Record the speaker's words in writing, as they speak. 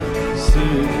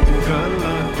sunt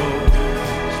călător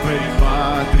spre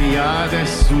patria de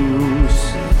sus.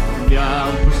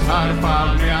 Mi-am pus harpa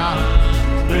mea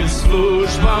în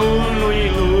slujba unui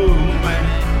lume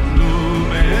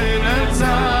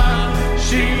înălțat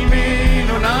și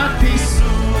minunat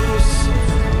Iisus.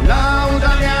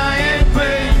 Lauda mea e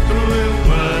pentru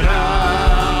Împăratul,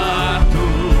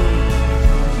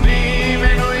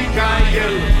 nimeni nu-i ca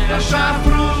El, așa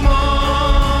frumos.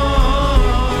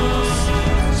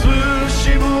 Sfânt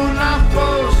și bun a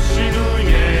fost și nu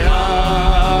e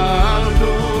altul,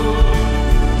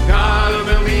 ca al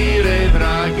meu mire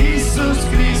drag Iisus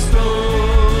Hristos.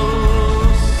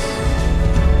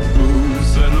 Cum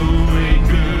să nu-i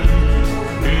cânt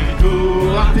cu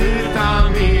atâta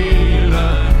milă,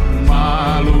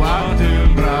 m-a luat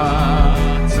în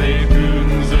brațe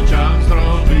când zăceam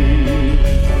zdrobit.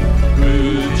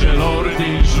 Celor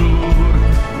din jur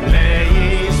le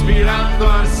inspiram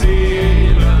doar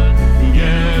zilă,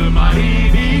 El m-a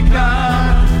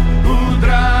ridicat cu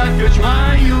drag căci m-a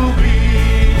iubit.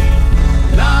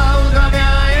 Lauda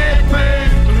mea e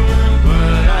pentru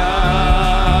Împăratul,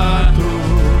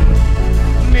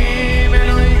 nimeni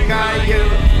nu-i ca El,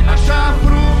 așa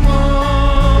frumos.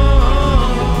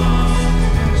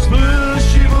 Sfânt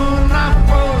și bun a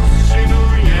fost și nu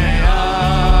e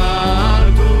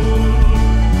altul,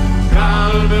 ca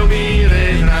al meu mire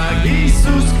drag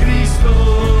Iisus Hristos.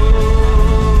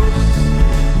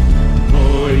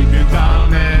 Voi cânta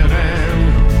mereu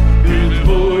cât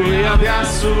voi avea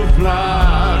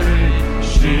suflare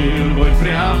și-L voi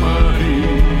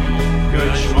preamări,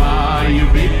 căci m-a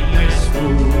iubit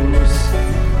nespus.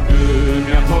 Când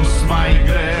mi-a fost mai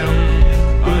greu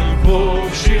în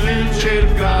foc și în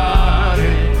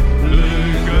încercare,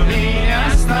 lângă mine a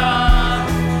stat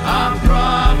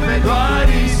aproape doar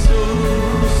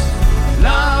Iisus.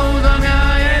 Lauda mea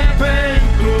e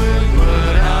pentru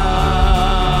Împăratul,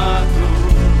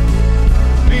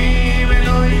 nimeni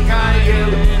nu-i ca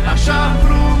El, așa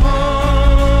frumos.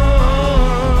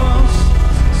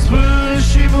 Sfânt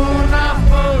și bun a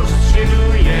fost și nu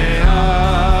e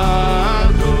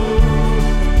altul,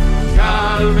 ca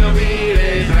al meu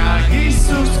mire drag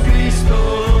Iisus Hristos.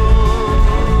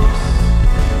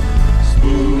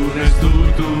 Spune-ți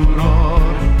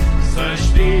tuturor să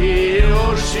știe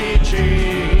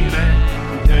oricine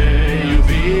de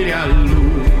iubirea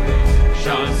Lui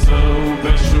și-al său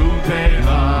belșug de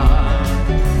har.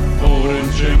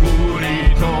 Orice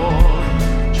muritor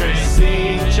ce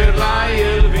sincer la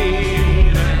El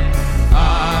vine,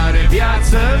 are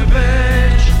viață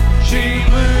veci și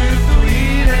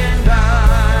mântuire-n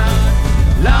dar.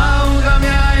 Lauda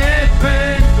mea e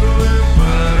pentru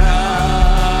Împăratul,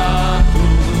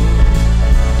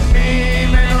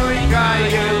 nimeni nu-i ca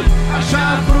El, așa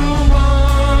frumos.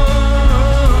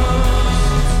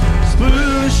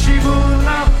 Sfânt și bun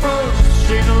a fost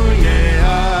și nu e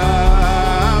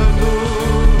altul,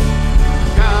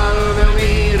 ca al meu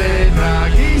mire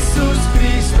drag Iisus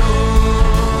Hristos.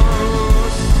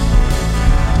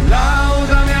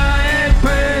 Lauda mea e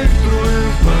pentru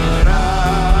Împăratul,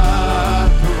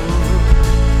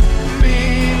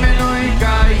 nimeni nu-i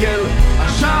ca El,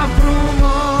 așa frumos.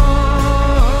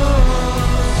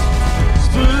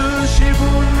 Sfânt și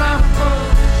bun a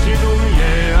fost și nu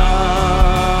e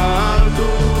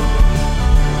altul,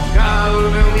 ca al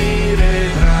meu mire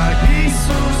drag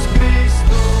Iisus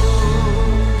Hristos.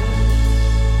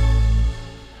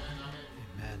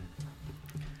 Amen.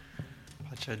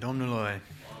 Pace Domnului.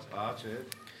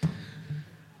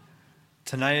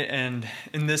 Tonight and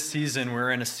in this season,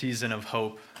 we're in a season of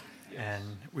hope,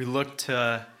 and we look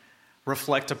to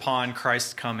reflect upon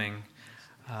Christ's coming,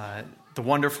 the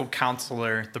wonderful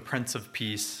counselor, the Prince of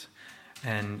Peace.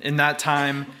 And in that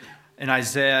time, in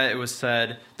Isaiah, it was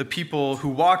said, "The people who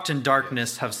walked in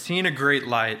darkness have seen a great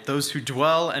light. Those who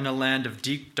dwell in a land of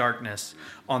deep darkness,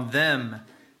 on them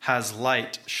has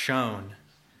light shone."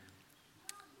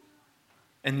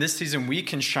 In this season, we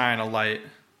can shine a light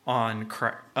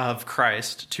of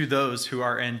Christ to those who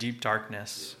are in deep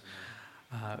darkness.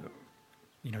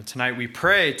 Tonight we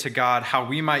pray to God how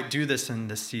we might do this in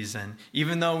this season.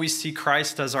 Even though we see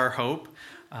Christ as our hope,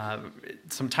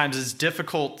 sometimes it's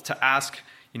difficult to ask,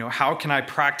 how can I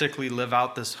practically live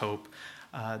out this hope?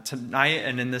 Tonight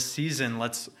and in this season,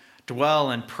 let's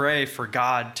dwell and pray for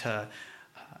God to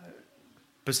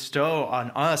bestow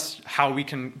on us how we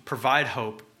can provide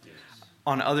hope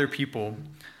on other people.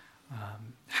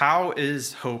 How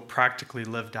is hope practically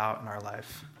lived out in our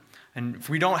life? And if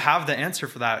we don't have the answer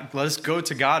for that, let us go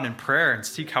to God in prayer and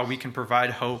seek how we can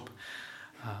provide hope.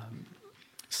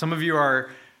 Some of you are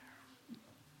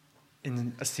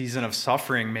in a season of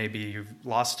suffering, maybe. You've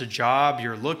lost a job,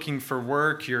 you're looking for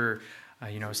work, you're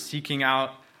seeking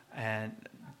out and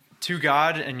to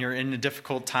God, and you're in a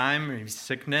difficult time, maybe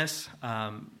sickness.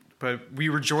 But we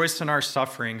rejoice in our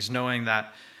sufferings, knowing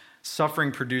that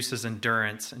suffering produces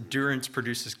endurance. Endurance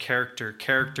produces character.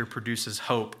 Character produces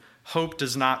hope. Hope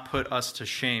does not put us to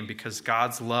shame because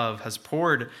God's love has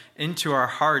poured into our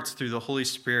hearts through the Holy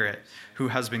Spirit who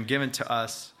has been given to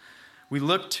us. We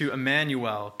look to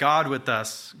Emmanuel, God with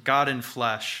us, God in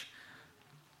flesh.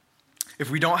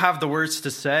 If we don't have the words to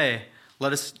say,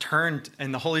 let us turn,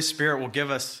 and the Holy Spirit will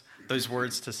give us those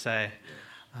words to say.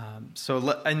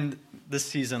 In this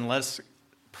season, let us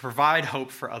provide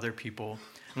hope for other people,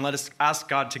 and let us ask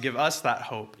God to give us that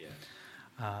hope.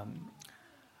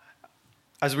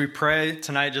 As we pray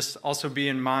tonight, just also be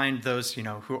in mind those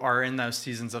who are in those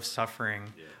seasons of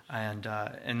suffering,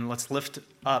 and let's lift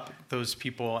up those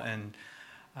people and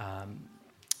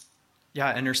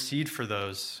intercede for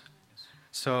those.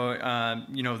 So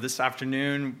this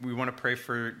afternoon we want to pray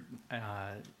for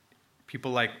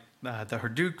people like the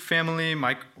Herduk family.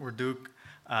 Mike Herduk,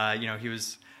 he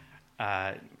was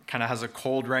kind of has a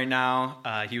cold right now.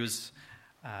 He was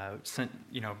sent,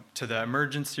 to the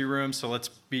emergency room. So let's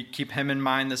keep him in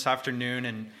mind this afternoon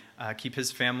and keep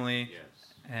his family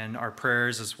and our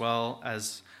prayers, as well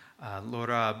as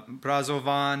Laura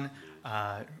Brazovan,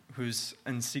 who's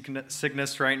in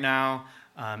sickness right now,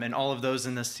 and all of those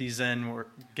in this season. We're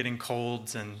getting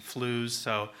colds and flus.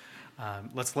 So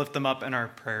let's lift them up in our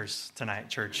prayers tonight,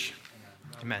 church.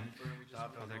 Amen.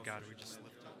 Father God, we just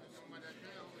lift up.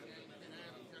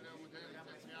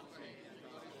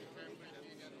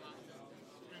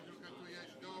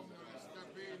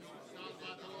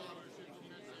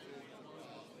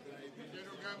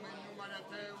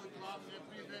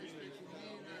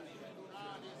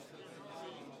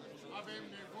 Avem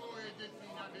nevoie de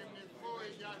tine, avem nevoie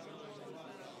de ajutor,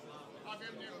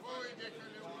 avem nevoie de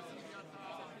călăuzirea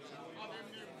ta, avem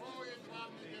nevoie,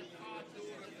 Doamne, de pace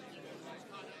și de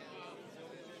binecuvântarea ta.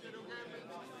 Te rugăm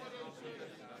pentru fărășire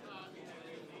și tale.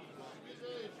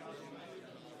 Privește,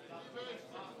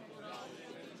 curaj.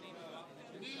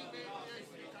 Nimeni nu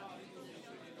este ca tine.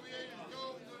 Tu ești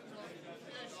Domnul nostru,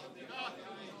 tu ești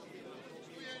Tatăl nostru,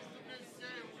 tu ești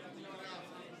Dumnezeu.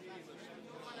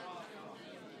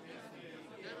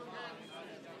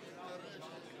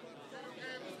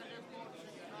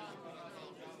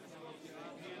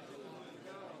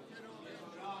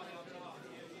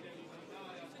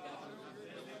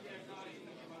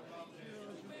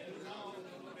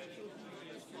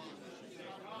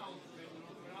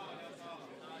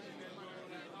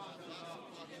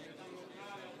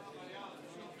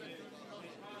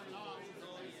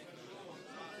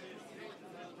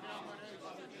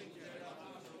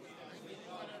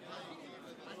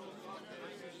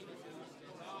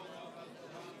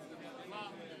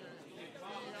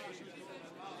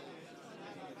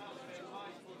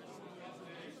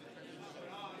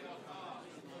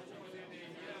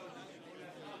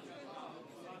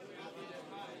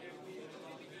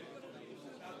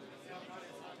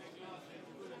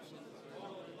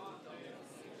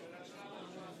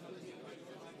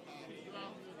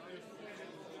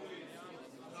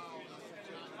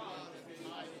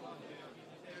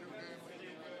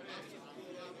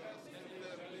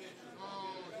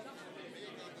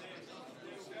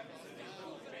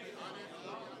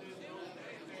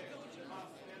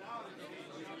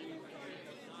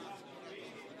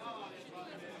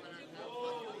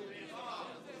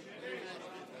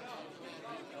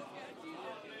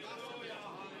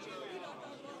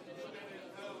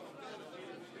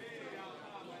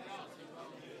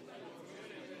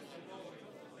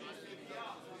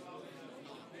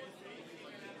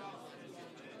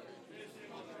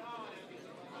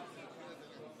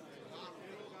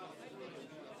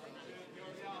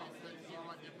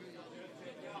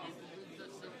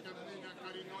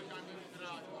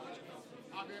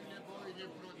 Avem nevoie de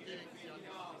protecția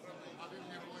ta, avem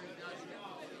nevoie de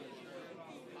ajutor,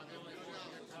 avem nevoie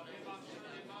de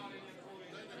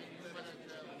călăuzire. În numele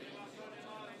Tău,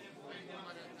 în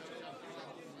numele Tău și asupra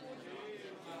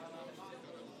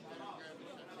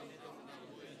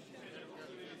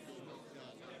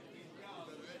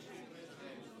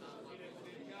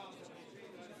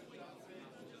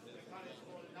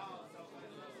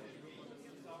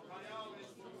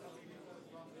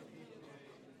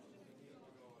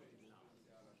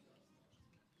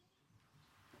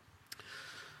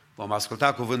Vom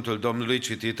asculta cuvântul Domnului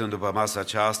citit în după masa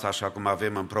aceasta, așa cum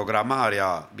avem în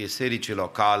programarea bisericii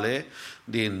locale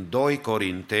din 2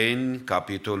 Corinteni,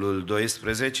 capitolul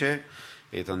 12.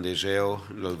 Ethan Dejeu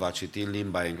îl va citi în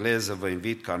limba engleză. Vă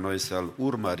invit ca noi să-l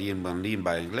urmărim în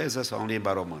limba engleză sau în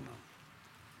limba română.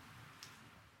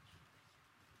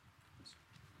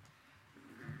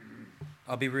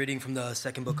 I'll be reading from the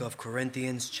second book of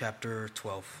Corinthians, chapter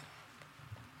 12.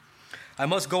 I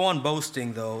must go on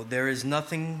boasting, though there is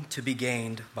nothing to be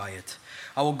gained by it.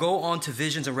 I will go on to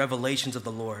visions and revelations of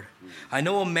the Lord. I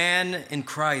know a man in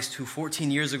Christ who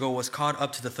 14 years ago was caught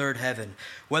up to the third heaven.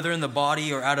 Whether in the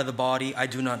body or out of the body, I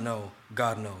do not know.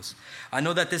 God knows. I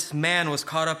know that this man was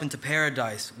caught up into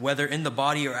paradise. Whether in the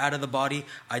body or out of the body,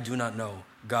 I do not know.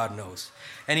 God knows.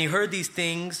 And he heard these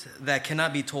things that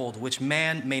cannot be told, which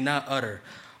man may not utter.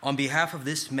 On behalf of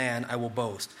this man I will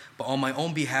boast, but on my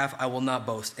own behalf I will not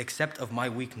boast, except of my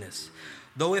weakness.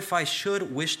 Though if I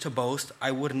should wish to boast, I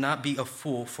would not be a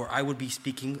fool, for I would be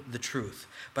speaking the truth.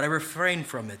 But I refrain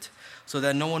from it, so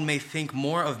that no one may think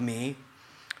more of me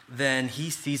than he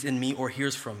sees in me or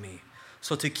hears from me.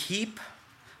 So to keep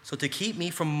me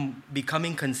from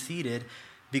becoming conceited,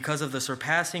 because of the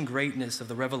surpassing greatness of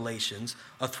the revelations,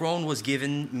 a throne was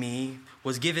given me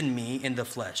in the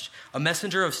flesh, a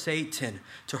messenger of Satan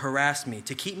to harass me,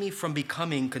 to keep me from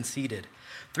becoming conceited.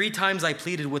 3 times I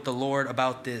pleaded with the Lord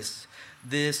about this,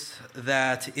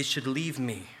 that it should leave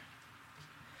me.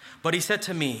 But he said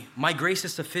to me, my grace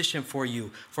is sufficient for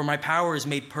you, for my power is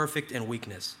made perfect in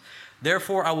weakness.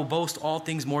 Therefore, I will boast all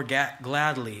things more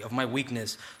gladly of my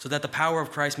weakness, so that the power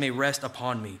of Christ may rest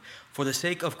upon me. For the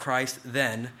sake of Christ,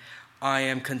 then, I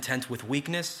am content with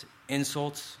weakness,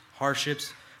 insults,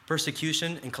 hardships,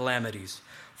 persecution, and calamities.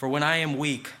 For when I am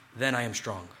weak, then I am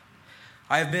strong.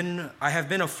 I have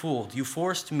been a fool. You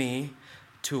forced me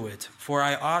to it, for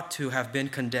I ought to have been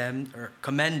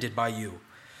commended by you.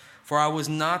 For I was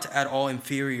not at all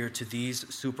inferior to these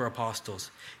super apostles,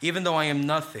 even though I am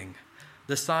nothing.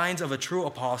 The signs of a true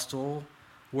apostle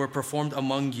were performed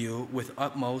among you with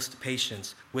utmost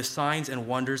patience, with signs and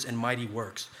wonders and mighty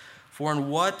works. For in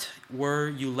what were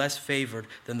you less favored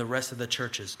than the rest of the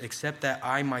churches, except that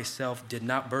I myself did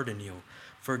not burden you?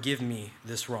 Forgive me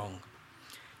this wrong.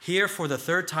 Here for the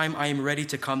 3rd time I am ready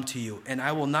to come to you, and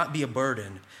I will not be a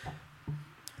burden.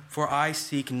 For I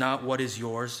seek not what is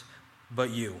yours, but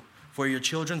you. For your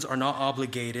children are not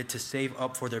obligated to save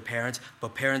up for their parents,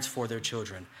 but parents for their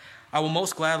children. I will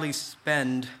most gladly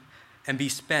spend and be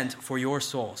spent for your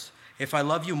souls. If I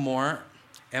love you more,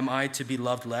 am I to be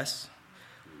loved less?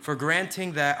 For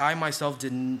granting that I myself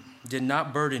did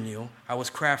not burden you, I was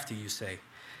crafty, you say,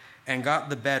 and got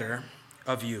the better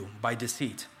of you by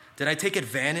deceit. Did I take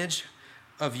advantage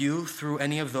of you through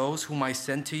any of those whom I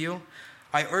sent to you?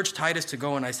 I urged Titus to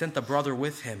go, and I sent the brother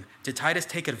with him. Did Titus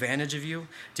take advantage of you?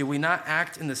 Did we not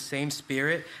act in the same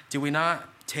spirit? Did we not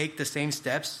take the same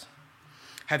steps?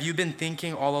 Have you been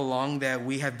thinking all along that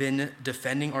we have been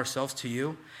defending ourselves to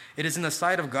you? It is in the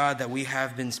sight of God that we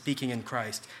have been speaking in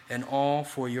Christ, and all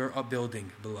for your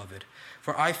upbuilding, beloved.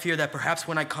 For I fear that perhaps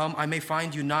when I come, I may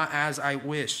find you not as I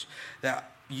wish, that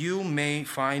you may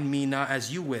find me not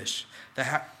as you wish,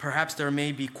 that perhaps there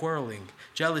may be quarreling,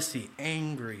 jealousy,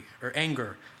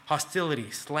 anger, hostility,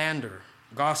 slander,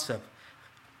 gossip,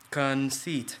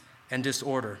 conceit, and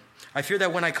disorder. I fear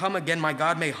that when I come again, my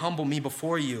God may humble me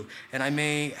before you, and I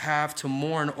may have to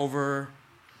mourn over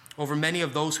many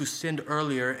of those who sinned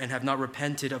earlier and have not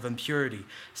repented of impurity,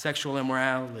 sexual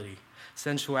immorality,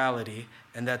 sensuality,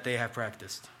 and that they have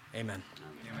practiced. Amen.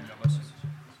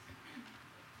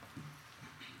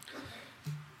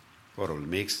 Corul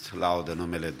mixt laudă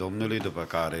numele Domnului, după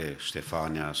care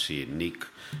Ștefania și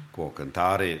Nic cu o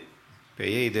cântare. Pe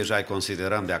ei deja îi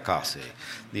considerăm de acasă.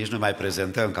 Nici nu mai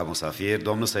prezentăm ca musafiri,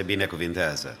 Domnul să-i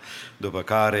binecuvinteze. După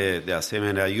care, de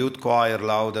asemenea, Youth Choir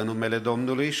laudă numele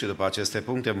Domnului și după aceste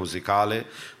puncte muzicale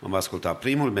vom asculta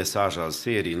primul mesaj al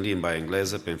serii în limba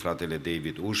engleză pe fratele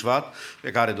David Ușvat,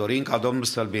 pe care dorim ca Domnul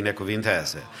să-l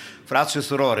binecuvinteze. Frați și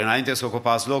surori, înainte să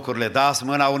ocupați locurile, dați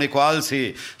mâna unii cu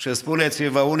alții și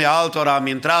spuneți-vă unii altora, am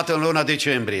intrat în luna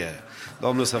decembrie.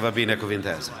 Domnul să vă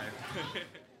binecuvinteze.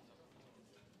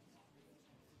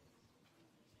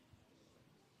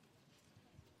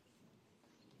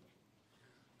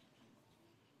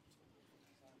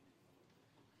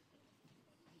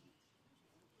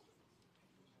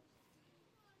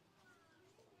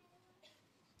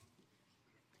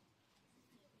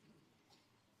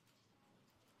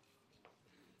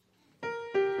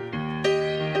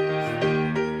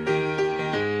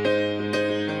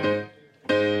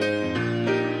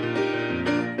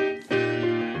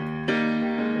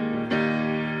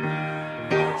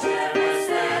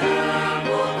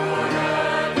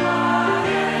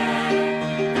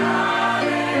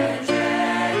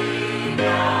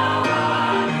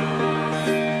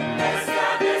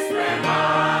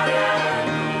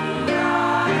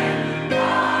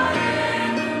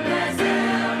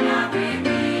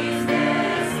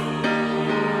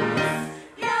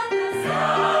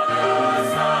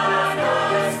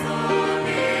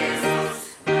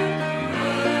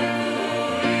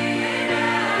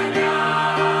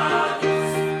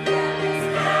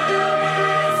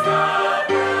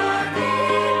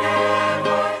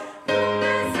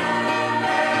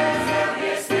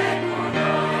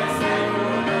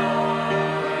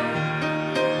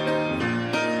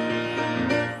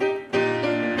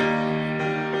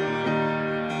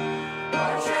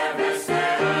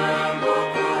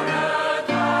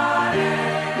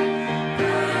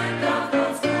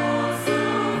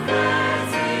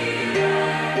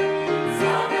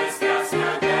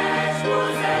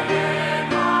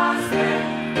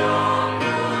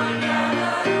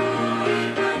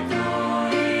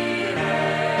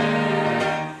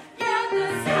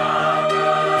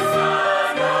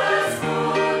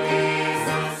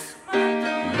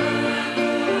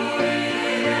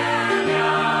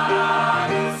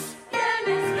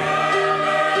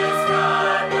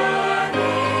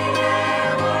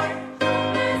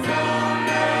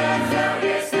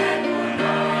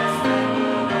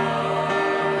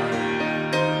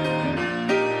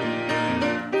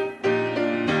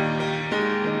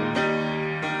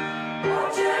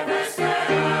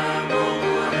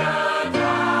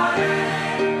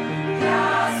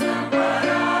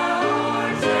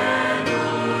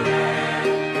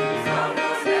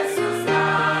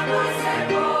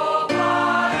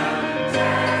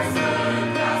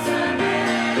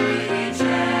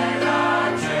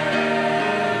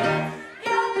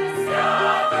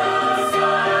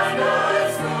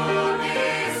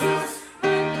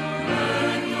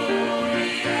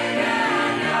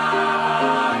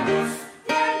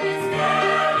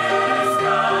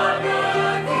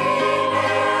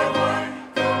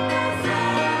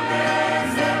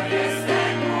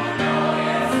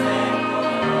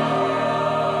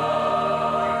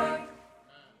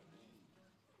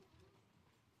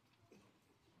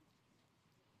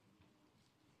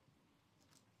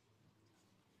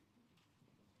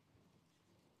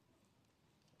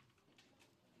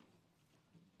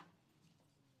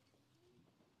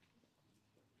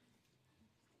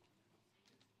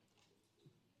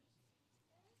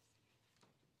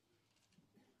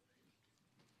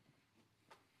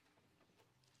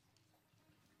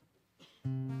 La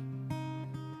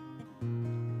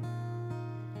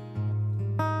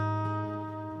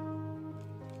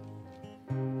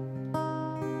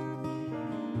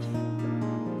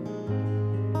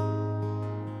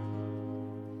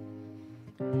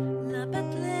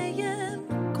Betlehem,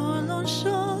 colo în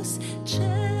jos,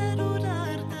 cerul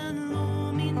arde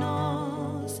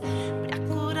luminos, prea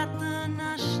curată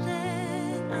naște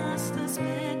astăzi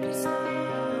pe Hristos.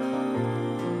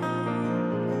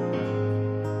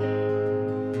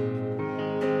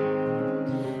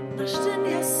 Naște-n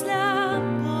ieslea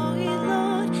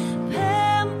boilor pe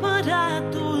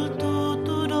împăratul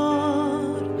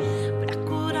tuturor, prea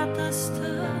curată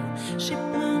stă și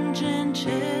plânge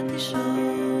încetișor.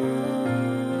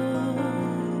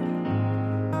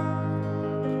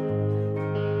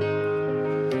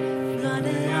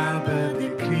 Albă de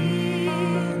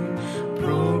crin,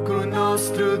 pruncul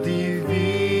nostru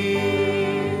divin,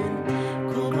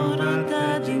 coborâtă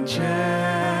din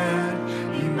cer,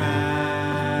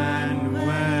 Immanuel.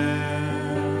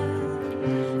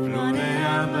 Floare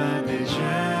albă de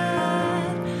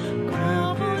cer,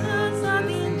 coborâtă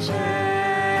din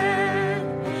cer,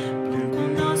 pruncul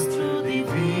nostru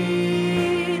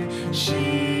divin și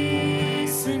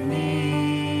senin.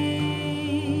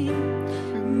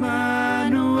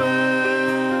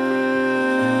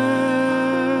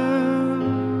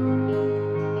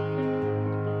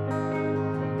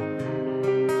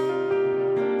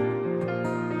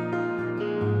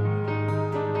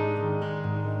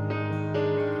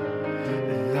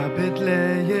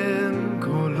 Betlehem,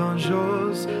 colo în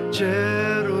jos,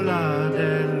 cerul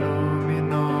arde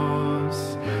luminos,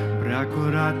 prea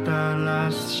curată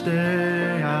naște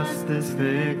astăzi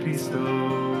pe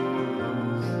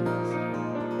Hristos.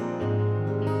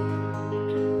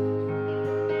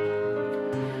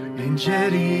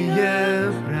 Îngerie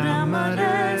prea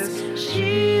măresc și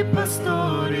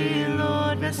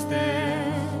păstorilor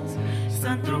vestesc,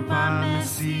 s-a întrupat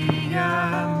Mesia,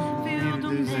 Fiul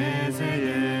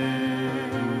Dumnezeiesc.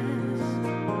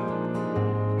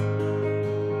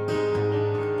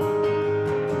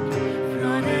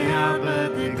 Floare albă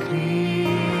de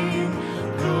crin,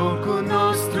 pruncul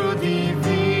nostru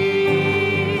divin,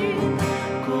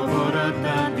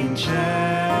 coborâtă din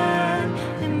cer,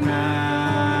 Immanuel.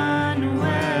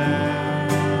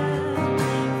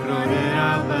 Floare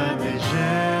albă de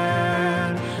cer,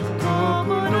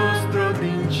 pruncul nostru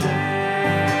din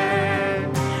cer,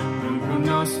 pruncul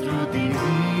nostru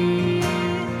divin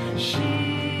și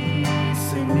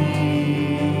senin.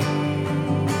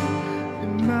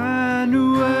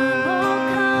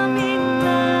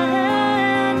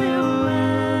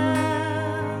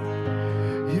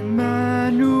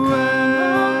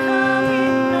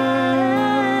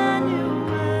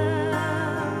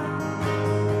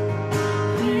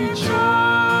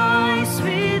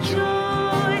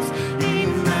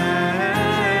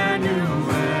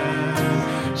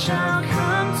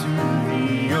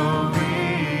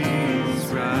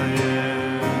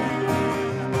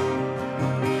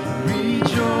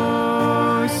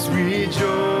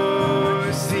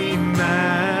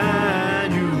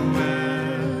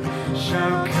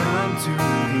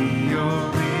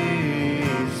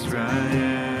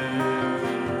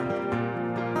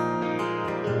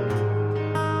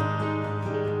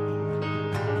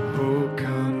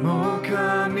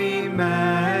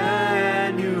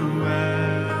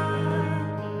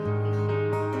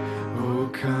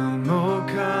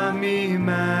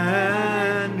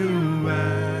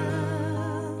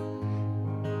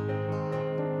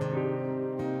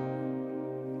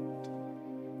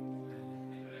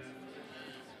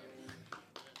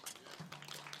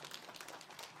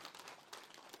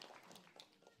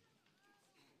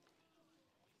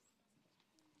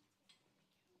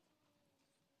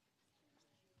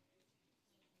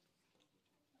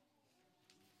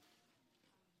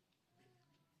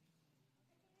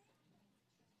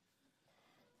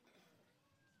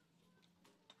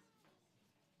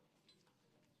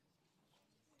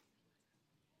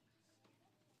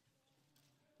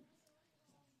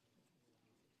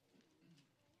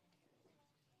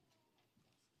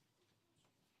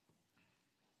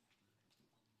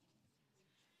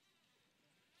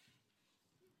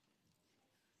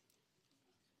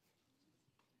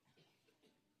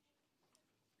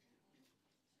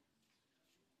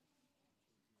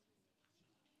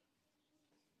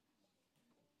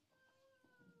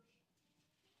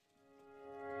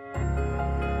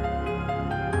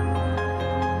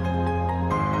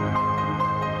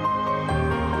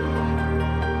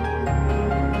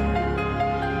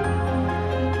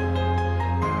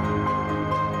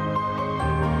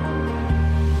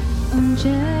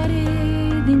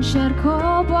 Îngerii din cer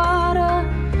coboară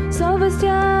să vă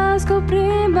adăpostească o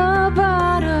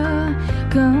primăvară,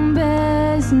 când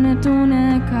vezi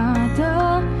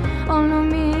netunecată, o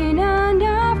lumină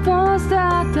ne-a fost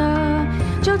dată.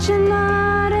 Cel ce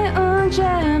n-are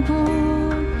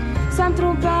început s-a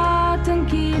întrupat în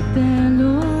chip de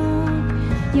lup.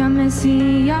 E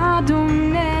Mesia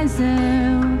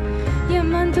Dumnezeu, e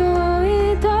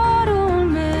Mântuitorul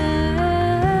meu.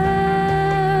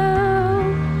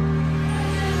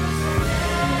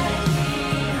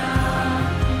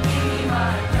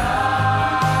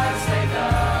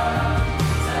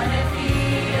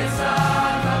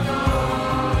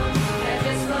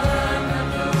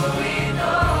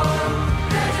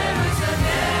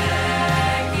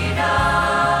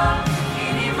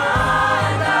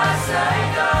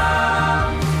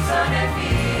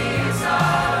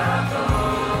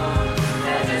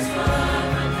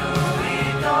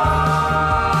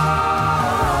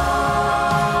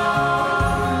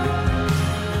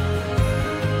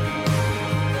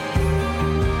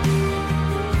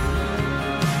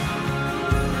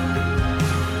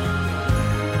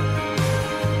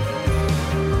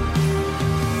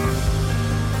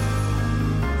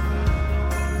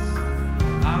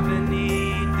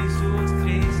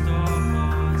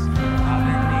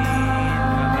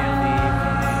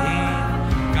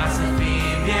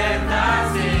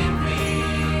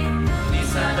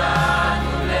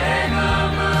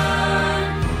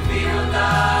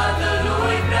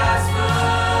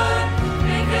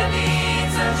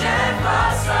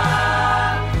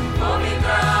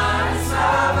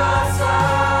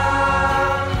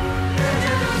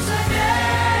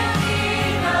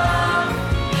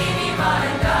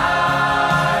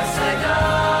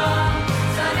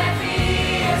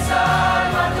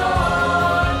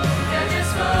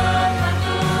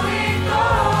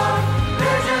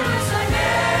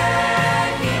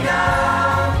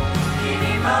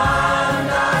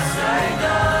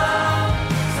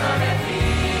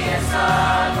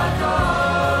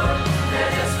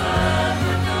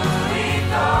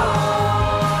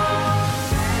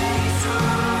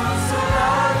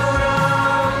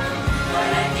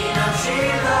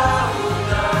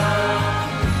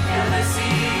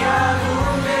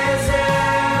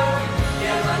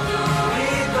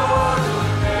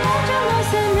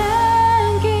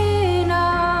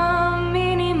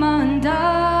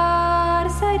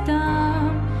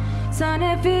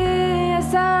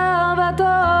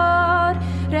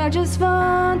 Rege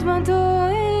Sfânt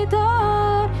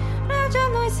Mântuitor,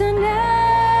 Regelui să ne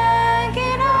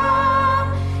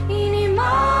închinăm,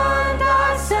 inima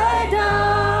ta să-i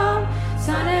dăm,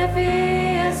 să ne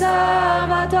fie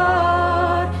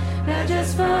salvator, Rege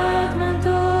Sfânt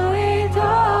Mântuitor.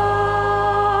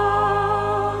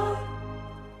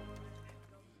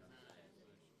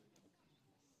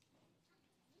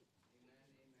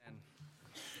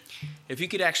 If you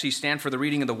could actually stand for the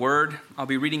reading of the word, I'll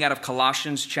be reading out of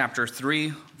Colossians chapter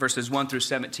 3, verses 1 through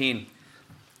 17.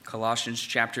 Colossians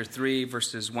chapter 3,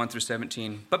 verses 1 through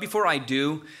 17. But before I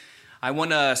do, I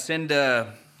want to send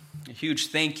a huge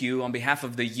thank you on behalf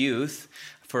of the youth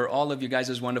for all of you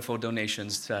guys' wonderful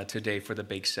donations today for the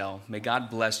bake sale. May God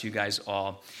bless you guys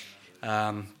all.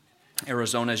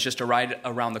 Arizona is just right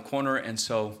around the corner, and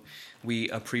so we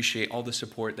appreciate all the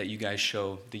support that you guys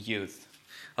show the youth.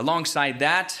 Alongside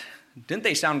that, didn't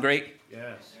they sound great?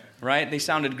 Yes. Right? They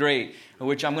sounded great,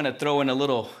 which I'm going to throw in a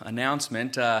little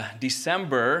announcement.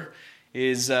 December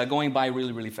is going by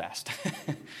really, really fast.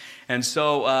 And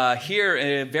so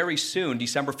here very soon,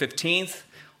 December 15th,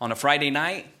 on a Friday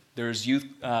night, there's youth.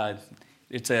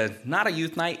 It's not a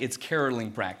youth night, it's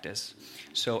caroling practice.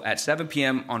 So at 7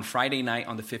 p.m. on Friday night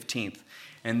on the 15th.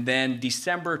 And then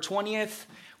December 20th,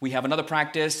 we have another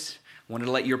practice. I wanted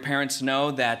to let your parents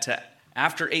know that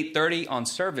after 8:30 on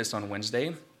service on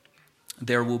Wednesday,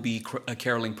 there will be a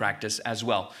caroling practice as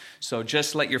well. So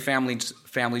just let your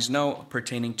families know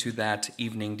pertaining to that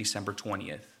evening, December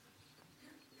 20th.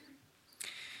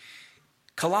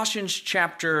 Colossians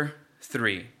chapter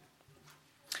 3.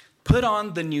 Put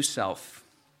on the new self.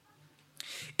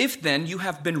 If then you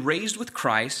have been raised with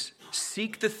Christ,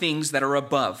 seek the things that are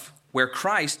above, where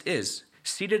Christ is,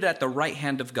 seated at the right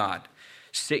hand of God.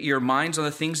 Set your minds on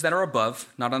the things that are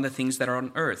above, not on the things that are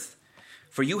on earth.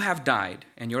 For you have died,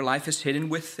 and your life is hidden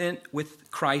with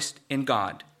Christ in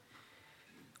God.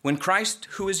 When Christ,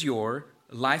 who is your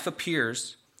life,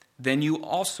 appears, then you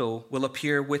also will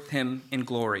appear with him in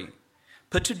glory.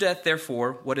 Put to death,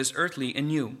 therefore, what is earthly in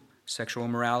you, sexual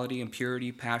immorality,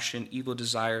 impurity, passion, evil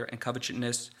desire, and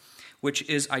covetousness, which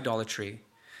is idolatry.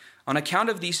 On account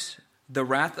of these, the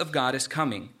wrath of God is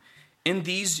coming. In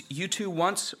these you too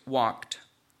once walked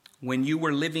when you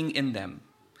were living in them.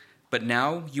 But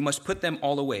now you must put them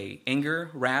all away: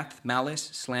 anger, wrath, malice,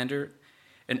 slander,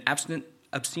 and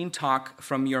obscene talk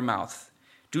from your mouth.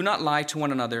 Do not lie to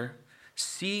one another,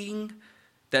 seeing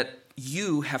that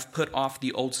you have put off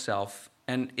the old self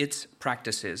and its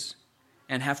practices,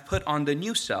 and have put on the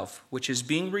new self, which is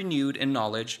being renewed in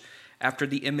knowledge after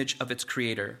the image of its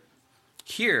creator.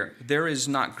 Here there is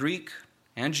not Greek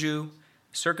and Jew,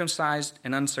 circumcised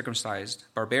and uncircumcised,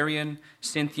 barbarian,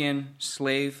 Scythian,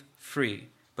 slave, free,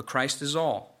 but Christ is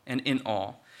all and in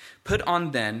all. Put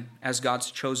on then, as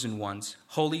God's chosen ones,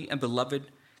 holy and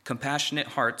beloved, compassionate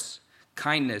hearts,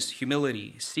 kindness,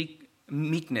 humility,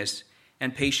 meekness,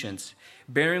 and patience,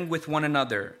 bearing with one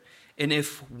another. And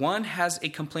if one has a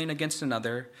complaint against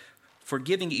another,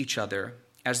 forgiving each other,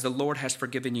 as the Lord has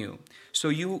forgiven you, so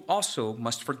you also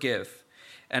must forgive.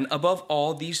 And above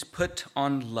all these put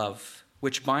on love,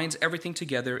 which binds everything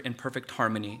together in perfect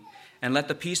harmony. And let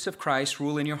the peace of Christ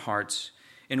rule in your hearts,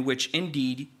 in which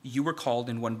indeed you were called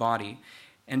in one body,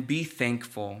 and be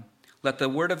thankful. Let the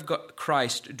word of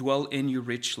Christ dwell in you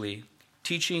richly,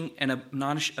 teaching and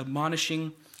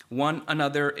admonishing one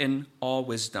another in all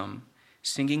wisdom,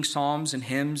 singing psalms and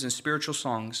hymns and spiritual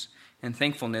songs, and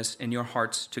thankfulness in your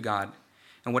hearts to God.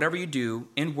 And whatever you do,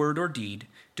 in word or deed,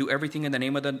 do everything in the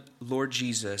name of the Lord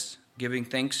Jesus, giving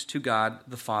thanks to God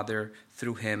the Father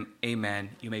through him.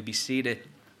 Amen. You may be seated.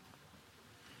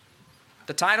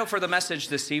 The title for the message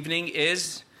this evening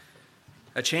is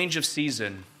A Change of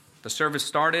Season. The service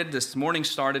this morning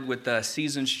started with the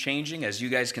seasons changing, as you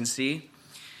guys can see.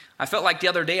 I felt like the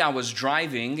other day I was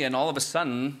driving, and all of a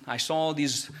sudden I saw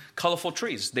these colorful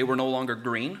trees. They were no longer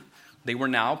green. They were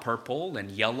now purple and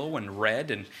yellow and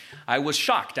red, and I was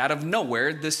shocked. Out of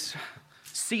nowhere, this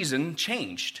season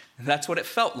changed. That's what it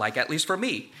felt like, at least for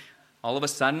me. All of a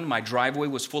sudden, my driveway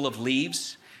was full of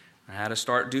leaves. I had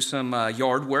to do some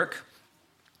yard work.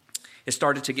 It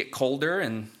started to get colder,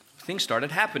 and things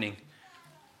started happening.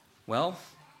 Well,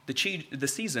 the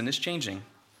season is changing.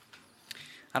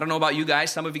 I don't know about you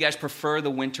guys. Some of you guys prefer the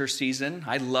winter season.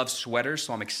 I love sweaters,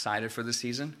 so I'm excited for the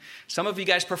season. Some of you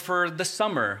guys prefer the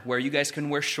summer, where you guys can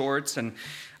wear shorts and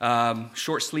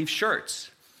short-sleeve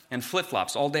shirts and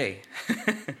flip-flops all day.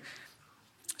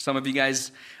 Some of you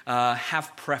guys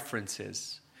have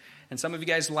preferences. And some of you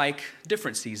guys like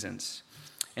different seasons.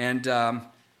 And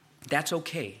that's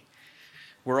okay.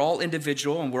 We're all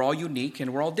individual, and we're all unique,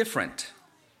 and we're all different.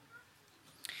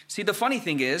 See, the funny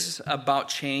thing is about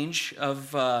change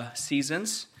of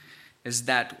seasons is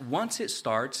that once it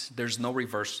starts, there's no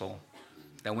reversal.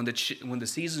 That when the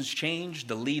seasons change,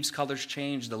 the leaves' colors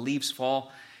change, the leaves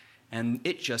fall, and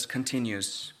it just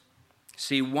continues.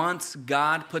 See, once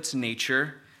God puts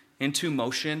nature into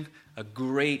motion, a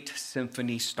great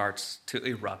symphony starts to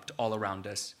erupt all around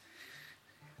us.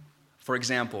 For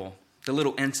example, the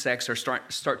little insects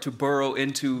start to burrow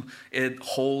into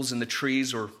holes in the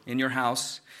trees or in your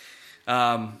house.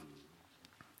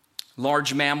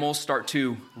 Large mammals start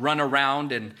to run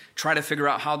around and try to figure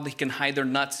out how they can hide their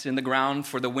nuts in the ground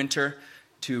for the winter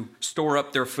to store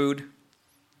up their food.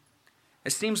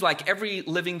 It seems like every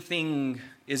living thing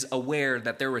is aware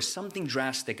that there is something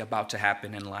drastic about to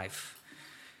happen in life.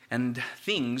 And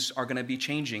things are going to be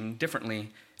changing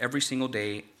differently every single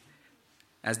day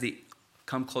as they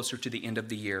come closer to the end of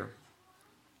the year.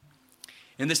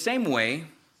 In the same way,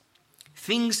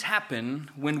 things happen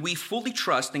when we fully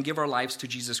trust and give our lives to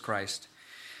Jesus Christ.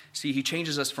 See, he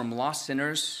changes us from lost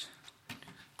sinners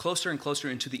closer and closer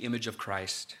into the image of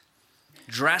Christ.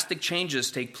 Drastic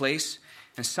changes take place,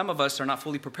 and some of us are not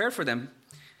fully prepared for them,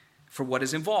 for what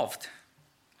is involved.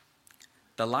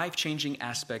 The life-changing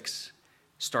aspects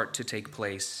start to take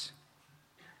place.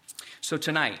 So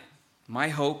tonight, my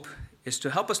hope is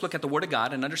to help us look at the Word of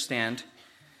God and understand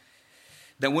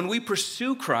that when we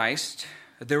pursue Christ,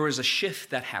 there is a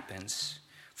shift that happens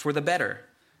for the better.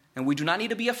 And we do not need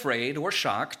to be afraid or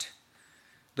shocked,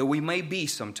 though we may be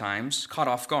sometimes caught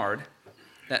off guard,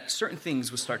 that certain things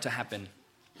will start to happen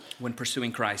when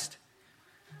pursuing Christ.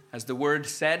 As the Word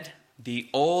said, the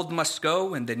old must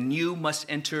go and the new must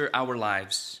enter our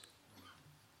lives.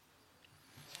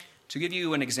 To give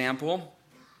you an example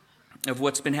of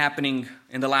what's been happening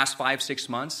in the last 5-6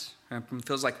 months, it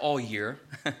feels like all year,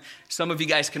 some of you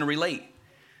guys can relate.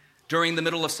 During the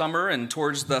middle of summer and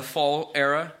towards the fall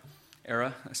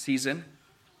season,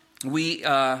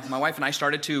 my wife and I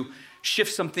started to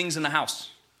shift some things in the house.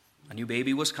 A new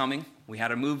baby was coming. We had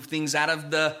to move things out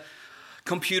of the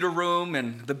computer room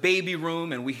and the baby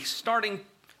room, and we starting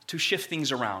to shift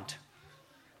things around.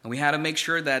 And we had to make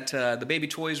sure that the baby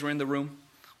toys were in the room.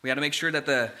 We had to make sure that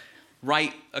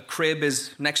a crib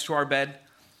is next to our bed.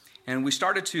 And we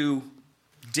started to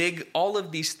dig all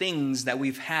of these things that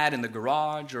we've had in the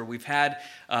garage or we've had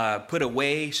put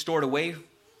away, stored away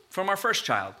from our first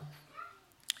child.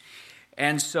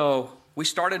 And so we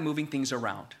started moving things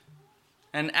around.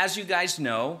 And as you guys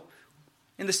know,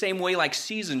 in the same way like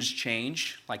seasons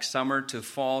change, like summer to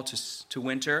fall to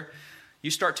winter, you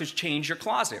start to change your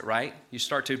closet, right? You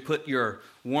start to put your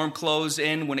warm clothes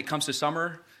in when it comes to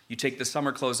summer. You take the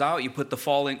summer clothes out. You put the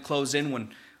fall clothes in when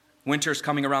winter's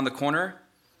coming around the corner.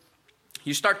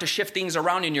 You start to shift things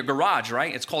around in your garage,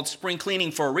 right? It's called spring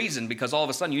cleaning for a reason, because all of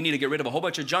a sudden you need to get rid of a whole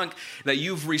bunch of junk that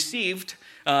you've received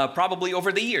probably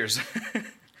over the years.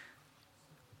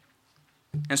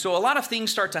 And so a lot of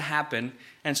things start to happen.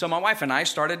 And so my wife and I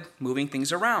started moving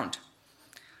things around.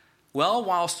 Well,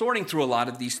 while sorting through a lot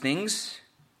of these things,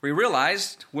 we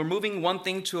realized we're moving one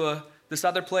thing to this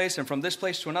other place and from this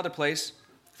place to another place,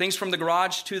 things from the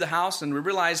garage to the house. And we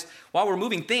realized while we're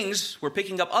moving things, we're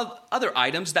picking up other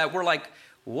items that we're like,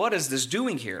 what is this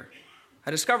doing here?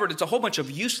 I discovered it's a whole bunch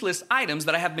of useless items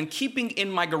that I have been keeping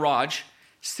in my garage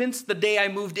since the day I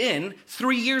moved in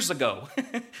 3 years ago.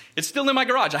 It's still in my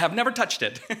garage. I have never touched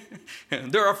it.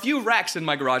 There are a few racks in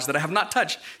my garage that I have not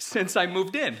touched since I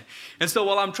moved in. And so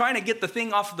while I'm trying to get the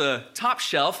thing off the top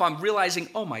shelf, I'm realizing,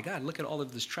 oh my God, look at all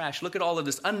of this trash. Look at all of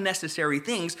this unnecessary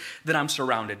things that I'm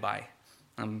surrounded by.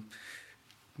 I'm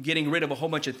getting rid of a whole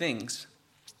bunch of things.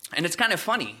 And it's kind of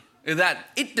funny that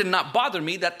it did not bother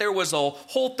me that there was a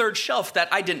whole third shelf that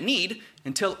I didn't need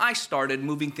until I started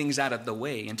moving things out of the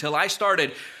way, until I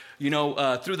started,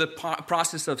 through the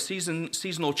process of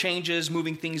seasonal changes,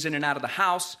 moving things in and out of the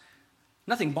house.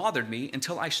 Nothing bothered me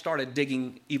until I started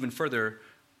digging even further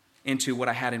into what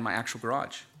I had in my actual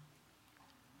garage.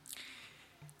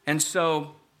 And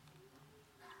so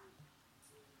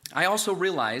I also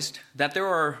realized that there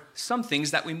are some things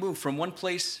that we move from one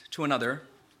place to another,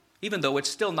 even though it's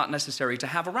still not necessary to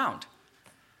have around.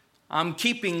 I'm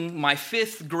keeping my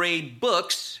 5th grade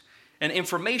books and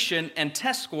information and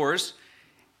test scores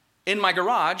in my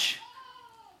garage,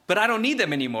 but I don't need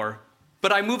them anymore.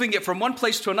 But I'm moving it from one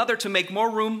place to another to make more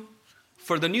room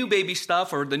for the new baby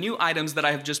stuff or the new items that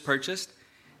I have just purchased.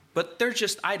 But they're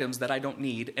just items that I don't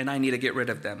need, and I need to get rid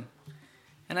of them.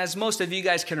 And as most of you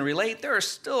guys can relate, there are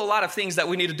still a lot of things that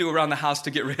we need to do around the house to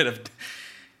get rid of.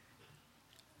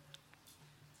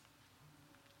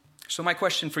 So my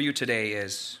question for you today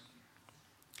is,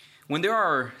 when there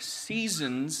are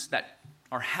seasons that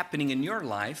are happening in your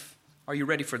life, are you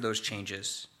ready for those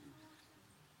changes?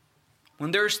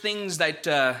 When there's things that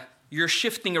you're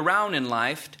shifting around in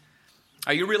life,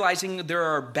 are you realizing there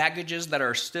are baggages that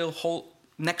are still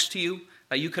next to you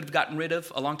that you could have gotten rid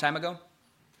of a long time ago?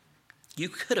 You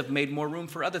could have made more room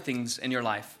for other things in your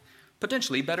life,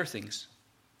 potentially better things.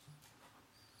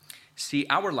 See,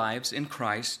 our lives in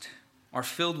Christ are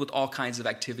filled with all kinds of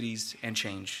activities and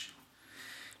change.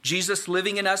 Jesus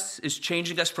living in us is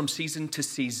changing us from season to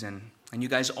season, and you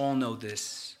guys all know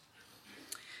this.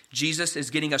 Jesus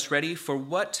is getting us ready for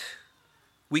what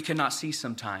we cannot see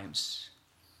sometimes.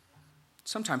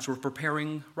 Sometimes we're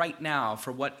preparing right now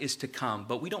for what is to come,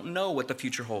 but we don't know what the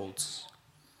future holds.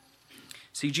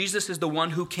 See, Jesus is the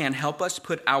one who can help us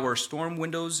put our storm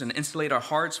windows and insulate our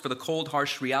hearts for the cold,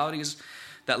 harsh realities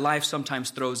that life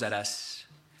sometimes throws at us.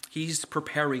 He's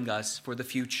preparing us for the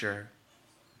future.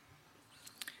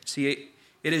 See,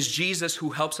 it is Jesus who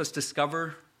helps us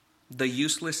discover the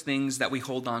useless things that we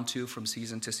hold on to from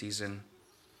season to season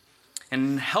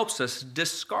and helps us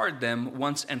discard them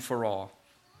once and for all.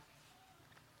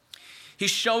 He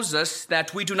shows us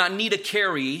that we do not need to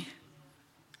carry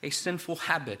a sinful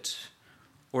habit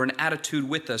or an attitude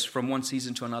with us from one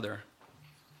season to another.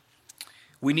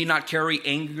 We need not carry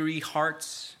angry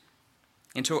hearts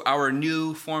into our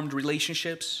new formed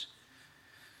relationships.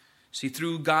 See,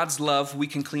 through God's love, we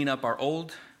can clean up our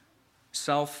old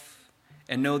self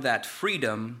and know that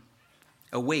freedom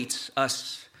awaits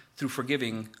us through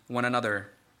forgiving one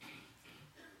another.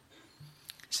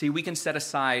 See, we can set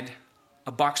aside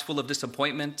a box full of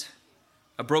disappointment,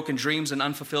 broken dreams and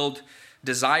unfulfilled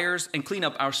desires, and clean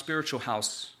up our spiritual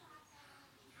house.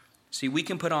 See, we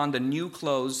can put on the new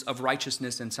clothes of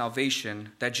righteousness and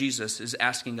salvation that Jesus is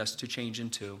asking us to change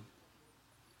into.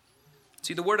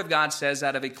 See, the Word of God says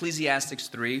out of Ecclesiastes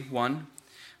 3:1,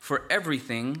 "For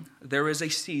everything there is a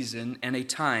season and a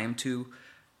time to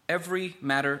every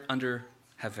matter under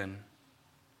heaven."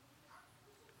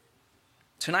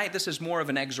 Tonight, this is more of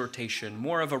an exhortation,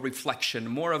 more of a reflection,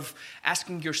 more of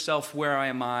asking yourself, where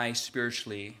am I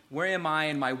spiritually? Where am I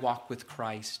in my walk with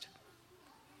Christ?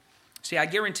 See, I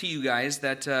guarantee you guys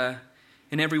that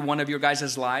in every one of your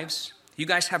guys' lives, you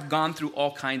guys have gone through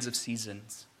all kinds of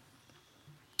seasons.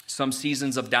 Some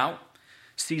seasons of doubt,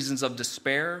 seasons of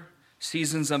despair,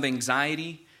 seasons of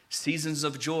anxiety, seasons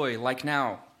of joy like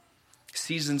now,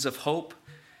 seasons of hope,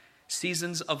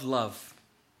 seasons of love.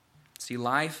 See,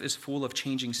 life is full of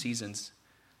changing seasons,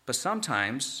 but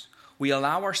sometimes we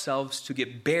allow ourselves to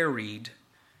get buried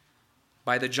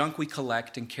by the junk we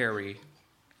collect and carry,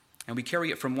 and we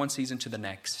carry it from one season to the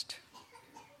next.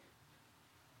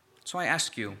 So I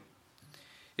ask you,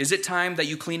 is it time that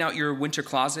you clean out your winter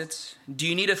closets? Do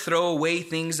you need to throw away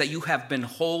things that you have been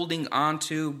holding on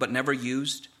to but never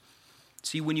used?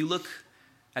 See, when you look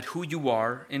at who you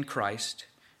are in Christ,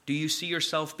 do you see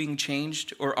yourself being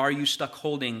changed, or are you stuck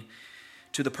holding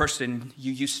to the person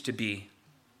you used to be?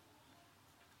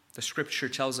 The scripture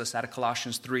tells us out of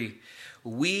Colossians 3,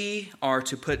 we are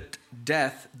to put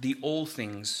death the old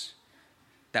things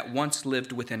that once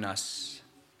lived within us.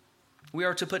 We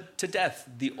are to put to death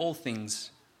the old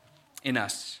things in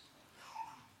us.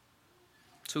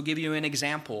 So I'll give you an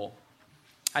example.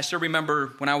 I still remember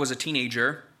when I was a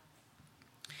teenager,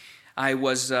 I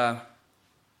was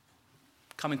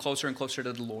coming closer and closer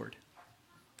to the Lord.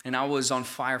 And I was on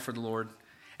fire for the Lord.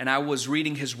 And I was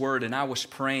reading His Word and I was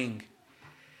praying.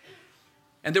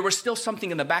 And there was still something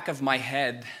in the back of my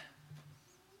head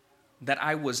that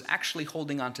I was actually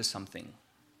holding on to something.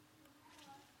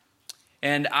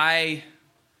 And I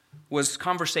was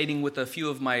conversating with a few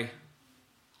of my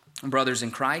brothers in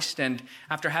Christ, and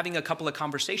after having a couple of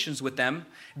conversations with them,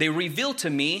 they revealed to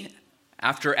me,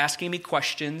 after asking me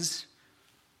questions,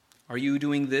 are you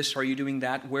doing this? Are you doing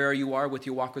that? Where you are with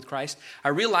your walk with Christ? I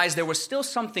realized there was still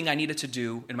something I needed to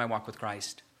do in my walk with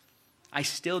Christ. I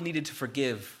still needed to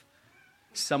forgive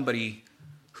somebody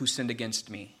who sinned against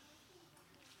me.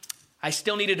 I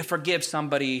still needed to forgive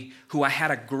somebody who I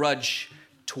had a grudge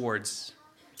towards.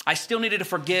 I still needed to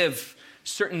forgive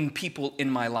certain people in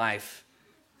my life.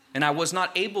 And I was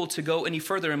not able to go any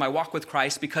further in my walk with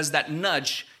Christ because that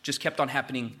nudge just kept on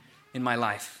happening in my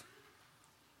life.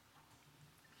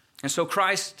 And so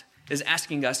Christ is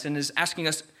asking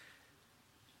us,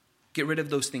 get rid of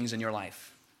those things in your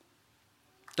life.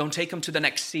 Don't take them to the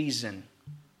next season.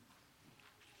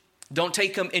 Don't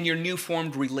take them in your new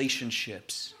formed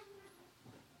relationships.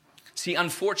 See,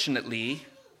 unfortunately,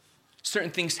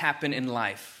 certain things happen in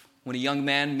life. When a young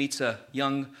man meets a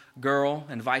young girl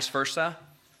and vice versa,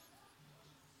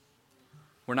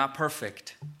 we're not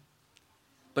perfect.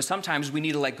 But sometimes we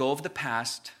need to let go of the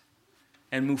past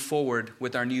and move forward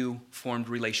with our new formed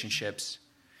relationships.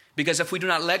 Because if we do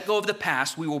not let go of the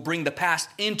past, we will bring the past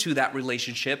into that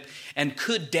relationship and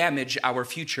could damage our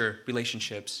future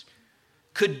relationships,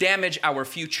 could damage our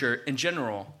future in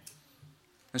general.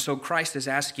 And so Christ is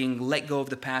asking, let go of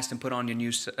the past and put on the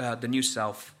new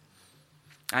self.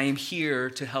 I am here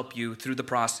to help you through the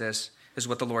process, is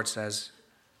what the Lord says.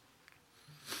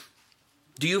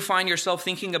 Do you find yourself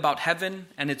thinking about heaven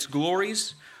and its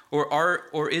glories,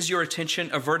 or is your attention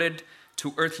averted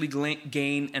to earthly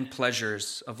gain and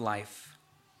pleasures of life?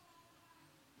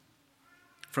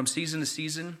 From season to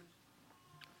season,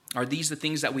 are these the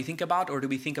things that we think about, or do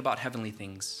we think about heavenly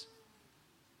things?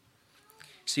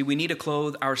 See, we need to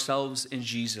clothe ourselves in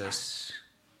Jesus.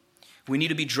 We need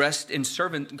to be dressed in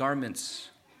servant garments.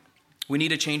 We need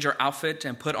to change our outfit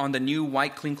and put on the new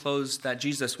white, clean clothes that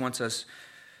Jesus wants us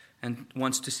and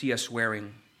wants to see us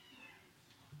wearing.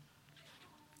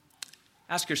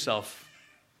 Ask yourself,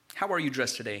 how are you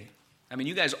dressed today? I mean,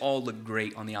 you guys all look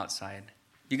great on the outside.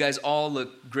 You guys all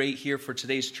look great here for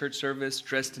today's church service,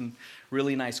 dressed in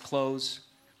really nice clothes.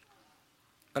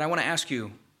 But I want to ask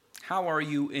you, how are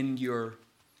you in your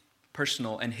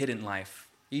personal and hidden life,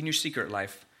 in your secret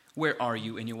life? Where are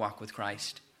you in your walk with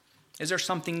Christ? Is there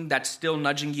something that's still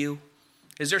nudging you?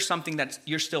 Is there something that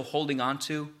you're still holding on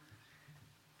to?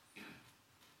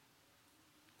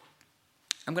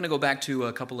 I'm going to go back to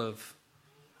a couple of,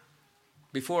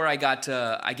 before I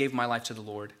gave my life to the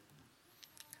Lord.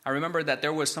 I remember that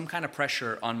there was some kind of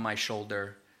pressure on my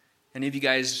shoulder. Any of you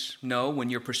guys know when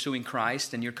you're pursuing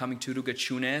Christ and you're coming to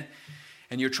Rugăciune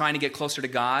and you're trying to get closer to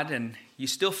God and you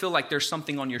still feel like there's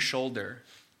something on your shoulder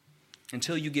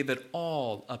until you give it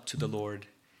all up to the Lord.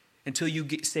 Until you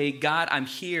say, God, I'm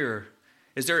here.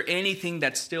 Is there anything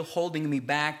that's still holding me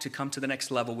back to come to the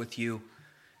next level with you?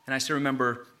 And I still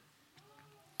remember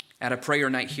at a prayer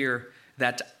night here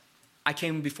that I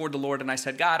came before the Lord and I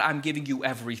said, God, I'm giving you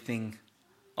everything.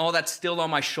 All that's still on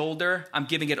my shoulder, I'm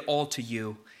giving it all to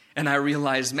you. And I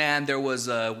realized, man, there was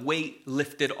a weight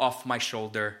lifted off my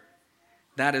shoulder.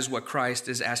 That is what Christ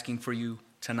is asking for you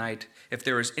tonight. If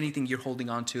there is anything you're holding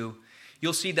on to,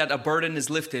 you'll see that a burden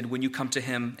is lifted when you come to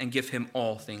Him and give Him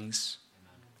all things.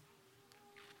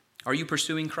 Are you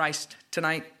pursuing Christ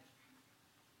tonight?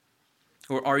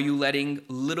 Or are you letting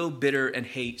little bitter and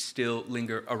hate still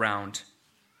linger around?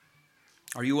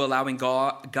 Are you allowing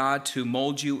God to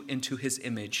mold you into his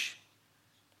image?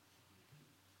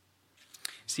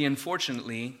 See,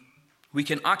 unfortunately, we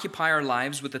can occupy our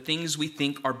lives with the things we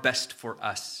think are best for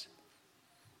us.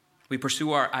 We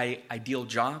pursue our ideal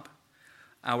job,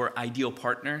 our ideal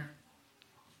partner,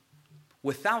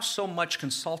 without so much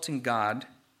consulting God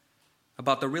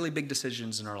about the really big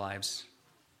decisions in our lives.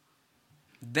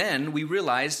 Then we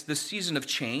realize the season of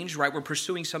change, right? We're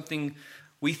pursuing something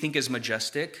we think is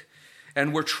majestic,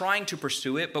 and we're trying to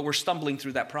pursue it, but we're stumbling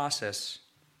through that process.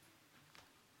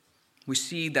 We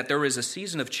see that there is a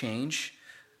season of change,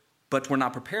 but we're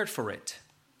not prepared for it.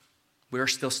 We are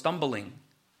still stumbling.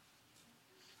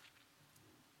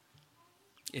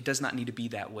 It does not need to be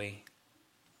that way.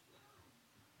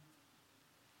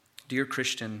 Dear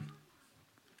Christian,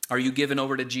 are you given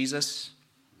over to Jesus?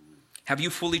 Have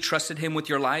you fully trusted him with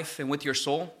your life and with your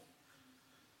soul?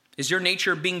 Is your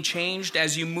nature being changed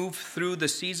as you move through the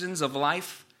seasons of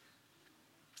life?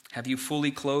 Have you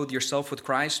fully clothed yourself with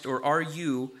Christ, or are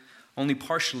you only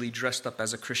partially dressed up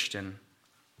as a Christian?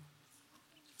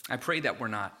 I pray that we're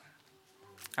not.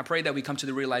 I pray that we come to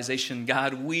the realization,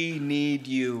 God, we need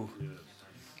you.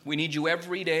 We need you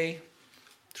every day,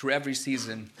 through every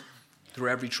season, through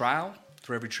every trial,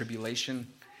 through every tribulation,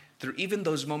 through even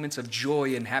those moments of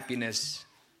joy and happiness.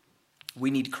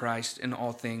 We need Christ in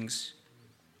all things.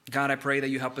 God, I pray that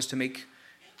you help us to make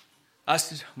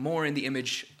us more in the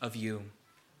image of you.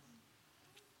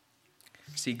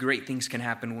 See, great things can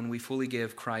happen when we fully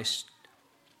give Christ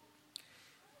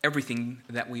everything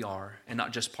that we are, and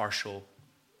not just partial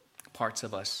parts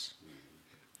of us.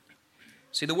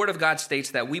 See, the Word of God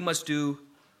states that we must do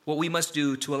what we must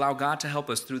do to allow God to help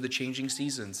us through the changing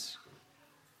seasons.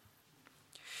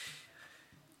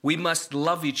 We must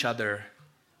love each other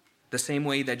the same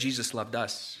way that Jesus loved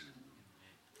us.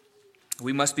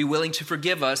 We must be willing to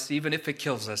forgive us even if it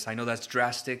kills us. I know that's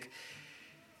drastic,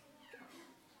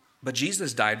 but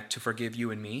Jesus died to forgive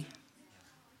you and me.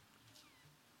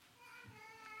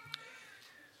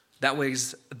 That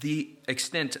was the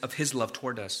extent of his love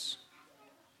toward us.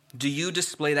 Do you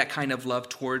display that kind of love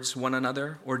towards one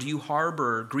another, or do you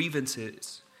harbor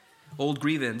grievances, old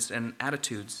grievance and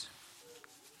attitudes?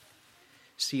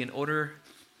 See, in order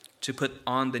to put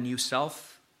on the new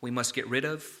self, we must get rid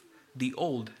of the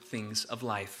old things of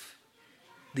life,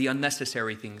 the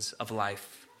unnecessary things of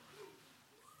life.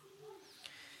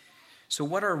 So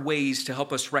what are ways to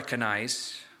help us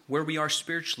recognize where we are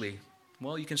spiritually?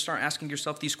 Well, you can start asking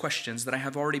yourself these questions that I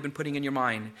have already been putting in your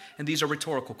mind, and these are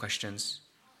rhetorical questions.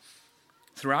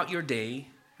 Throughout your day,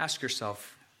 ask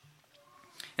yourself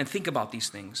and think about these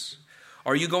things.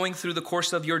 Are you going through the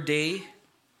course of your day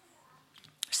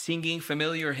singing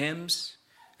familiar hymns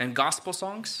and gospel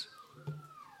songs?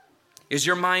 Is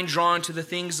your mind drawn to the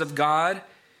things of God,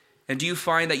 and do you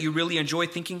find that you really enjoy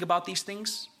thinking about these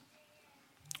things?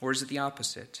 Or is it the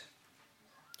opposite?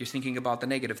 You're thinking about the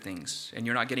negative things, and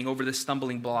you're not getting over the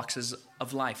stumbling blocks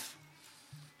of life.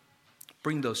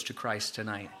 Bring those to Christ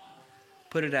tonight.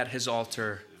 Put it at his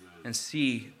altar and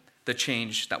see the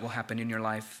change that will happen in your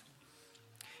life.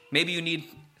 Maybe you need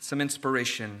some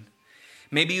inspiration.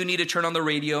 Maybe you need to turn on the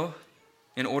radio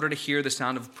in order to hear the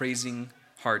sound of praising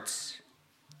hearts.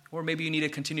 Or maybe you need to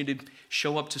continue to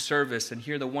show up to service and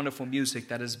hear the wonderful music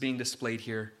that is being displayed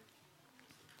here.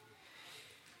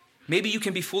 Maybe you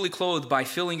can be fully clothed by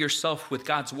filling yourself with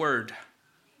God's word.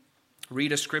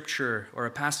 Read a scripture or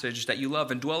a passage that you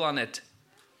love and dwell on it.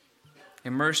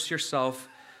 Immerse yourself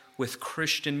with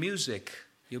Christian music.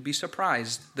 You'll be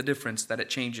surprised the difference that it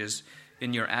changes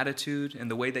in your attitude and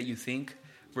the way that you think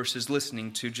versus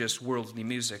listening to just worldly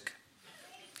music.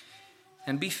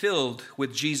 And be filled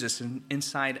with Jesus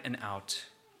inside and out.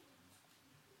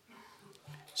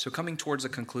 So coming towards a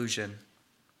conclusion,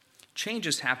 change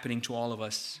is happening to all of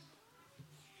us.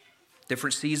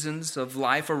 Different seasons of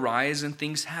life arise and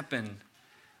things happen.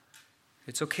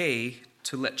 It's okay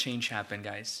to let change happen,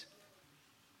 guys.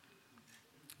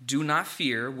 Do not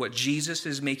fear what Jesus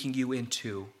is making you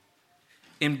into.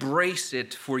 Embrace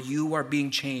it, for you are being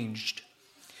changed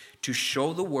to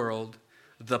show the world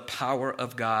the power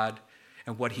of God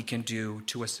and what he can do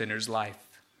to a sinner's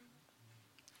life.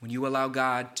 When you allow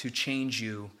God to change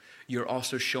you, you're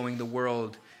also showing the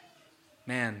world,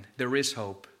 man, there is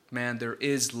hope. Man, there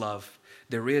is love.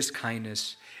 There is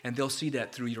kindness. And they'll see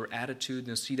that through your attitude.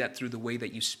 They'll see that through the way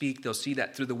that you speak. They'll see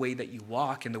that through the way that you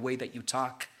walk and the way that you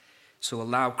talk. So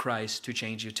allow Christ to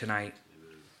change you tonight.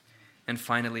 And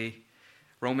finally,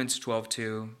 Romans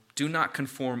 12:2, do not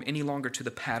conform any longer to the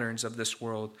patterns of this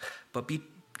world, but be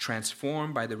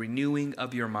transformed by the renewing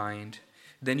of your mind.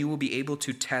 Then you will be able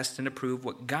to test and approve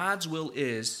what God's will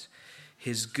is,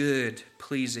 his good,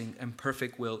 pleasing, and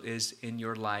perfect will is in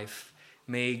your life.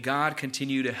 May God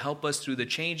continue to help us through the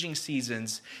changing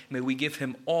seasons. May we give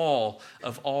him all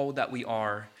of all that we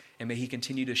are. And may he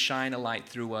continue to shine a light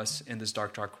through us in this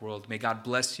dark, dark world. May God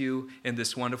bless you in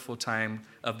this wonderful time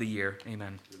of the year.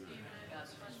 Amen.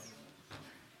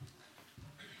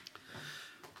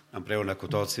 Împreună cu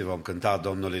toții vom cânta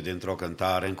Domnului dintr-o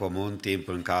cântare în comun, timp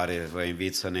în care vă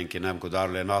invit să ne închinăm cu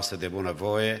darurile noastre de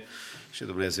bunăvoie și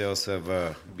Dumnezeu să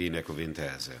vă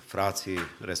binecuvinteze. Frații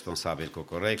responsabili cu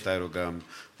corect, îi rugăm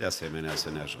de asemenea să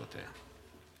ne ajute.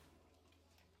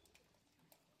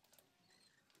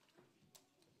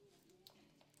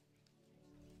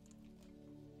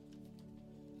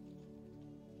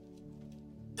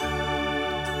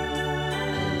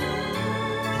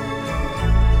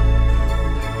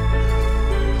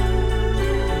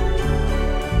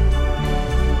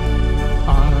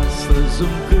 Un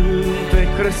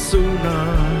cântec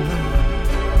răsună,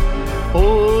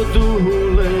 o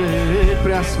Duhule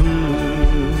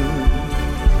preasfânt,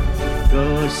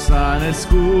 căci s-a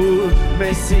născut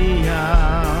Mesia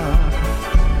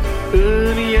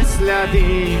în ieslea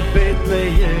din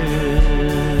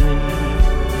Betleem.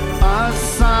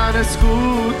 Azi s-a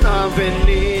născut, a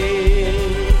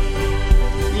venit,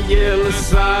 El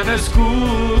s-a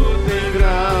născut în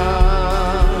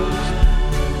grajd,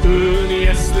 în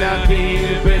ieslea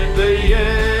din Betleem.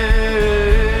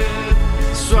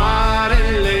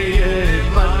 Soarele e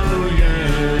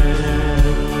mănuiel,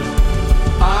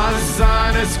 azi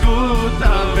s-a născut,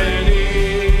 a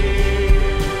venit,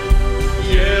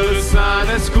 El s-a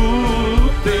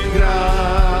născut în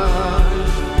grajd,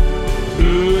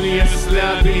 în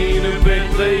ieslea din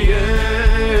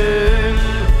Betleem.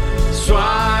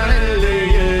 Soarele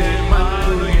e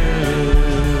mănuiel,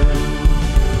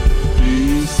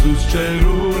 Iisus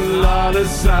cerul l-a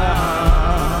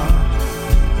lăsat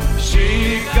și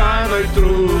ca noi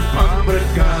trup a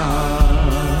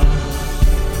îmbrăcat.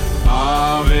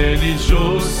 A venit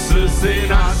jos să se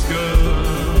nască,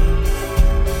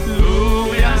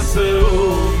 lumea să o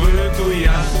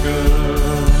mântuiască.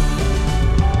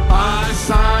 Azi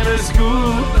s-a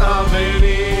născut, a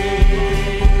venit,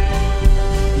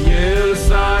 El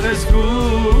s-a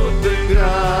născut în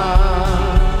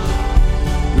grajd,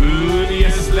 în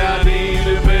ieslea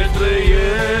din Betleem.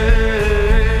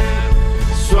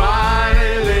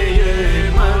 Soarele e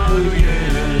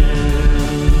mănuiel,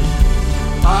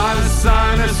 azi s-a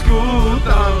născut,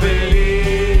 a venit,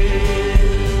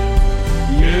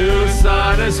 El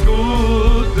s-a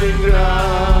născut în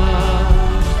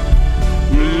grajd,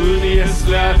 în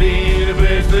ieslea din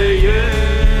Betleem.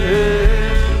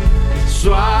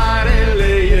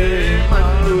 Soarele e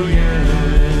mănuiel,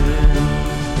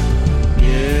 e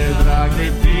drag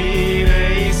de tine,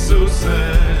 Iisuse,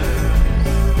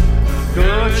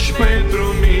 căci pentru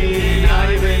mine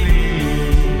ai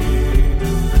venit,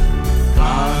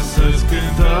 ca să-ți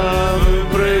cântăm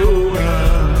împreună,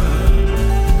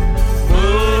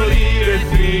 mărire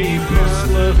fi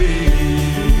proslăvit.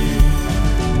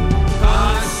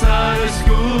 Azi s-a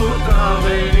născut, a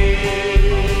venit,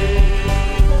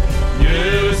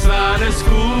 El s-a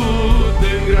născut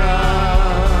în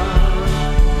grajd,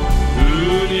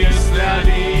 în ieslea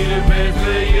din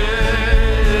Betleem.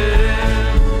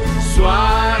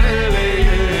 Soarele e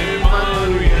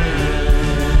mănuiel,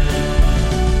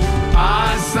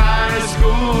 azi s-a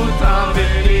născut, a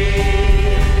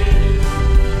venit,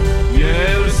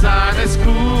 El s-a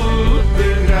născut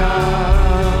în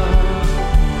grajd,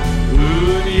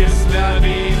 în ieslea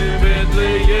din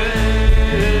Betleem.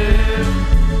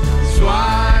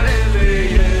 Soarele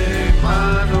e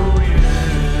mănuiel.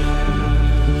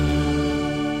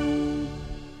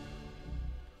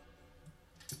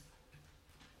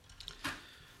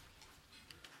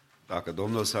 Dacă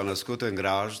Domnul s-a născut în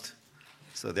grajd,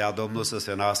 să dea Domnul să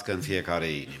se nască în fiecare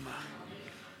inimă.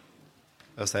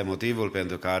 Ăsta e motivul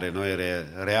pentru care noi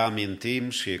reamintim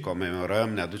și comemorăm,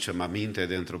 ne aducem aminte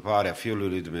de întruparea Fiului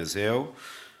lui Dumnezeu,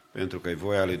 pentru că e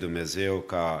voia lui Dumnezeu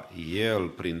ca El,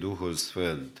 prin Duhul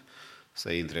Sfânt,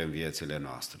 să intre în viețile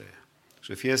noastre.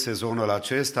 Și fie sezonul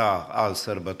acesta al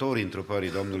sărbătorii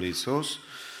întrupării Domnului Iisus,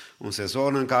 un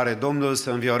sezon în care Domnul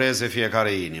să învioreze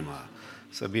fiecare inimă,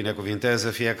 să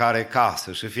binecuvinteze fiecare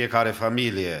casă și fiecare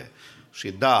familie.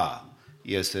 Și da,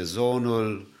 e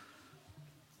sezonul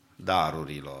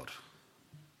darurilor.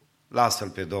 Lasă-L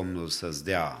pe Domnul să-ți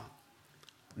dea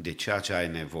de ceea ce ai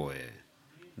nevoie.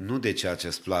 Nu de ceea ce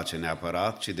îți place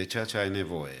neapărat, ci de ceea ce ai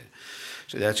nevoie.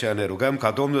 Și de aceea ne rugăm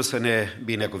ca Domnul să ne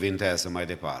binecuvinteze mai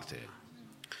departe.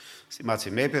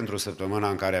 Stimații mei, pentru săptămâna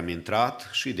în care am intrat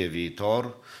și de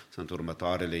viitor, sunt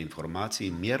următoarele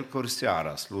informații. Miercuri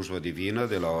seara, slujbă divină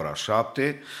de la ora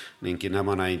 7, ne închinăm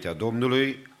înaintea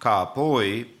Domnului, ca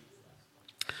apoi,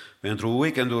 pentru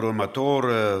weekendul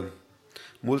următor,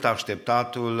 mult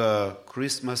așteptatul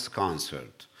Christmas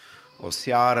Concert, o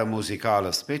seară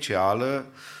muzicală specială,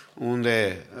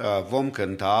 unde vom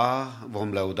cânta,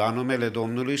 vom lăuda numele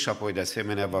Domnului și apoi de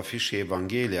asemenea va fi și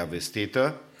Evanghelia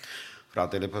vestită.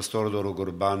 Fratele păstor Doru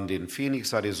Gurban din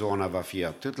Phoenix, Arizona, va fi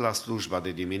atât la slujba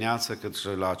de dimineață cât și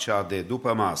la cea de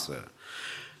după masă.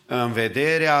 În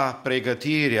vederea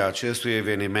pregătirii acestui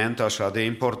eveniment așa de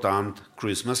important,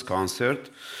 Christmas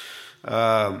Concert,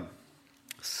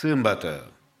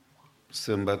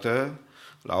 sâmbătă,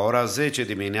 la ora 10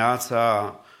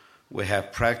 dimineața, we have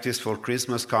practice for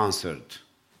Christmas concert.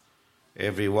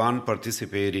 Everyone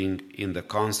participating in the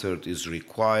concert is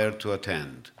required to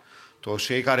attend. Toți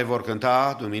cei care vor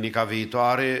cânta duminica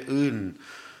viitoare în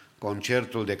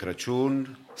concertul de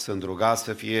Crăciun sunt rugați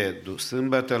să fie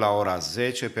sâmbătă la ora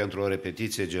 10 pentru o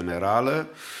repetiție generală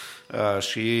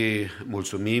și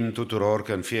mulțumim tuturor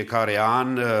că în fiecare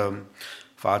an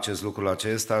faceți lucrul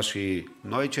acesta și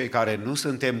noi cei care nu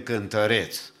suntem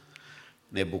cântăreți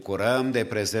ne bucurăm de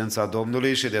prezența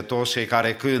Domnului și de toți cei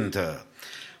care cântă.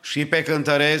 Și pe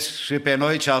cântăreți și pe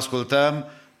noi ce ascultăm,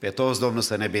 pe toți Domnul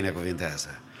să ne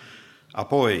binecuvinteze.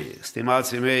 Apoi,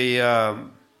 stimații mei,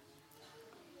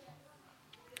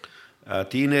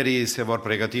 tinerii se vor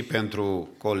pregăti pentru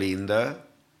colindă,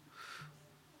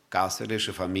 casele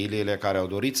și familiile care au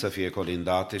dorit să fie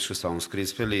colindate și s-au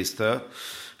înscris pe listă,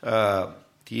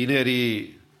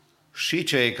 tinerii și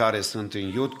cei care sunt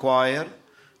în youth choir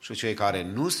și cei care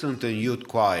nu sunt în youth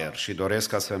choir și doresc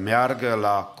ca să meargă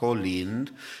la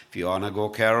colind, if you want to go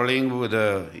caroling with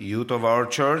the youth of our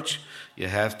church, you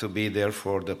have to be there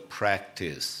for the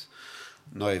practice.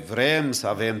 Noi vrem să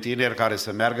avem tineri care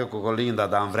să meargă cu colinda,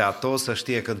 dar am vrea toți să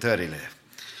știe cântările.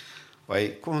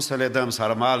 Păi cum să le dăm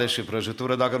sarmale și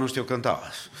prăjitură dacă nu știu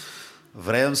cânta?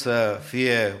 Vrem să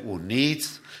fie uniți,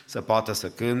 să poată să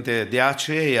cânte. De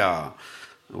aceea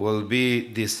will be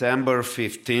December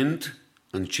 15th,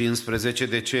 în 15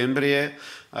 decembrie,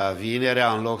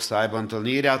 vinerea, în loc să aibă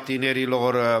întâlnirea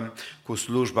tinerilor cu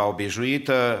slujba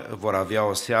obișnuită, vor avea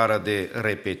o seară de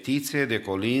repetiție, de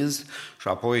colinzi și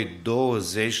apoi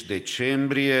 20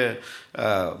 decembrie,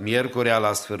 miercurea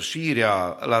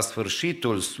la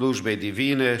sfârșitul slujbei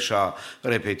divine și a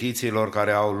repetițiilor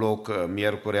care au loc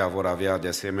miercurea vor avea de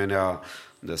asemenea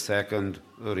the second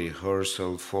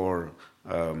rehearsal for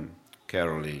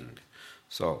caroling.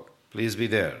 So, please be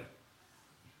there.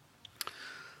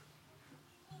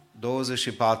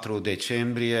 24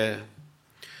 decembrie,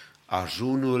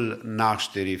 ajunul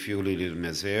nașterii Fiului lui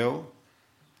Dumnezeu,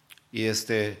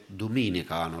 este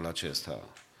duminica anul acesta.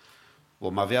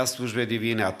 Vom avea slujbe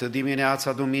divine atât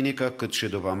dimineața duminică cât și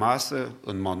după masă,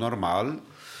 în mod normal,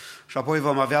 și apoi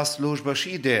vom avea slujbă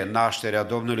și de nașterea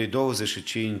Domnului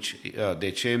 25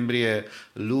 decembrie,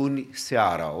 luni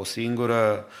seara, o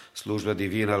singură slujbă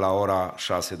divină la ora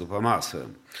 6 după masă.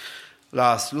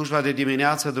 La slujba de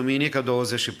dimineață, duminică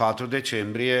 24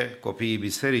 decembrie, copiii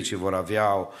bisericii vor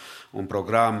avea un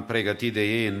program pregătit de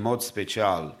ei în mod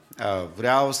special.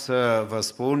 Vreau să vă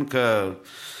spun că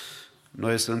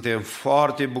noi suntem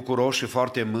foarte bucuroși și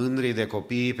foarte mândri de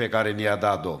copiii pe care ne-a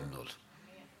dat Domnul.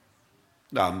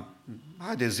 Da,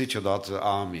 haideți zice odată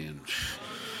amin.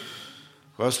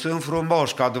 Că sunt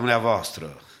frumoși ca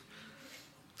dumneavoastră.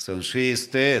 Sunt și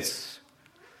isteți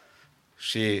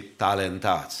și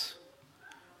talentați.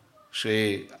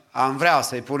 Și am vrea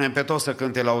să-i punem pe toți să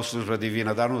cânte la o slujbă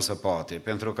divină, dar nu se poate,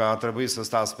 pentru că ar trebui să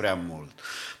stați prea mult.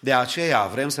 De aceea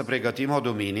vrem să pregătim o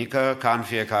duminică, ca în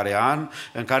fiecare an,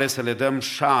 în care să le dăm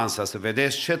șansa să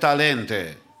vedeți ce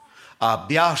talente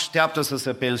abia așteaptă să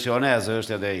se pensioneze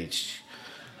ăștia de aici.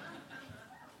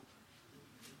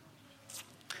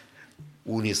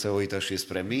 Unii se uită și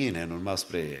spre mine, nu numai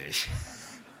spre ei.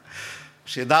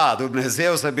 Și da,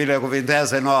 Dumnezeu să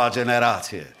binecuvinteze noua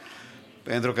generație.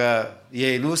 Pentru că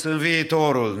ei nu sunt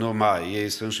viitorul numai, ei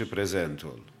sunt și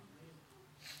prezentul.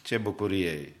 Ce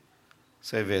bucurie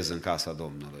să-i vezi în casa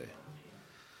Domnului.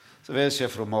 Să vezi ce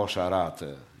frumoși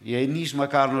arată. Ei nici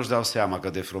măcar nu-și dau seama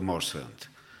cât de frumoși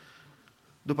sunt.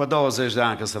 După 20 de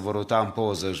ani, când se vor uita în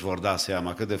poză, își vor da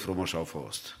seama cât de frumoși au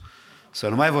fost. Să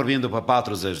nu mai vorbim după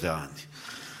 40 de ani.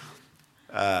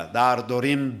 Dar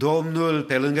dorim Domnul,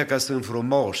 pe lângă că sunt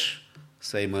frumoși,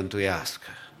 să-i mântuiască.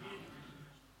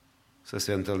 Să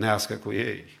se întâlnească cu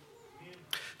ei.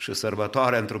 Și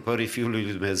sărbătoarea întrupării Fiului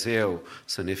lui Dumnezeu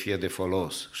să ne fie de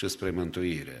folos și spre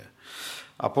mântuire.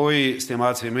 Apoi,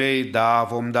 stimații mei, da,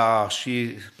 vom da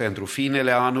și pentru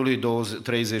finele anului,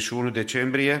 31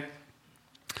 decembrie,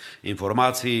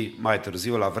 informații mai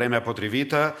târziu, la vremea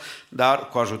potrivită, dar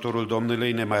cu ajutorul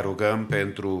Domnului ne mai rugăm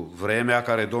pentru vremea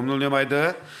care Domnul ne mai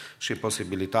dă și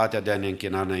posibilitatea de a ne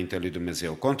închina înainte lui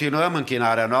Dumnezeu. Continuăm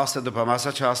închinarea noastră după masa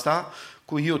aceasta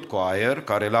cu Youth Choir,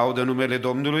 care laudă numele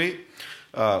Domnului,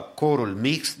 corul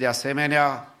mix, de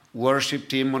asemenea, worship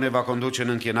team ne va conduce în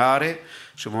închinare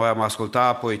și vom asculta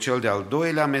apoi cel de-al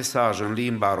doilea mesaj în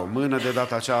limba română de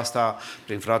data aceasta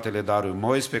prin fratele Dariu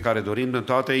Mois, pe care dorim din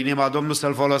toată inima Domnul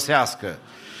să-l folosească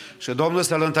și Domnul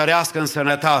să-l întărească în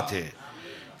sănătate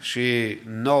și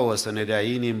nouă să ne dea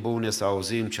inimi bune să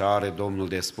auzim ce are Domnul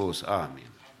de spus. Amin.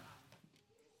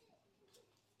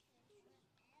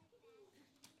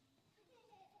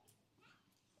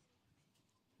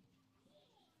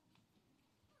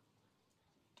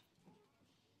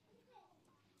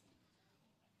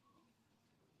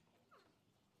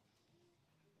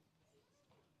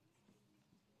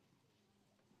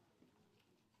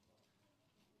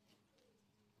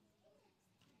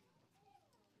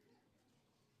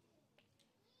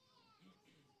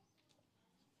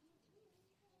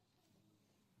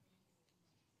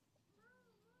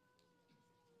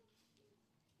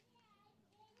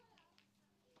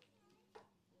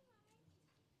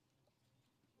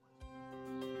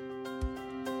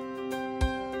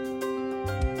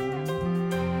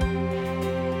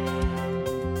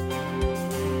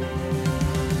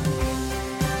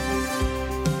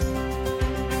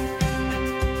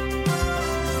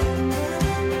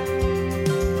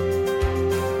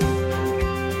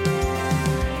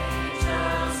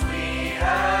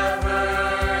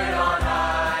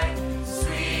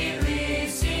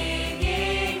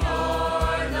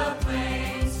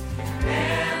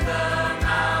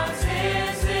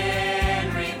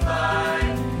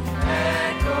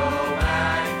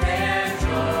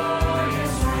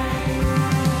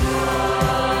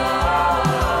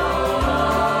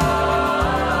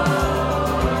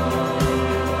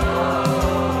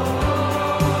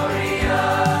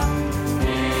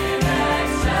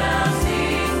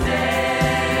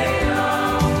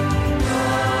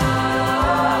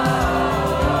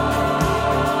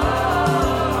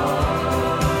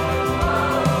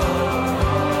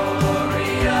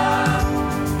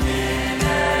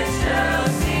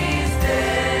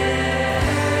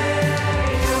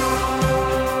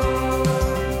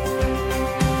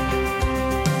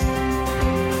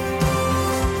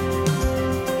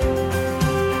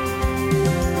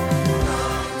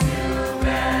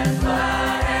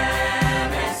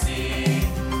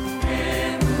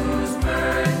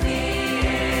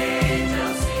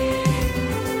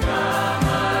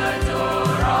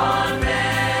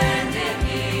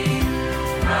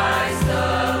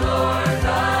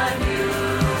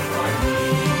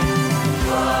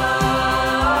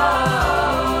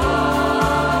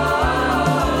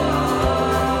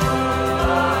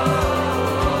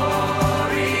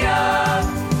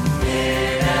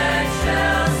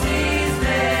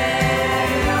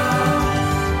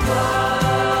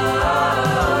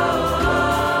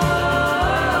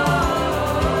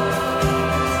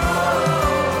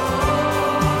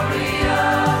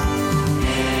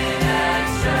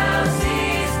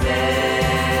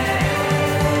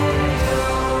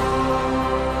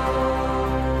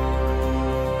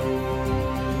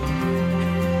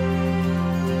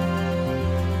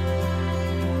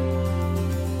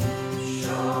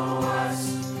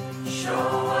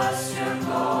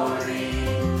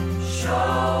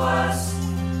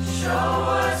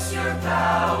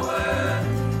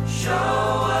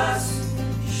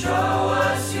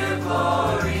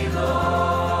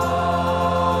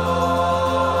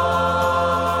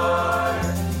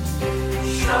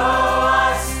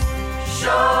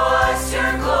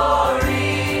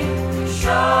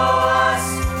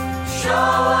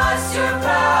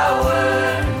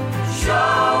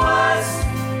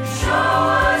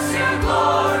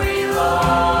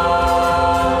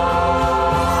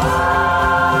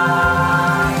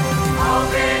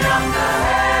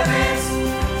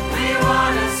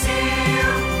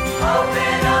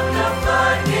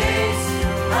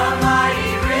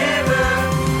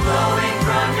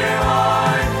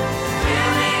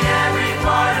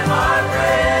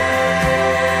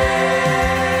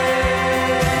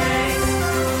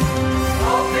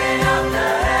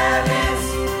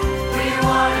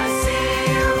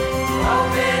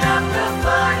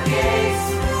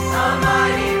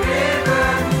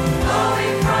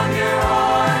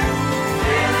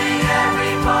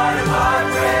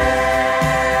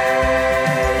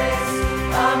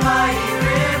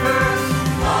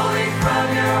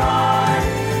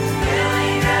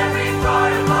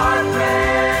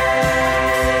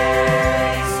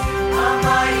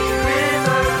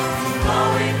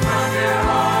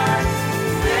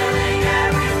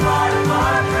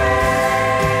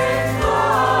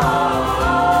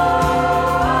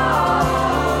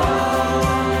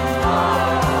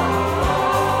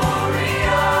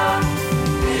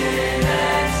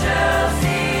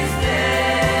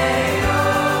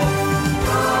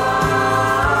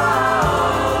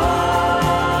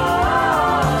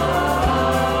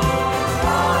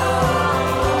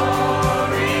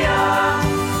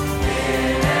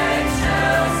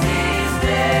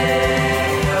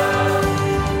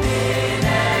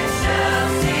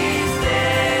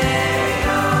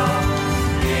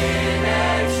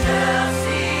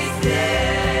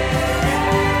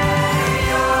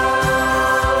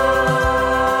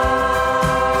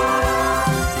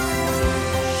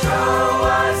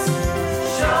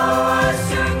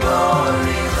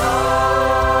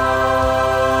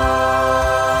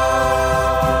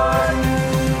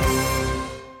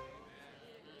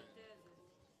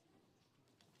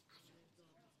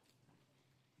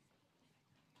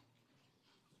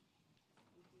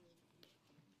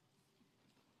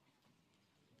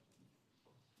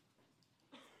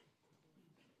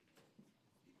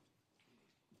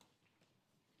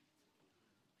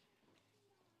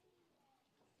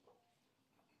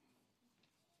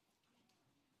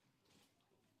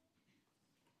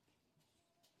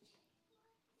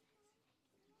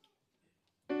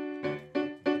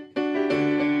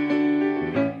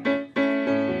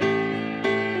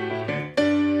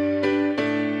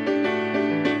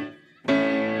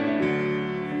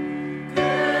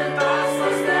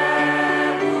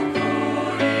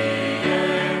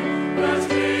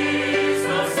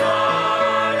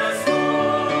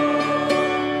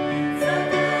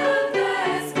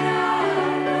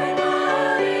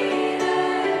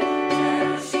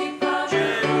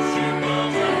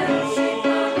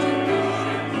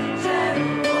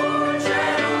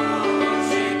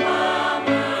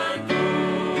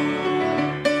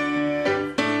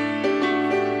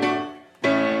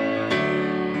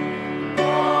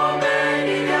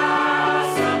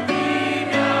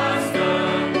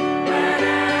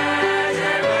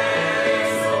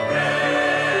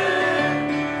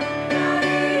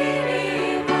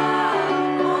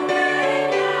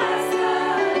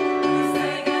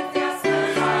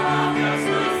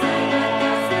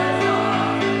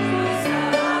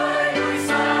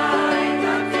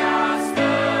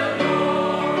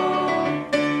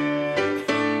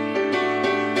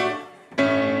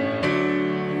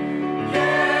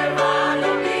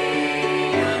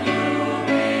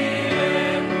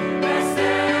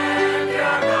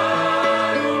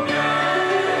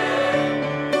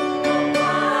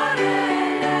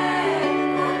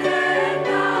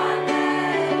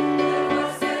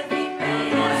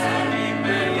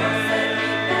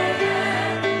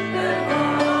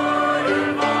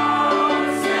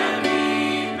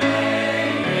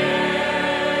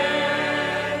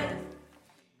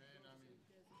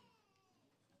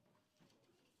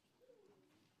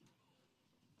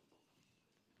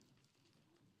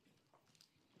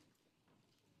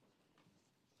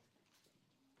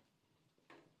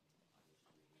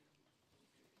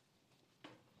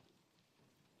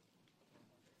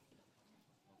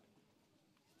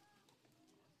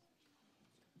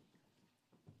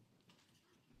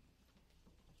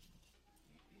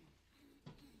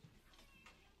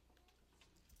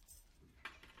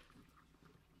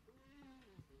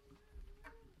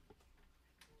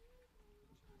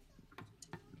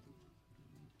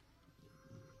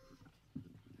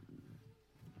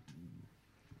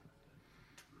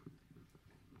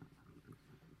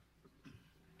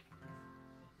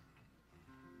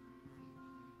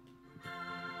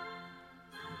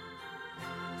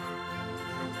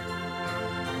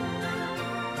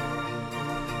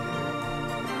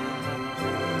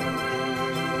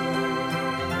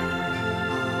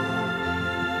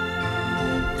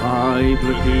 ai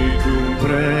plătit un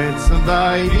preț să-mi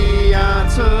dai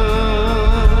viață,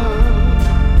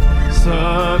 să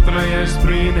trăiesc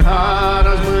prin har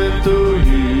azi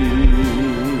mântuit.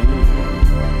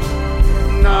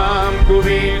 N-am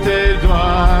cuvinte,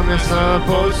 Doamne, să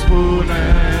pot spune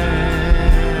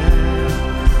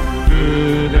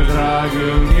cât de drag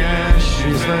îmi ești și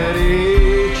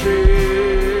fericit.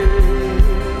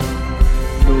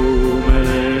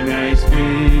 Numele mi-ai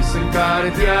scris în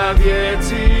cartea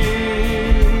vieții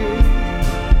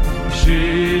și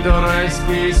doresc,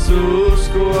 Iisus,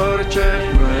 cu orice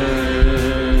preț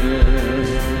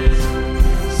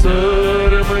să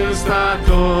rămân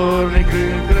statornic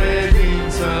în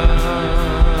credință,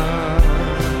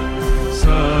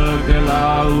 să te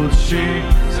laud și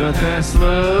să te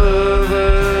slăvesc.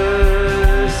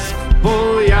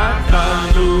 Voia ta,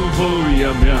 nu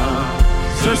voia mea,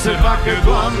 să se facă,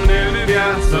 Doamne, în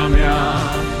viața mea,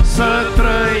 să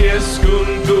trăiesc cum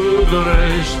Tu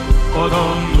dorești, o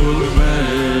Domnul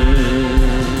meu.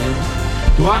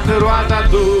 Toată roada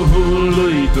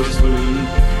Duhului Tău Sfânt,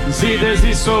 zi de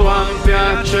zi s-o am pe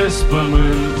acest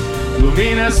pământ,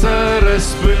 lumină să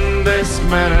răspândesc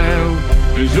mereu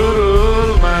în jurul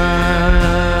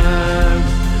meu.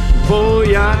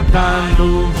 Voia Ta,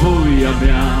 nu voia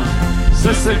mea,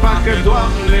 să se facă,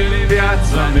 Doamne, în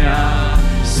viața mea,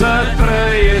 să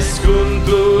trăiesc cum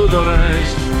Tu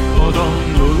dorești, o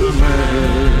Domnul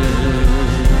meu.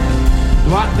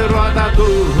 Toată roada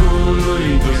Duhului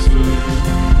Tău Sfânt,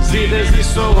 zi de zi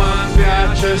s-o am pe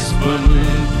acest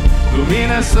pământ,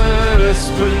 lumină să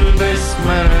răspândesc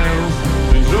mereu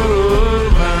în jurul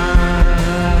meu.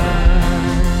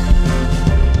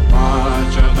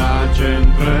 Pacea Ta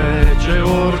ce-mi trece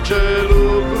orice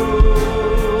lucru,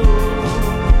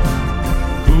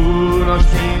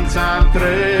 cunoștința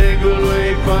întregului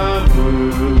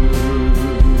pământ,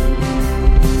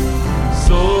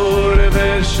 s-o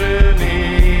reverși în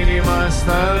inima,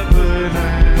 stăpâne.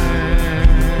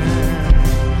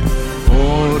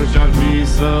 Orice-ar fi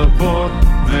să pot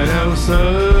mereu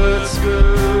să-ți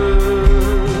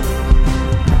cânt.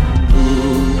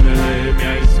 Numele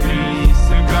mi-ai scris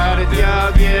în cartea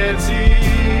vieții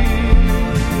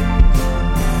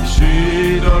și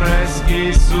doresc,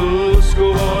 Iisus, cu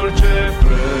orice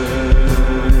preț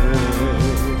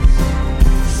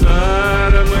să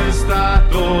rămân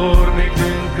statornic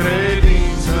în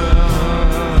credință,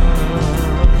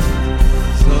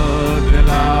 să te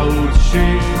laud și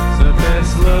să te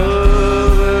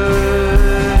slăvesc.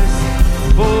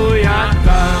 Voia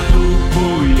Ta, nu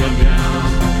voia mea,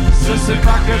 să se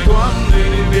facă, Doamne,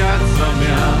 în viața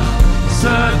mea,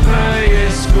 să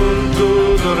trăiesc cum Tu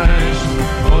dorești,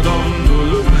 o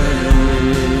Domnul meu.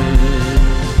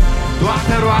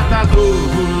 Toată roata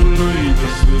Duhului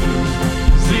Tău Sfânt,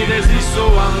 zi de zi s-o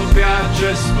am pe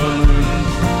acest pământ,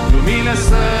 lumină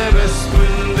să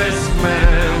răspândesc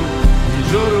mereu în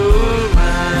jurul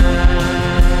meu.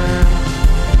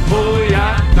 Voia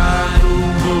Ta, nu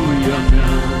voia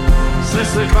mea, să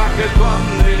se facă,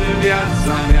 Doamne, în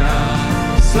viața mea,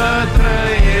 să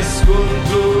trăiesc cum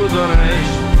Tu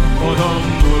dorești, o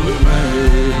Domnul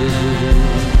meu.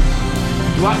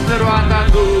 Toată roada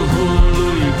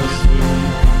Duhului Tău Sfânt,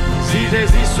 zi de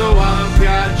zi s-o am pe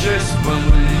acest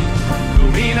pământ,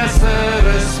 lumină să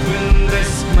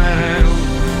răspândesc mereu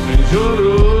în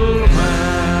jurul meu.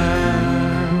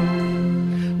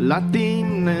 La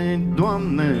Tine,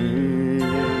 Doamne,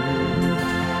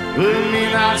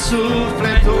 îmi-a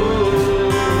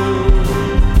sufletul,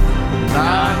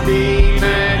 la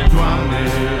Tine, Doamne,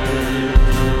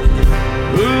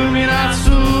 îmi-a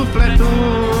sufletul,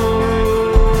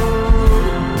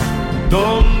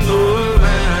 Domnul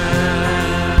meu.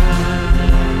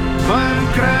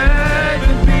 Mă-ncred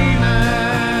în Tine,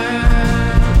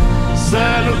 să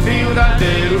nu fiu dat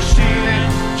de rușine,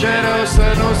 ce rău să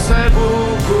nu se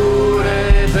bucure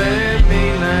de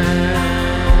mine.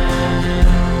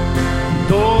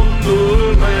 Domnul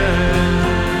meu,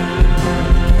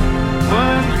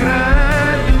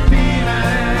 mă-ncred în Tine,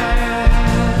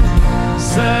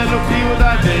 să nu fiu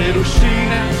dat de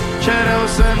rușine, ce rău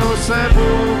să nu se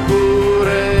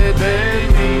bucure de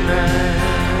mine.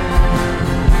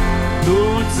 Tu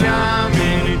ți-am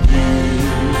amintit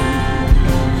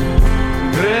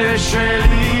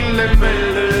greșelile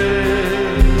mele,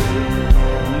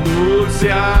 nu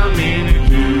ți-am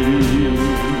amintit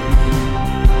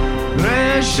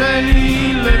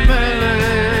greșelile mele,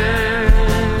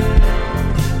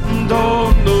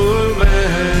 Domnul meu.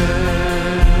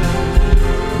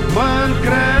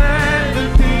 Mă-ncred în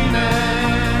Tine,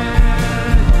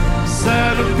 să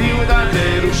nu fiu dat de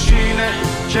rușine,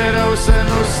 ce rău să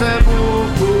nu se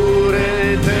bucure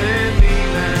de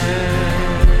mine.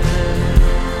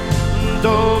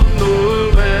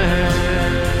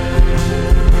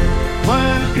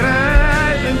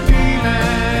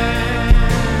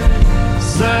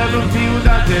 fiu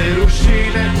dat de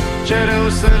rușine, ce rău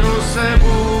să nu se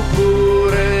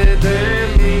bucure de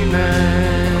mine.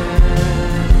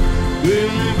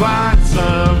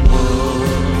 Învață-mă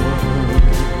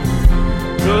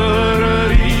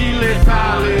cărările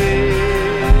tale,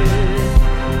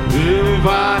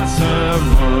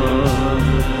 învață-mă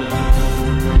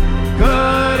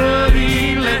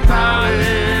cărările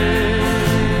tale,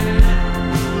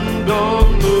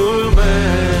 Domnul meu.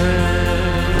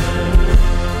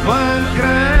 Mă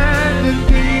încred în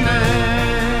tine,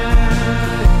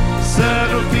 să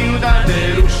nu fiu dat de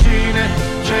rușine,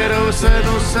 ce rău să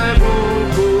nu se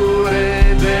bucure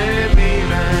de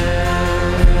mine.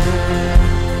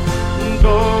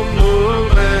 Domnul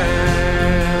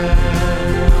meu,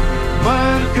 mă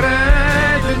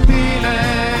încred în tine,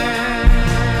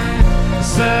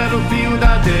 să nu fiu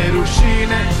dat de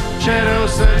rușine, ce rău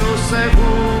să nu se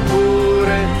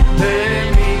bucure de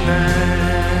mine.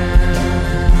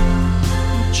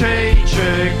 Cei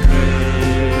ce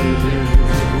cred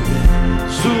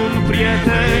sunt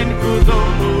prieteni cu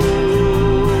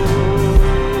Domnul,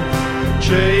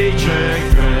 cei ce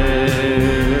cred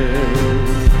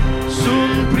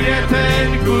sunt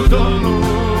prieteni cu Domnul,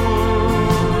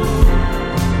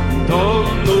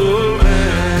 Domnul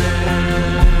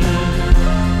meu.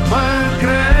 Mă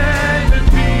încred în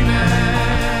tine,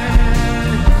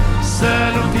 să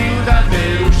nu fiu dat de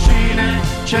rușine,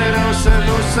 ce rău să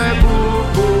nu se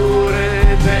bucure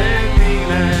de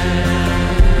mine.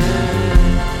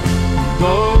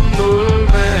 Domnul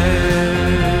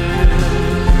meu,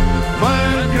 mă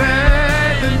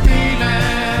încred în tine,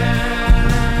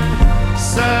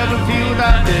 să nu fiu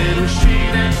dat de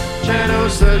rușine, ce rău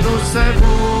să nu se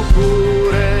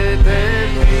bucure de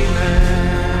mine.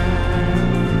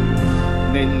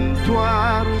 Ne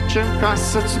întoarcem ca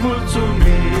să-ți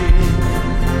mulțumim,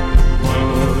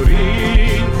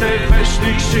 Părinte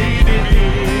veșnic și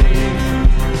divin,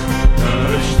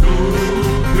 căci Tu,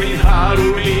 prin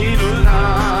harul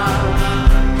minunat,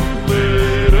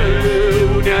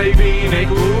 mereu ne-ai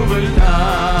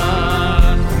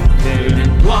binecuvântat. Ne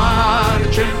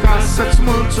întoarcem ca să-ți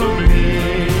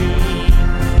mulțumim,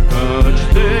 căci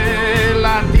de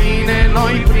la Tine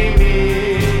noi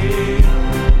primim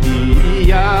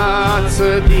viață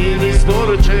din izvor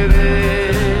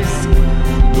ceresc,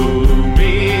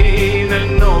 lumină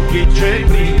în ochii ce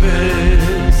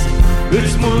privesc.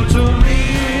 Îți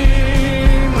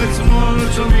mulțumim, îți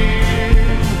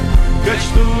mulțumim, căci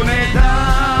Tu ne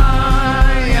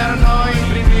dai, iar noi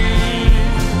primim.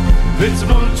 Îți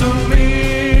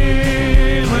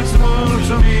mulțumim, îți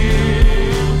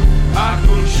mulțumim,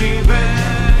 acum și în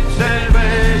veci de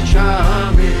veci,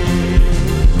 amin.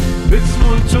 Îți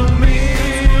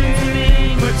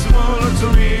mulțumim, îți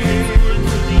mulțumim,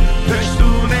 căci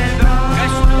Tu ne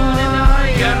dai,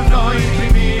 iar noi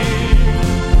primim.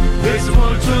 Îți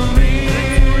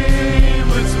mulțumim,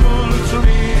 îți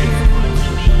mulțumim,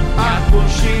 acum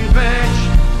și în veci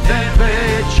de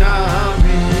veci,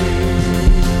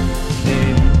 amin. Ne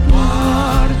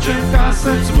întoarcem ca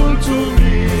să-ți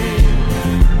mulțumim,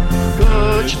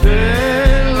 căci de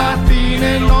la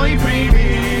Tine noi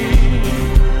primim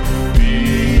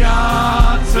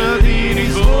viață din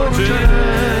izvor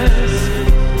ceresc,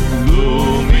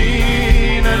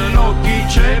 lumină în ochii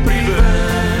ce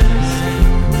privesc.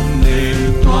 Ne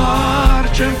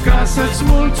întoarcem ca să-ți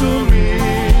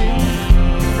mulțumim,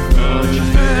 căci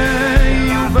Te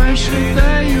iubești și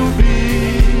Te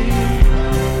iubim.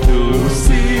 Tu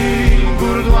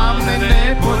singur, Doamne, ne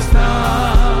poți da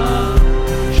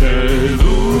ce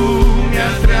lumea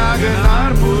întreagă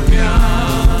n-ar putea.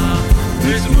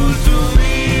 Îți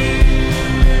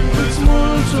mulțumim, îți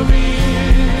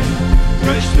mulțumim,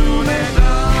 căci Tu ne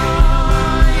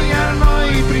dai, iar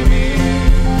noi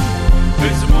primim.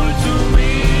 Îți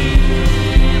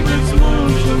mulțumim, îți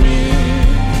mulțumim,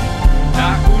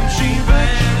 acum și în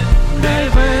veci de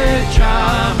veci,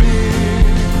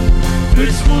 amin.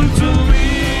 Îți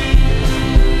mulțumim,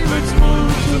 îți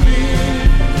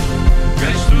mulțumim,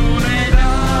 căci Tu ne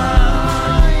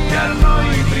dai, iar noi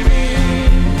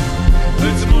primim.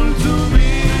 Îți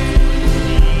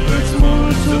mulțumim, îți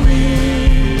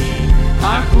mulțumim,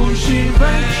 acum și în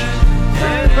veci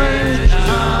de veci,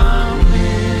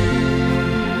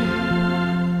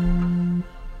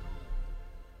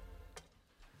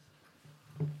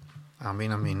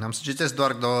 Amin, amin. Am să citesc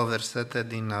doar două versete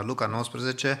din Luca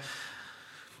 19.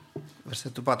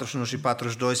 Versetul 41 și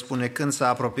 42 spune: când s-a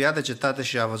apropiat de cetate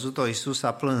și a văzut-o, Iisus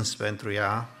a plâns pentru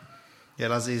ea.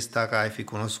 El a zis: dacă ai fi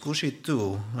cunoscut și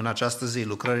tu în această zi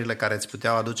lucrările care îți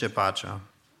puteau aduce pacea,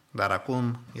 dar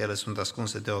acum ele sunt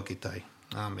ascunse de ochii tăi.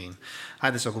 Amin.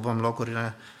 Haideți să ocupăm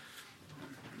locurile.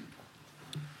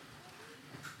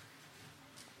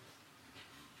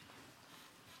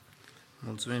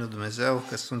 Mulțumim lui Dumnezeu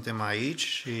că suntem aici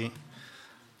și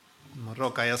mă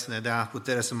rog ca El să ne dea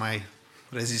putere să mai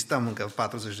rezistăm încă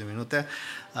 40 de minute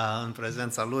în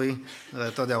prezența Lui,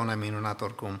 totdeauna minunat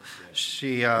oricum.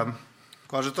 Și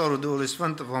cu ajutorul Duhului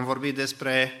Sfânt vom vorbi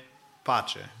despre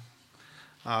pace.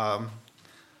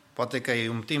 Poate că e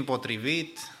un timp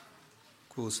potrivit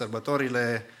cu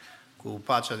sărbătorile, cu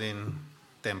pacea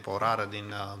temporară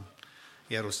din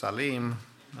Ierusalim,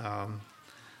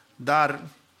 dar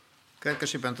cred că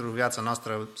și pentru viața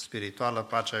noastră spirituală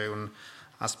pacea e un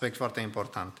aspect foarte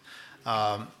important.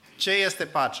 Ce este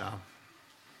pacea?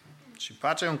 Și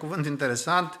pacea e un cuvânt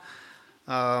interesant,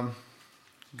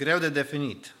 greu de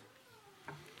definit.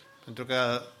 Pentru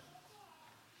că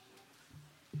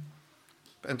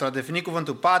pentru a defini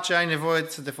cuvântul pace ai nevoie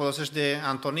să te folosești de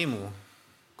antonimul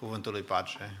cuvântului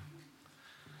pace.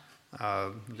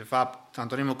 De fapt,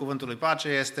 antonimul cuvântului pace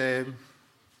este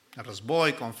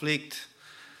război, conflict,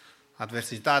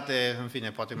 adversitate, în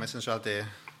fine, poate mai sunt și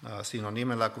alte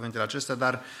sinonime la cuvintele acestea,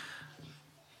 dar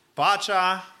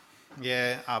pacea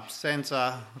e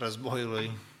absența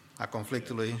războiului, a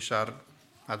conflictului și a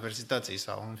adversității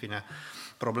sau, în fine,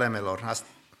 problemelor.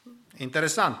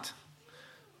 Interesant.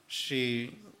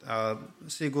 Și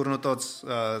sigur nu toți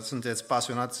sunteți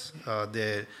pasionați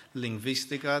de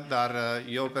lingvistică, dar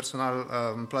eu personal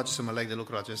îmi place să mă leg de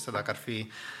lucrul acesta.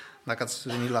 Dacă ați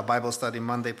venit la Bible Study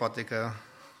Monday, poate că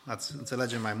ați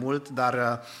înțelege mai mult,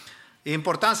 dar e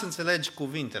important să înțelegi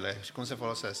cuvintele și cum se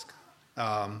folosesc.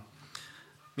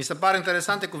 Mi se pare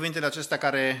interesante cuvintele acestea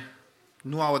care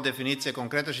nu au o definiție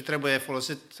concretă și trebuie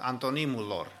folosit antonimul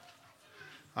lor.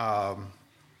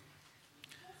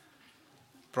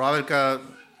 Probabil că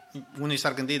unii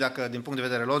s-ar gândi dacă, din punct de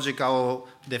vedere logic, au o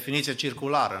definiție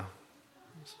circulară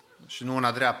și nu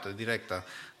una dreaptă, directă.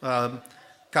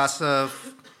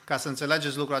 Ca să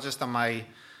înțelegeți lucrul acesta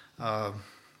mai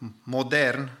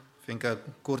modern, fiindcă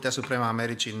Curtea Supremă a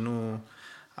Americii nu,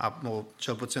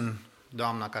 cel puțin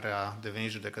doamna care a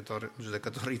devenit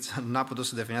judecătoriță, n-a putut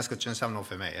să definească ce înseamnă o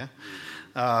femeie.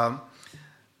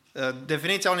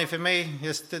 Definiția unei femei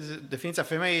definiția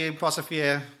femeii poate să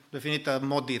fie definită în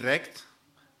mod direct,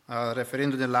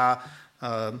 referindu-ne la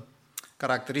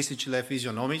caracteristicile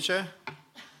fizionomice.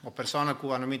 O persoană cu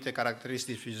anumite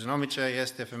caracteristici fizionomice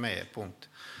este femeie, punct.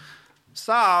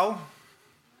 Sau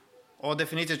o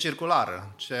definiție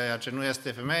circulară. Ceea ce nu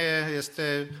este femeie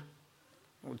este...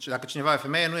 Dacă cineva e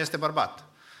femeie, nu este bărbat.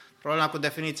 Problema cu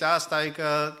definiția asta e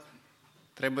că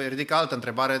trebuie ridică altă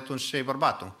întrebare, atunci ce e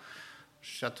bărbatul?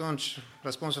 Și atunci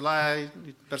răspunsul la aia e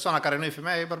persoana care nu e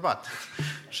femeie, e bărbat.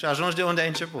 Și ajungi de unde ai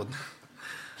început.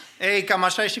 Ei, cam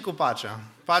așa e și cu pacea.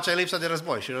 Pacea e lipsa de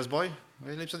război și război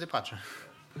e lipsa de pace.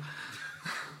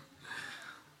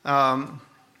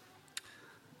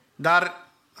 Dar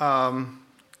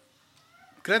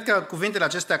cred că cuvintele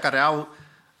acestea care au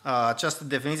această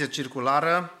definiție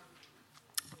circulară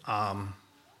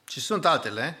și sunt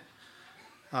altele,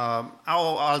 au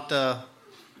o altă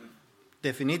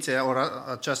definiție,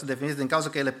 această definiție din cauza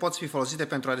că ele pot fi folosite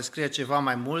pentru a descrie ceva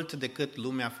mai mult decât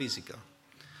lumea fizică.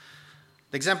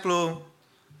 De exemplu,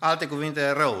 alte cuvinte,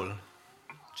 răul.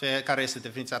 Care este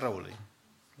definiția răului?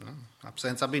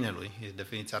 Absența binelui e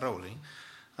definiția răului.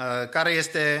 Care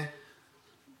este,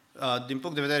 din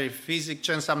punct de vedere fizic,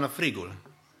 ce înseamnă frigul?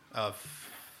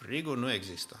 Frigul nu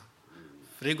există.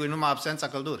 Frigul e numai absența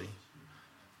căldurii.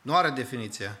 Nu are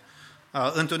definiție.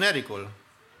 Întunericul.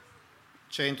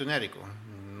 Ce e întunericul?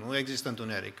 Nu există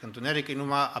întuneric. Întuneric e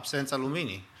numai absența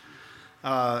luminii.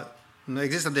 Nu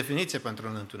există definiție pentru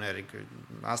un întuneric.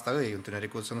 Asta e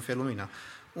întunericul, să nu fie lumina.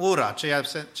 Ura.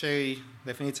 Ce e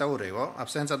definiția urei?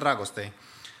 Absența dragostei.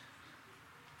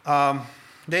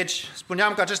 Deci,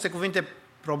 spuneam că aceste cuvinte,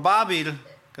 probabil,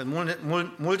 că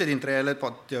multe dintre ele,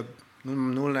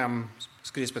 nu le-am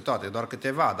scris pe toate, doar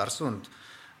câteva, dar sunt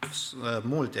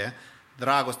multe,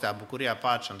 dragostea, bucuria,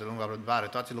 pacea, îndelunga răbdare,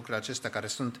 toate lucrurile acestea care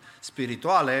sunt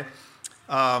spirituale,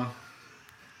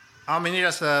 au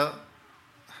menirea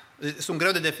sunt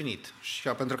greu de definit. Și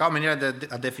pentru că au menirea de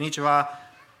a defini ceva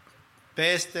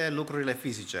peste lucrurile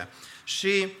fizice.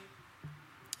 Și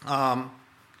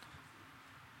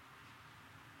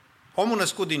omul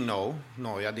născut din nou,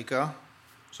 noi, adică,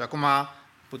 și acum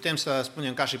putem să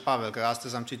spunem ca și Pavel, că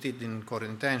astăzi am citit din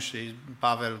Corinteni și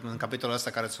Pavel, în capitolul ăsta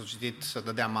care s-a citit, să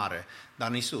dădea mare, dar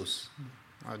în Iisus.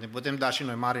 Ne putem da și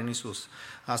noi mare în Iisus.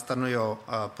 Asta nu e o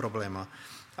problemă.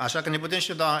 Așa că ne putem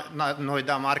și noi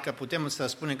da mare, că putem să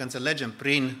spunem că înțelegem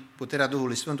prin puterea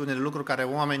Duhului Sfânt unele lucruri care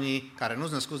oamenii care nu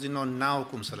sunt născuți din nou n-au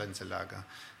cum să le înțeleagă.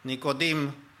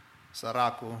 Nicodim,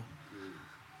 săracul,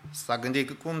 s-a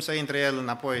gândit cum să intre el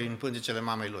înapoi în pântecele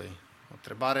mamei lui. O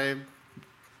întrebare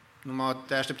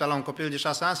Te aștepta la un copil de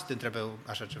 6 ani să te întrebe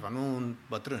așa ceva, nu un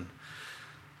bătrân.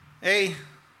 Ei,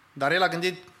 dar el a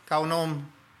gândit ca un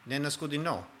om nenăscut din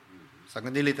nou. S-a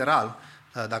gândit literal,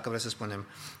 dacă vreți să spunem.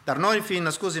 Dar noi, fiind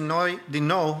născuți din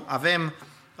nou, avem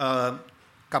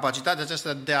capacitatea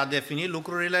aceasta de a defini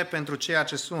lucrurile pentru ceea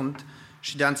ce sunt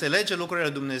și de a înțelege lucrurile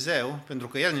lui Dumnezeu, pentru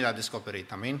că El ne le-a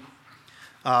descoperit. Amin?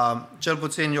 Cel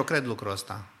puțin eu cred lucrul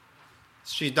ăsta.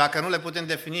 Și dacă nu le putem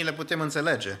defini, le putem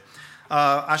înțelege.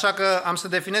 Așa că am să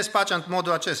definez pacea în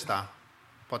modul acesta.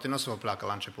 Poate nu o să vă placă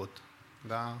la început.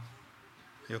 Da?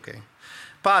 E ok.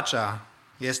 Pacea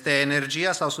este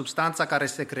energia sau substanța care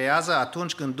se creează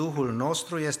atunci când Duhul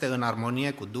nostru este în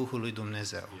armonie cu Duhul lui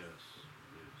Dumnezeu.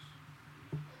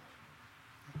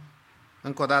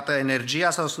 Încă o dată, energia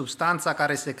sau substanța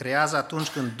care se creează atunci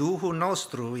când Duhul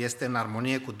nostru este în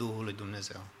armonie cu Duhul lui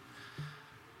Dumnezeu.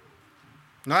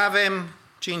 Noi avem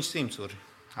 5 simțuri.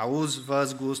 Auz,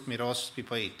 văz, gust, miros,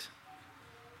 pipăit.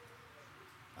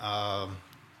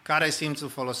 Care simțul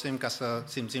folosim ca să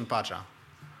simțim pacea?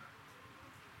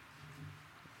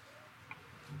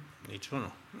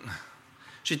 Niciunul.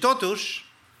 Și totuși,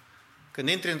 când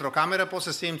intri într-o cameră, poți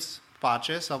să simți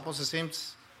pace sau poți să simți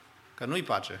că nu-i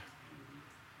pace.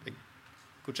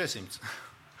 Cu ce simți?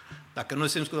 Dacă nu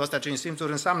simți cu astea 5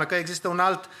 simțuri, înseamnă că există un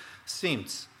alt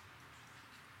simț.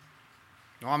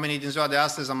 Oamenii din ziua de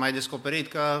astăzi au mai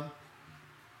descoperit că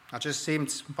acest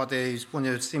simț, poate îi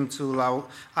spune simțul,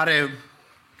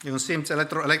 e un simț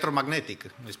electromagnetic,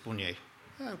 îi spun ei.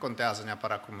 Nu contează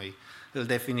neapărat cum îl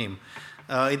definim.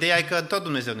 Ideea e că tot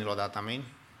Dumnezeu ne l-a dat, amin?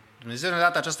 Dumnezeu ne-a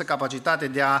dat această capacitate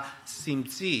de a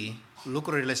simți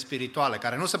lucrurile spirituale,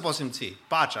 care nu se pot simți.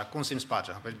 Pacea, cum simți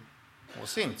pacea? Păi, o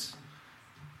simți.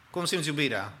 Cum simți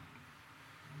iubirea?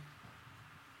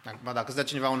 Dacă îți dă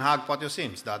cineva un hug, poate o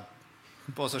simți, dar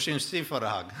poți să o simți fără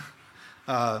hug.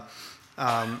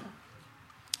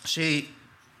 Și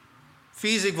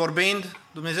fizic vorbind,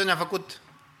 Dumnezeu ne-a făcut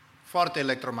foarte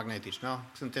electromagnetici, nu?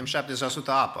 Suntem 70%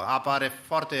 apă. Apa are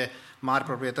foarte mari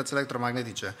proprietăți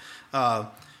electromagnetice.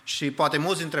 Și poate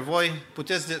mulți dintre voi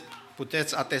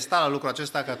puteți atesta la lucrul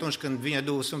acesta că atunci când vine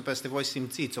Duhul Sfânt peste voi,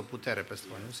 simțiți o putere peste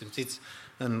voi. Nu? Simțiți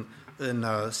în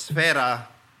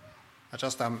sfera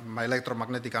aceasta mai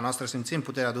electromagnetică a noastră, simțim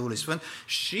puterea Duhului Sfânt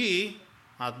și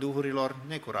a duhurilor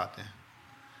necurate.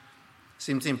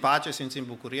 Simțim pace, simțim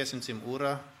bucurie, simțim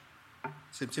ură,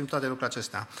 simțim toate lucrurile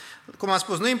acestea. Cum am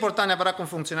spus, nu e important neapărat cum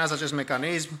funcționează acest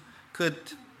mecanism,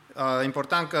 cât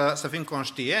important că să fim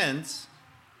conștienți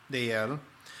de el.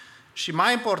 Și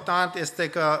mai important este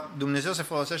că Dumnezeu se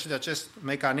folosește de acest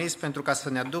mecanism pentru ca să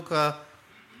ne aducă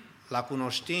la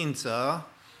cunoștință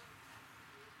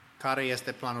care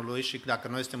este planul Lui și dacă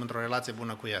noi suntem într-o relație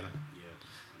bună cu El.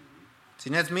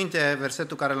 Țineți minte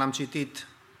versetul care l-am citit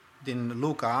din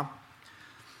Luca.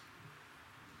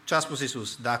 Ce a spus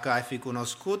Iisus? Dacă ai fi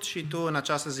cunoscut și tu în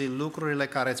această zi lucrurile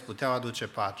care îți puteau aduce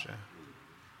pace.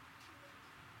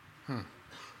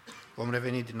 Vom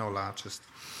reveni din nou la acest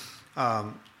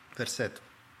verset.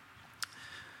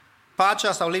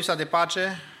 Pacea sau lipsa de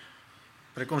pace,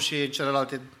 precum și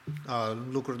celelalte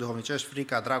lucruri duhovnicești,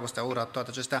 frica, dragostea, ura, toate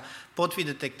acestea, pot fi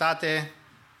detectate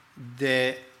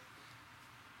de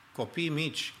copii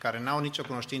mici care n-au nicio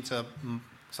cunoștință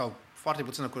sau foarte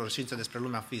puțină cunoștință despre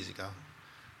lumea fizică.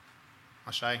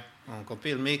 Așa-i? Un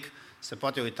copil mic se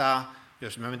poate uita, eu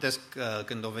îmi amintesc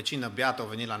când o vecină beată a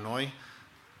venit la noi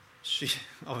și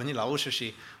a venit la ușă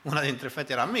și una dintre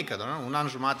fete era mică, nu? 1 an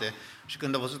jumate, și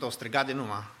când a văzut-o, a strigat de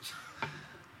numai.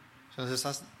 Și am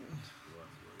zis,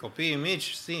 copiii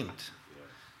mici simt.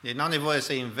 Ei n-au nevoie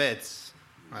să înveți.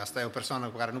 Asta e o persoană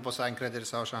cu care nu poți să ai încredere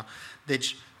sau așa.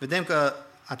 Deci, vedem că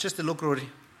aceste lucruri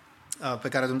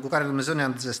cu care Dumnezeu ne-a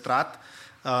înzestrat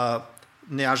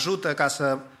ne ajută ca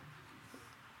să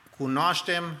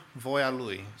cunoaștem voia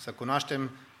Lui, să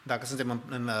cunoaștem dacă suntem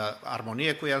în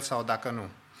armonie cu El sau dacă nu.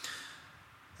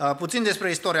 Puțin despre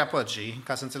istoria păcii,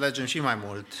 ca să înțelegem și mai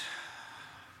mult.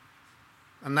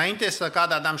 Înainte să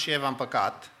cadă Adam și Eva în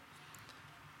păcat,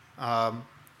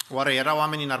 oare erau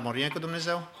oamenii în armonie cu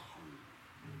Dumnezeu?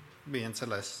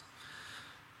 Bineînțeles.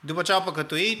 După ce au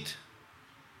păcătuit,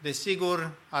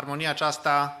 desigur, armonia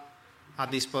aceasta a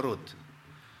dispărut.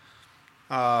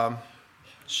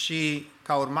 Și,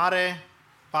 ca urmare,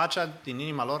 pacea din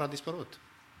inima lor a dispărut.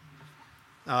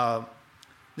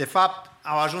 De fapt,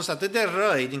 au ajuns atât de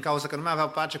răi din cauza că nu mai aveau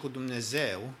pace cu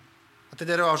Dumnezeu, atât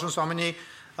de rău au ajuns oamenii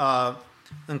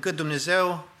încât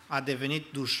Dumnezeu a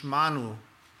devenit dușmanul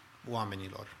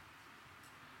oamenilor.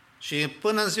 Și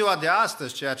până în ziua de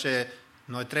astăzi, ceea ce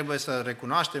noi trebuie să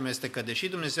recunoaștem este că deși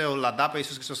Dumnezeu l-a dat pe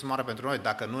Iisus Hristos să moară pentru noi,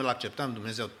 dacă nu îl acceptăm,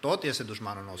 Dumnezeu tot este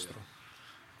dușmanul nostru.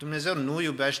 Dumnezeu nu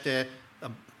iubește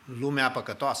lumea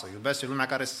păcătoasă, iubește lumea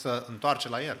care se întoarce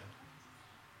la El.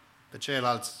 Pe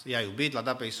ceilalți i-a iubit, l-a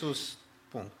dat pe Iisus,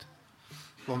 punct.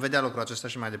 Vom vedea lucrul acesta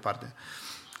și mai departe.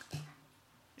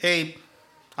 Ei,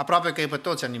 aproape că ei pe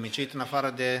toți a nimicit, în afară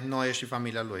de Noe și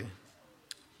familia lui.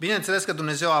 Bineînțeles că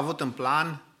Dumnezeu a avut în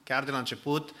plan, chiar de la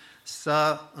început,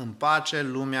 să împace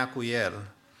lumea cu El.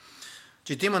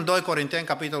 Citim în 2 Corinteni,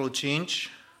 capitolul 5,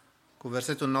 cu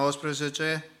versetul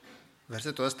 19,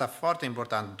 versetul ăsta foarte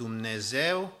important.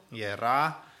 Dumnezeu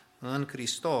era în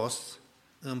Hristos,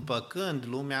 împăcând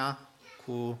lumea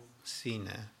cu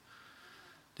sine.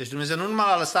 Deci Dumnezeu nu numai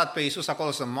l-a lăsat pe Iisus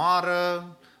acolo să moară,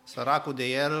 săracul de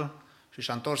El, și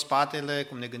și-a întors spatele,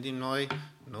 cum ne gândim noi.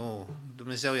 Nu,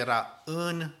 Dumnezeu era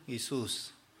în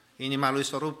Iisus. Inima Lui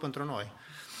s-a rupt pentru noi.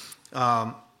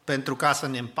 Pentru ca să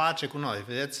ne împace cu noi.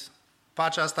 Vedeți?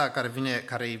 Pacea asta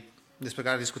despre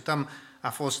care discutăm a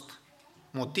fost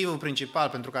motivul principal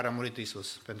pentru care a murit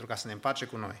Iisus. Pentru ca să ne împace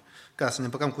cu noi. Ca să ne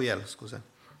împăcăm cu El, scuze.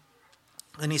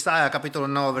 În Isaia, capitolul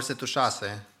 9, versetul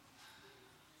 6,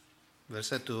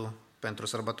 versetul pentru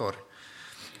sărbători.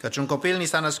 Căci un copil ni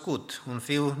s-a născut, un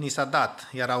fiu ni s-a dat,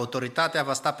 iar autoritatea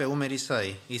va sta pe umerii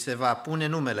săi. Îi se va pune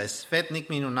numele Sfetnic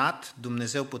minunat,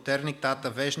 Dumnezeu puternic, Tată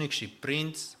veșnic și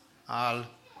Prinț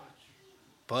al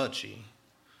păcii.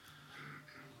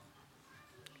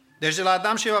 Deci de la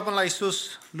Adam și Eva până la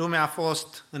Iisus, lumea a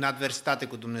fost în adversitate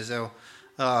cu Dumnezeu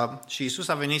și Iisus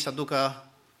a venit să aducă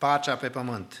pacea pe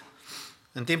pământ.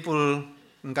 În timpul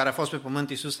în care a fost pe pământ,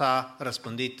 Iisus a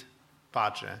răspândit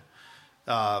pace.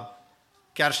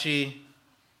 Chiar și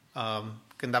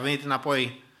când a venit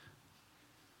înapoi,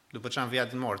 după ce a înviat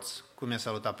din morți, cum i-a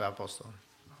salutat pe apostol?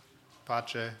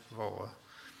 Pace vouă.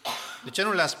 De ce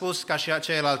nu le-a spus ca și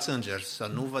ceilalți îngeri să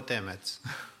nu vă temeți?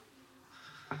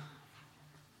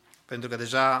 Pentru că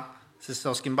deja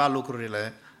s-au schimbat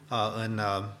lucrurile în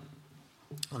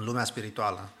lumea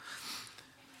spirituală.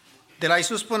 De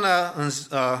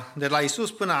la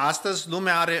Iisus până astăzi,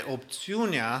 lumea are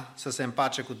opțiunea să se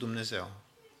împace cu Dumnezeu.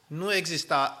 Nu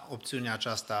exista opțiunea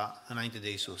aceasta înainte de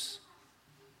Iisus.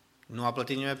 Nu a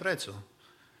plătit nimeni prețul.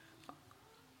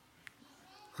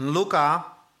 În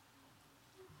Luca,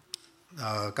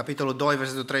 capitolul 2,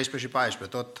 versetul 13 și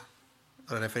 14, tot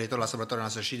referitor la sărbătoarea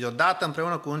noastră. Și deodată,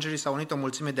 împreună cu îngerii, s-a unit o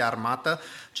mulțime de armată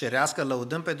cerească,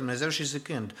 lăudând pe Dumnezeu și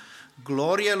zicând: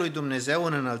 glorie lui Dumnezeu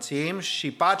în înălțimi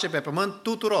și pace pe pământ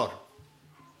tuturor.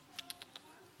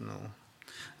 Nu.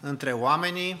 Între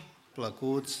oamenii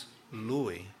plăcuți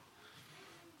lui.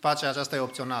 Pacea aceasta e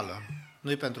opțională.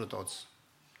 Nu-i pentru toți.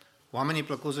 Oamenii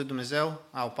plăcuți lui Dumnezeu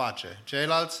au pace.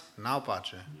 Ceilalți n-au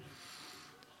pace.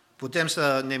 Putem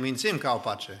să ne mințim că au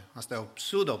pace. Asta e o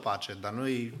pseudo-pace, dar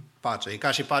nu-i pace. E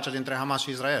ca și pacea dintre Hamas și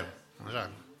Israel.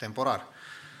 Așa, temporar.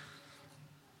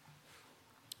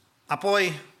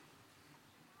 Apoi,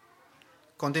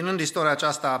 continuând istoria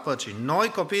aceasta a păcii,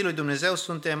 noi, copiii lui Dumnezeu,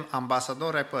 suntem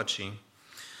ambasadori ai păcii.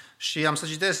 Și am să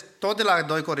citesc tot de la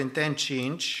 2 Corinteni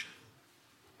 5,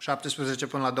 17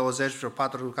 până la 20, vreo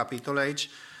 4 capitole aici,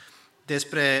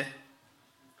 despre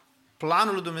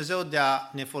planul lui Dumnezeu de a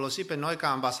ne folosi pe noi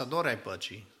ca ambasadori ai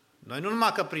păcii. Noi nu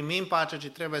numai că primim pace, ci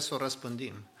trebuie să o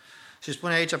răspândim. Și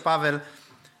spune aici Pavel: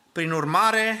 prin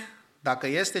urmare, dacă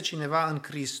este cineva în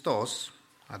Hristos,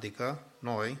 adică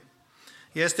noi,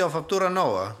 este o făptură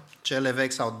nouă. Cele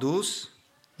vechi s-au dus,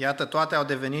 iată, toate au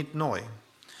devenit noi.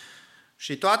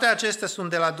 Și toate acestea sunt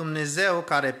de la Dumnezeu,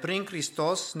 care prin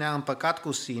Hristos ne-a împăcat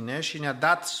cu sine și ne-a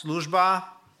dat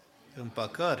slujba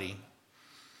împăcării.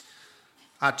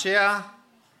 Aceea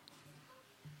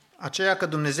că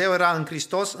Dumnezeu era în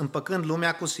Hristos împăcând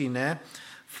lumea cu sine,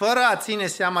 fără a ține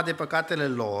seama de păcatele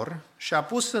lor, și a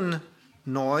pus în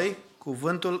noi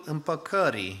cuvântul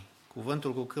împăcării,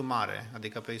 cuvântul cu C mare,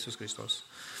 adică pe Iisus Hristos.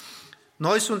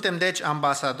 Noi suntem deci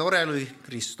ambasadori ai lui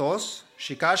Hristos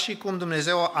și ca și cum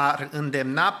Dumnezeu ar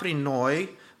îndemna prin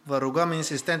noi, vă rugăm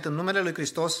insistent în numele lui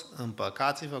Hristos,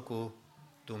 împăcați-vă cu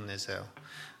Dumnezeu.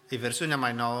 E versiunea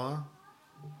mai nouă,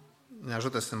 ne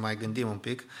ajută să mai gândim un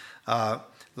pic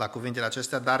la cuvintele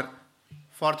acestea, dar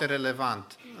foarte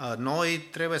relevant. Noi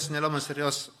trebuie să ne luăm în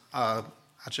serios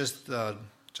acest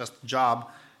job,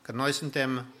 că noi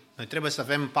trebuie să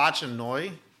avem pace în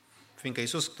noi, fiindcă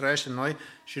Iisus trăiește în noi,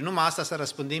 și numai asta să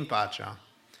răspândim pacea.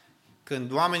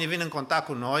 Când oamenii vin în contact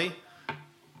cu noi,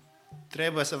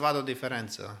 trebuie să vadă o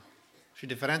diferență. Și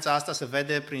diferența asta se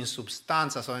vede prin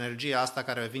substanța sau energia asta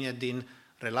care vine din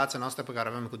relația noastră pe care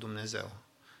o avem cu Dumnezeu.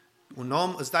 Un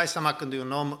om, îți dai seama când e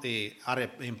un om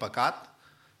e împăcat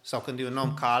sau când e un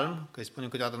om calm, că îi spunem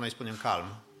câteodată, noi spunem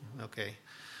calm. Ok.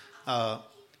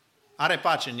 Are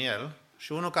pace în el,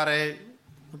 și unul care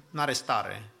nu are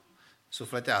stare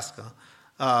sufletească.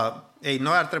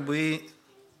 Noi ar trebui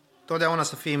totdeauna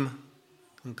să fim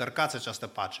încărcați această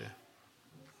pace.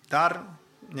 Dar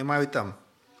ne mai uităm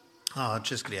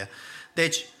ce scrie.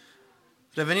 Deci,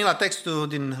 revenind la textul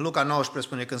din Luca 19,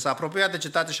 spune, când s-a apropiat de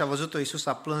cetate și a văzut-o, Iisus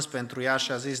a plâns pentru ea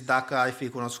și a zis, dacă ai fi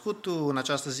cunoscut tu în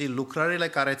această zi lucrările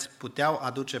care îți puteau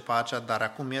aduce pacea, dar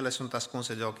acum ele sunt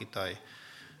ascunse de ochii tăi.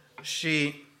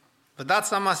 Și vă dați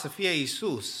seama să fie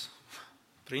Iisus,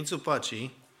 Prințul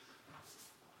Păcii,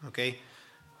 ok?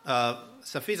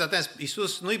 Să fiți atenți,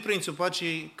 Iisus nu-i Prințul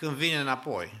Păcii când vine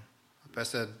înapoi,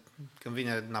 când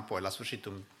vine înapoi, la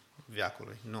sfârșitul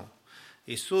veacului, nu.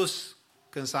 Iisus,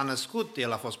 când s-a născut,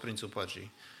 El a fost Prințul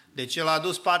Păcii. Deci El a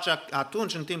adus pacea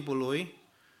atunci, în timpul Lui,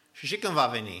 și când va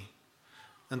veni.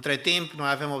 Între timp, noi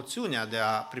avem opțiunea de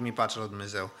a primi pacea lui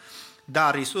Dumnezeu.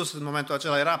 Dar Iisus, în momentul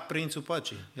acela, era Prințul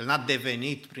Păcii. El n-a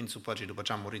devenit Prințul Păcii după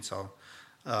ce a murit sau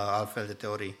altfel de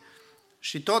teorii.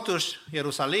 Și totuși,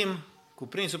 Ierusalim, cu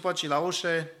Prințul Păcii la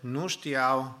ușe, nu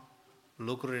știau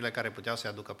lucrurile care puteau să-i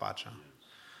aducă pacea.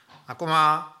 Acum,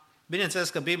 bineînțeles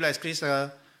că Biblia e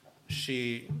scrisă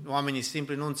și oamenii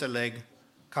simpli nu înțeleg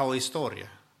ca o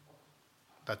istorie.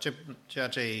 Dar ceea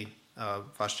ce e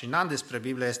fascinant despre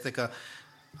Biblie este că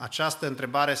această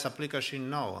întrebare se aplică și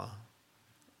nouă.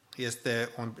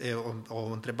 Este o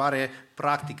întrebare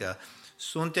practică.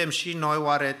 Suntem și noi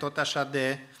oare tot așa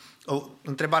de...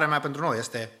 Întrebarea mea pentru noi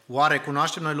este, oare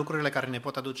cunoaștem noi lucrurile care ne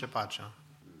pot aduce pacea?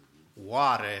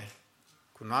 Oare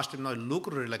cunoaștem noi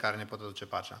lucrurile care ne pot aduce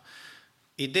pacea?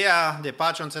 Ideea de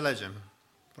pace o înțelegem,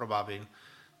 probabil,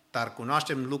 dar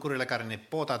cunoaștem lucrurile care ne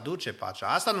pot aduce pacea.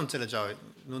 Asta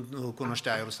nu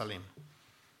cunoștea Ierusalim.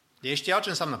 Ei știau ce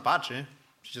înseamnă pace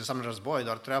și ce înseamnă război,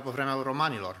 doar trebuia pe vremea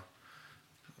romanilor.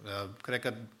 Cred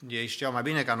că ei știau mai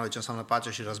bine ca noi ce înseamnă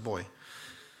pace și război.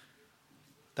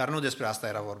 Dar nu despre asta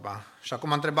era vorba. Și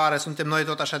acum întrebarea, suntem noi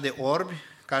tot așa de orbi,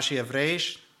 ca și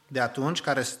evrei de atunci,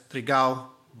 care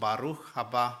strigau Baruch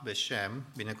haba Beshem,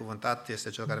 binecuvântat este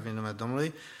cel care vine în numele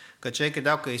Domnului, că cei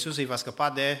credeau că Iisus îi va scăpa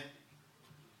de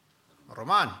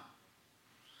romani.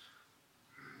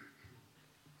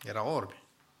 Erau orbi.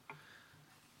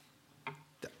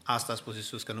 Asta a spus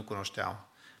Iisus, că nu cunoșteau.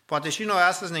 Poate și noi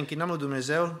astăzi ne închinăm lui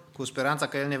Dumnezeu cu speranța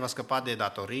că El ne va scăpa de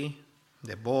datorii,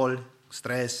 de boli,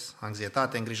 stres,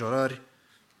 anxietate, îngrijorări.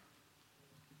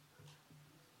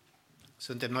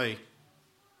 Suntem noi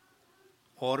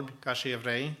orbi ca și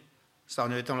evrei sau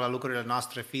ne uităm la lucrurile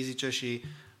noastre fizice și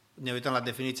ne uităm la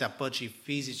definiția păcii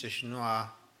fizice și nu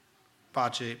a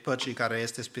păcii care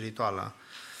este spirituală.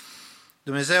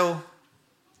 Dumnezeu,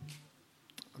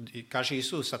 ca și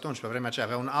Iisus atunci, pe vremea aceea,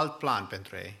 avea un alt plan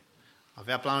pentru ei.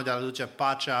 Avea planul de a aduce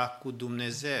pacea cu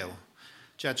Dumnezeu.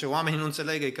 Ceea ce oamenii nu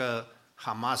înțeleg e că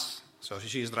Hamas, sau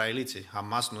și izraeliții,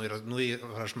 Hamas nu e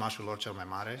vrăjmașul lor cel mai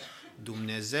mare,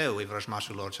 Dumnezeu e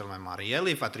vrăjmașul lor cel mai mare. El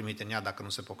îi va trimite în ea dacă nu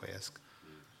se pocăiesc.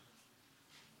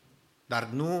 Dar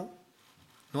nu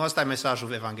ăsta e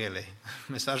mesajul Evangheliei.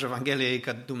 Mesajul Evangheliei e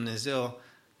că Dumnezeu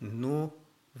nu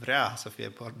vrea să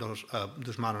fie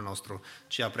dușmanul nostru,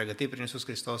 ci a pregătit prin Iisus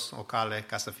Hristos o cale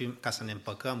ca să ne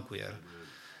împăcăm cu El.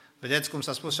 Vedeți cum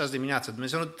s-a spus și azi dimineață.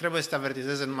 Dumnezeu nu trebuie să te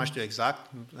avertizeze, nu mai știu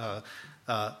exact.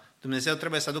 Dumnezeu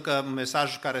trebuie să aducă un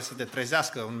mesaj care să te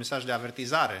trezească, un mesaj de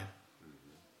avertizare.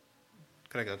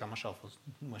 Cred că cam așa a fost.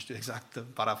 Nu mai știu exact,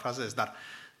 parafrazez, dar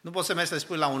nu poți să mergi să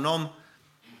spui la un om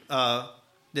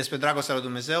despre dragostea lui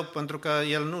Dumnezeu, pentru că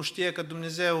el nu știe că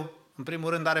Dumnezeu, în primul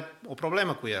rând, are o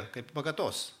problemă cu el, că e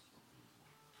păcătos.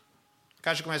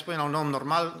 Ca și cum ai spune la un om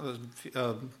normal,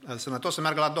 sănătos, să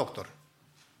meargă la doctor.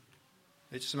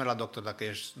 De ce să mergi la doctor dacă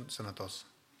ești sănătos?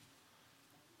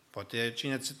 Poate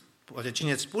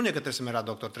cine îți spune că trebuie să mergi la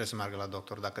doctor, trebuie să meargă la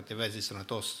doctor, dacă te vezi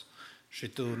sănătos și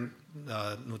tu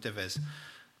nu te vezi.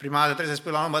 Prima dată trebuie să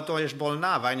spui la un om, bă, tu ești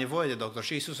bolnav, ai nevoie de doctor.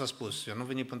 Și Iisus a spus, eu nu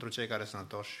venit pentru cei care sunt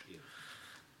sănătoși.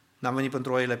 N-am venit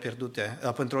pentru oile pierdute,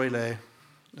 pentru oile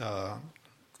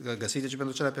găsite, ci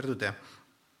pentru cele pierdute.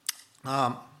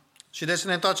 Și deci să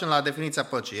ne întoarcem la definiția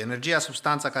păcii. Energia,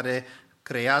 substanța care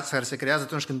se creează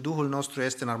atunci când Duhul nostru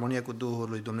este în armonie cu Duhul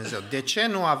lui Dumnezeu. De ce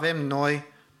nu avem noi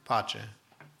pace?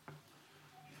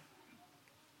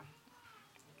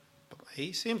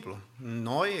 E simplu.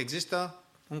 Noi există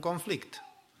un conflict.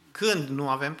 Când nu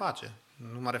avem pace?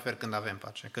 Nu mă refer când avem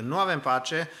pace. Când nu avem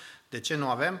pace, de ce nu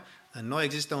avem? În noi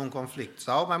există un conflict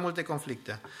sau mai multe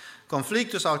conflicte.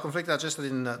 Conflictul sau conflictele acestea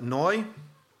din noi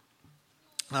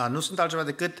nu sunt altceva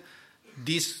decât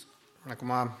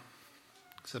acum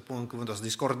să pun cuvântul ăsta,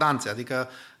 discordanțe, adică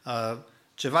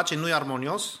ceva ce nu e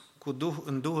armonios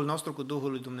în Duhul nostru cu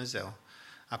Duhul lui Dumnezeu.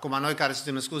 Acum noi care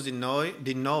suntem născuți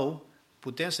din nou,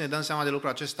 putem să ne dăm seama de lucrul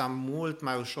acesta mult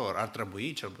mai ușor. Ar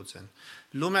trebui, cel puțin.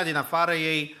 Lumea din afară,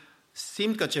 ei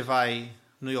simt că ceva e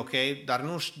nu e ok, dar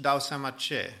nu-și dau seama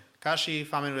ce. Ca și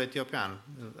famenul etiopian,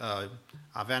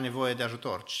 avea nevoie de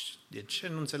ajutor. De ce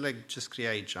nu înțeleg ce scrie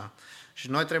aici? Și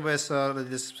noi trebuie să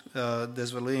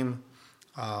dezvăluim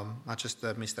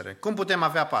aceste mistere. Cum putem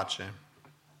avea pace?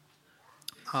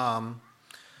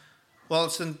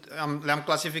 Le-am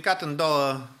clasificat în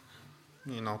două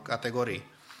categorii.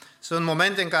 Sunt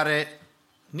momente în care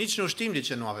nici nu știm de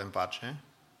ce nu avem pace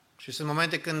și sunt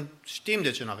momente când știm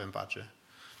de ce nu avem pace.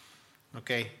 Ok?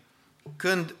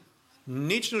 Când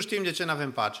nici nu știm de ce nu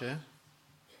avem pace,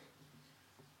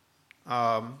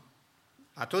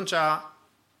 atunci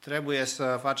trebuie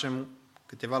să facem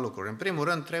câteva lucruri. În primul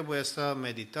rând, trebuie să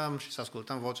medităm și să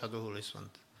ascultăm vocea Duhului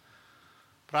Sfânt.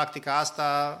 Practica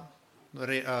asta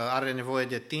are nevoie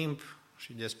de timp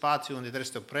și de spațiu unde trebuie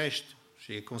să te oprești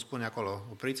și, cum spune acolo,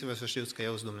 opriți-vă să știți că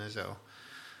eu sunt Dumnezeu.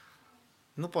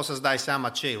 Nu poți să-ți dai seama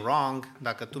ce e wrong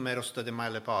dacă tu mergi 100 de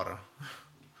mile pe oră.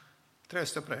 Trebuie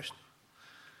să te oprești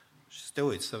și să te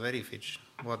uiți, să verifici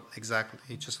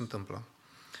ce se întâmplă.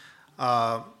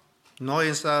 Noi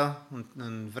însă,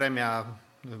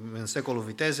 în secolul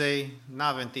vitezei, nu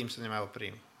avem timp să ne mai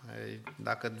oprim.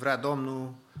 Dacă vrea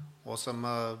Domnul, o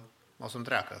să-mi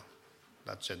treacă.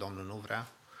 Dar ce Domnul nu vrea?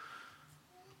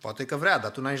 Poate că vrea,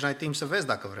 dar tu n-ai timp să vezi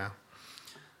dacă vrea.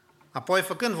 Apoi,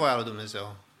 făcând voia lui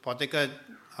Dumnezeu, poate că,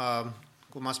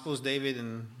 cum a spus David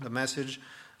în The Message,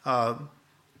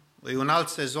 e un alt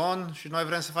sezon și noi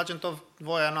vrem să facem tot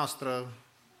voia noastră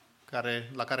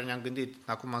la care ne-am gândit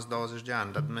acum 20 de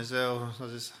ani, dar Dumnezeu a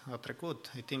zis, a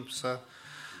trecut, e timp să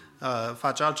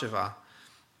faci altceva.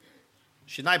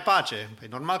 Și n-ai pace. Păi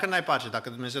normal că n-ai pace. Dacă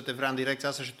Dumnezeu te vrea în direcția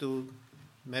asta și tu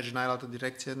mergi în altă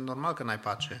direcție, normal că n-ai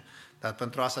pace. Dar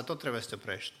pentru asta tot trebuie să te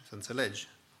oprești, să înțelegi,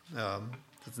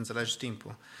 să-ți înțelegi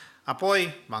timpul.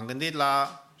 Apoi m-am gândit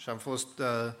și am fost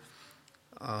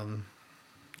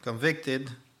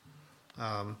convicted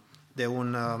de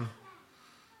un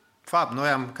fapt. Noi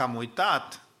am cam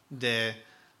uitat de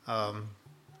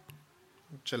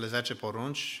cele 10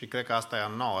 porunci și cred că asta e a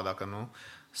 9, dacă nu,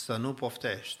 să nu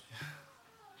poftești.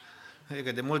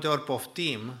 Adică de multe ori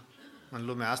poftim în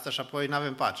lumea asta și apoi nu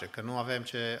avem pace, că nu avem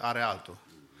ce are altul.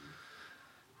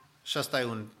 Și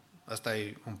asta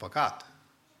e un păcat.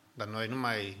 Dar noi nu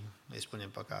mai îi spunem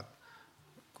păcat.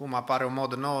 Cum apare o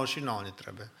modă nouă și nouă ne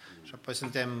trebuie. Și apoi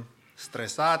suntem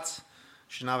stresați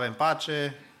și nu avem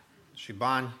pace și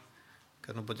bani,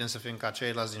 că nu putem să fim ca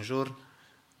ceilalți din jur.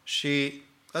 Și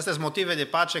astea sunt motive de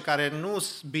pace care nu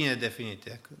sunt bine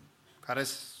definite, care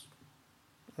sunt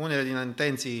unele din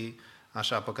intenții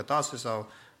așa păcătoase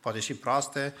sau poate și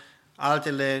proaste,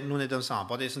 altele nu ne dăm seama,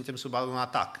 poate suntem sub un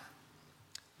atac.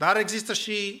 Dar există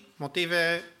și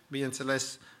motive,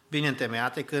 bineînțeles, bine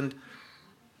întemeiate când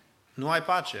nu ai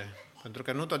pace, pentru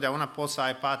că nu totdeauna poți să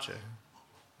ai pace.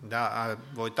 Da,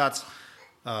 vă uitați,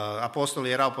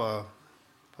 apostolii erau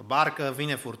pe barcă,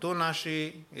 vine furtuna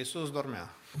și Iisus dormea.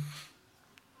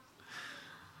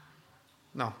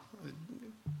 No.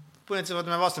 Puneți-vă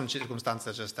dumneavoastră în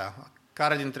circunstanțele acestea.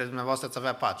 Care dintre dumneavoastră ați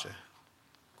avea pace?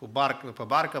 Pe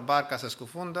barcă, barca se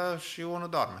scufundă și unul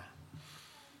dorme.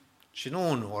 Și nu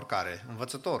unul, oricare,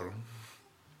 învățătorul.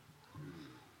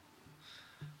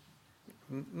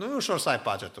 Nu e ușor să ai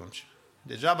pace atunci.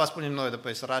 Degeaba spunem noi de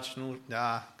pe săraci,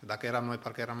 că dacă eram noi,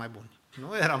 parcă eram mai buni.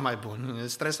 Nu eram mai buni,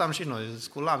 stresam și noi,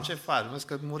 sculam, ce faci? Vezi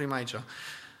că murim aici.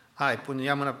 Hai,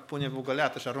 pune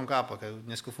bugăleată și aruncă apă, că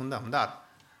ne scufundăm. Dar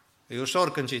e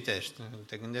ușor când citești.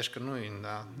 Te gândești că nu e,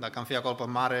 da? Dacă am fi acolo pe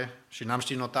mare și n-am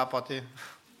ști nota, poate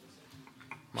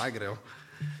mai greu.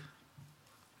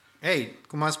 Ei,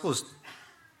 cum am spus,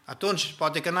 atunci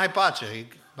poate că n-ai pace, e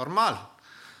normal.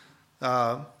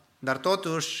 Dar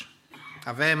totuși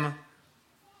avem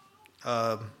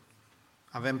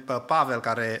pe Pavel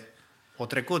care a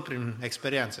trecut prin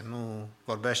experiențe, nu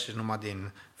vorbește numai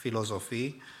din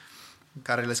filozofii,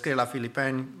 care le scrie la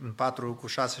Filipeni în 4 cu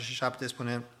 6 și 7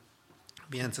 spune,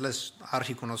 bineînțeles,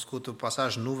 arhicunoscutul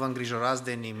pasaj, nu vă îngrijorați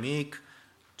de nimic,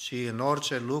 ci în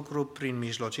orice lucru, prin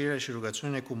mijlocire și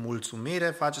rugăciune, cu mulțumire,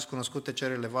 faceți cunoscute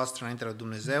cererile voastre înainte de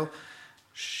Dumnezeu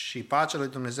și pacea lui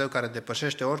Dumnezeu, care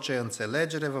depășește orice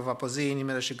înțelegere, vă va păzi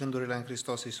inimile și gândurile în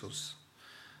Hristos Iisus.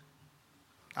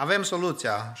 Avem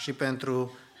soluția și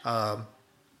pentru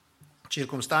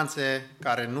circumstanțe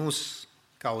care nu sunt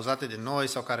cauzate de noi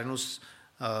sau care nu sunt,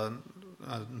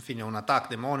 în fine, un atac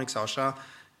demonic sau așa,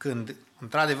 când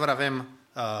într-adevăr avem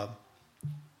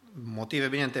motive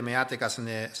bine întemeiate ca să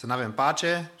nu avem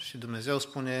pace și Dumnezeu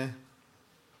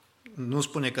nu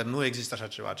spune că nu există așa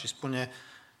ceva, ci spune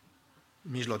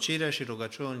mijlocire și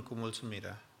rugăciuni cu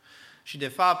mulțumire. Și de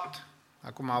fapt,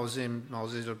 acum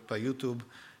auzit pe YouTube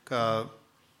că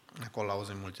acolo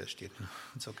auzim multe știri,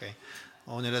 it's ok,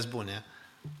 unele sunt bune,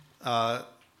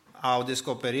 au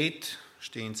descoperit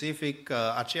științific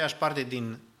că aceeași parte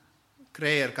din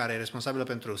creier care e responsabilă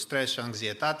pentru stres și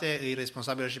anxietate e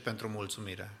responsabilă și pentru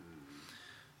mulțumire.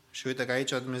 Și uite că aici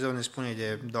Dumnezeu ne spune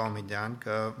de 2000 de ani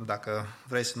că dacă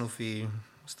vrei să nu fii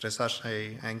stresat și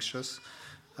anxious,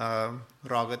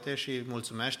 roagă-te și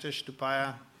mulțumește și după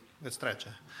aia îți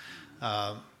trece.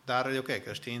 Dar e ok,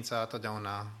 că știința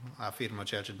totdeauna afirmă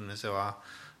ceea ce Dumnezeu a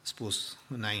spus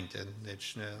înainte,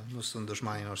 deci nu sunt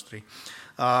dușmanii noștri.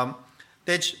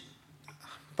 Deci,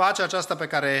 pacea aceasta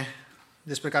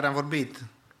despre care am vorbit,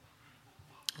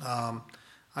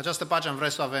 această pace am vrea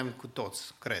să o avem cu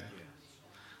toți, cred.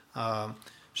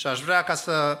 Și aș vrea ca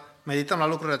să medităm la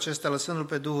lucrurile acestea, lăsându-L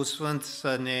pe Duhul Sfânt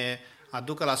să ne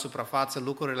aducă la suprafață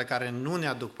lucrurile care nu ne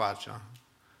aduc pacea.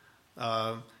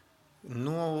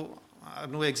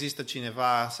 Nu există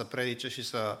cineva să predice și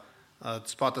să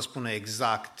îți poată spune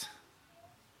exact,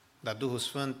 dar Duhul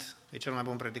Sfânt e cel mai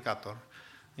bun predicator.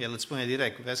 El îți spune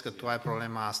direct, vezi că tu ai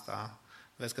problema asta,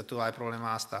 vezi că tu ai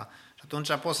problema asta. Și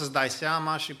atunci poți să-ți dai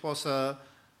seama și poți să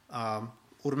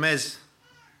urmezi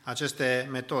aceste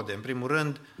metode. În primul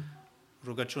rând,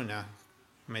 rugăciunea,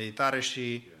 meditare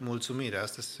și mulțumire.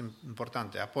 Astea sunt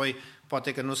importante. Apoi,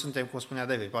 poate că nu suntem, cum spunea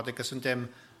David, poate că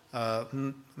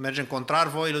mergem contrar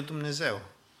voii lui Dumnezeu.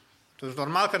 Atunci,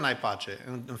 normal că n-ai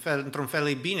pace. Într-un fel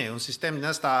e bine. Un sistem din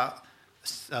ăsta,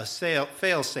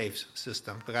 fail-safe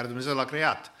system, pe care Dumnezeu l-a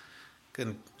creat.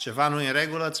 Când ceva nu e în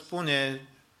regulă, îți spune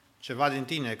ceva din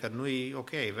tine, că nu e ok,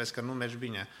 vezi că nu mergi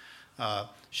bine.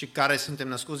 Și care suntem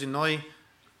născuți din noi,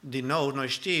 din nou, noi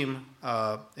știm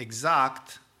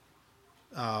exact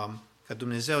că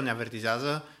Dumnezeu ne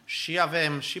avertizează și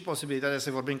avem și posibilitatea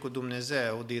să vorbim cu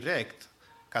Dumnezeu direct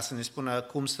ca să ne spună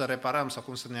cum să reparăm sau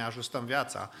cum să ne ajustăm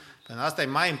viața. Pentru asta e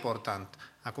mai important.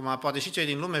 Acum, poate și cei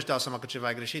din lume își dau seama că ceva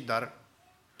e greșit, dar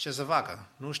ce să facă?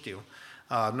 Nu știu.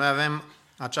 Noi avem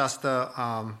această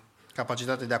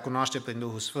capacitate de a cunoaște prin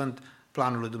Duhul Sfânt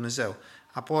planul lui Dumnezeu.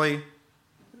 Apoi,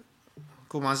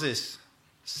 cum am zis,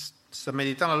 să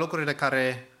medităm la lucrurile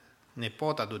care ne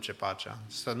pot aduce pacea.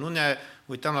 Să nu ne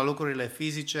uităm la lucrurile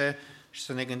fizice și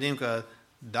să ne gândim că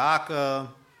dacă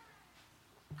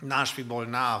n-aș fi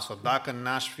bolnav sau dacă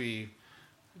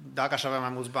aș avea mai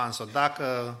mulți bani sau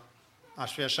dacă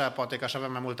aș fi așa, poate că aș avea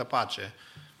mai multă pace.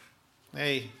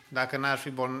 Ei, dacă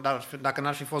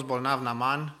n-ar fi fost bolnav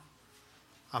Naaman,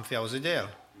 am fi auzit de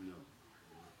el.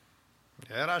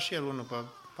 Era și el unul pe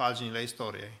paginile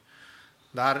istoriei.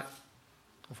 Dar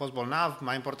a fost bolnav,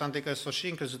 mai important e că s-a și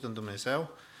încrezut în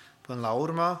Dumnezeu până la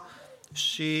urmă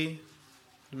și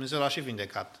Dumnezeu l-a și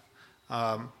vindecat.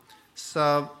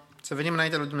 Să venim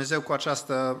înainte lui Dumnezeu cu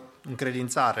această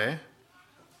încredințare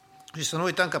și să nu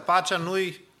uităm că pacea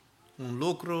nu-i un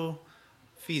lucru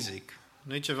fizic.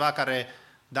 Nu e ceva care,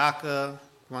 dacă,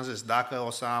 cum am zis, dacă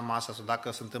o să am asta sau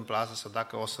dacă se întâmplă asta sau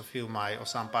dacă o să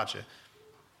am pace.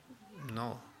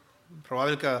 Nu.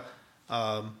 Probabil că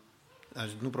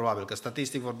că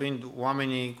statistic vorbind,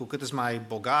 oamenii cu cât sunt mai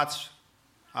bogați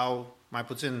au mai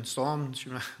puțin somn și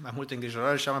mai multe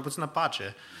îngrijorări și au mai puțină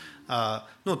pace.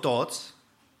 Nu toți,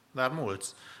 dar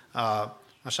mulți.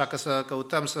 Așa că să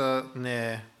căutăm să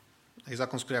ne, exact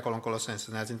cum scrie acolo în Coloseni,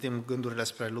 să ne ațintim gândurile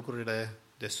spre lucrurile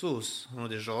de sus, nu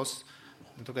de jos,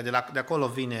 pentru că de acolo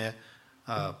vine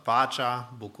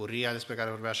pacea, bucuria despre care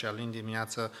vorbea și Alin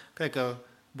dimineață. Cred că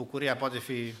bucuria poate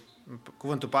fi,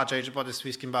 cuvântul pace aici poate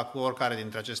fi schimbat cu oricare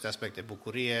dintre aceste aspecte.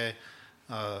 Bucurie,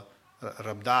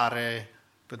 răbdare,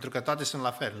 pentru că toate sunt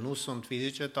la fel. Nu sunt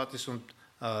fizice, toate sunt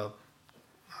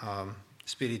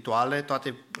spirituale,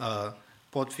 toate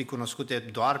pot fi cunoscute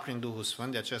doar prin Duhul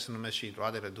Sfânt, de aceea se numesc și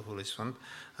roadele Duhului Sfânt,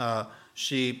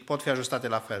 și pot fi ajustate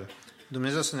la fel.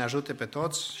 Dumnezeu să ne ajute pe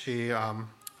toți și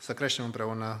să creștem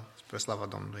împreună spre slava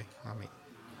Domnului. Amin.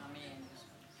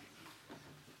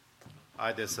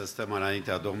 Haideți să stăm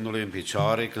înaintea Domnului în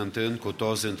picioare, cântând cu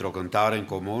toți într-o cântare în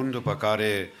comun, după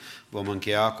care vom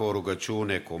încheia cu o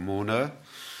rugăciune comună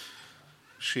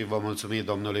și vă mulțumim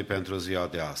Domnului pentru ziua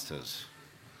de astăzi.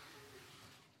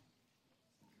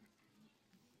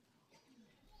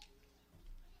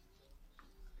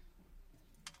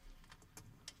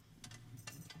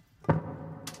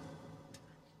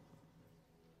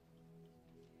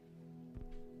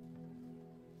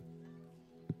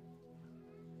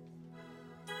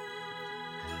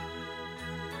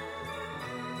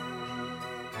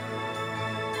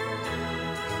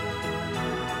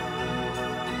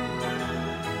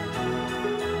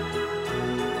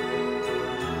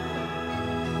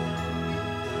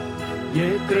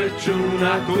 E Crăciun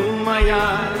acum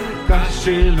iar, ca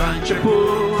și la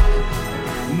început,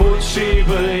 Mulți și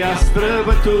văi a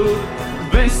străbătut,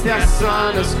 vestea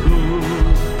s-a născut.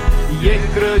 E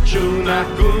Crăciun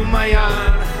acum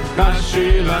iar, ca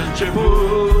și la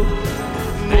început.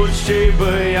 Mulți și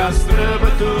văi a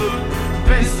străbătut,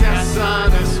 vestea s-a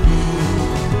născut.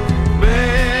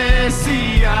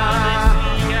 Mesia,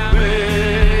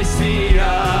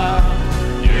 Mesia,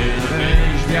 e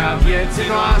nădejdea vieții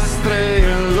noastre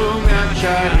în lumea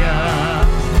cea rea.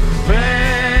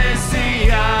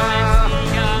 Mesia,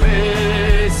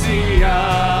 Mesia,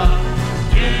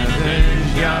 e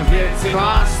nădejdea vieții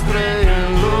noastre în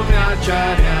lumea cea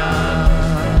rea.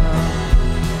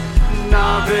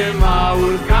 N-avem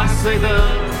aur ca să-i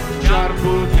dăm ce-ar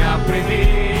putea primi,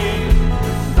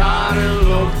 dar în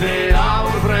loc de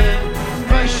aur vrem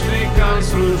veșnic al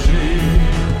sluji.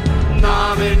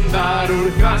 N-avem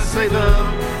daruri ca să-i dăm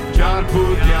ce-ar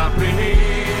putea primi,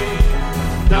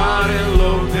 dar în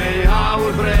loc de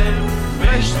aur vrem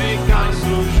veșnic al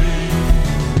sluji.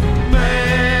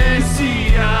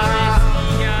 Mesia,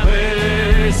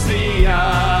 Mesia,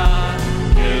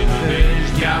 e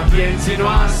nădejdea vieții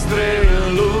noastre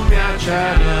în lumea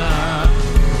cea rea.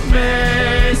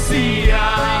 Mesia,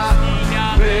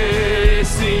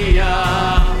 Mesia,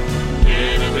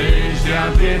 e nădejdea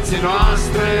vieții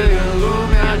noastre în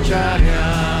lumea cea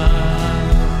rea.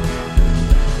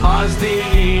 Azi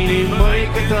din inimă-i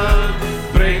cântăm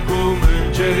precum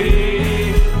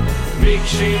îngerii, mic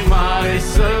și mare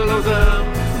să-L lăudăm,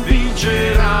 din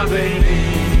cer a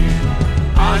venit.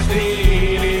 Azi din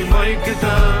inimă-i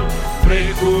cântăm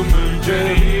precum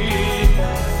îngerii,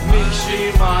 mic și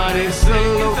mare să-L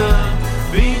lăudăm,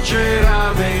 din cer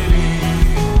a venit.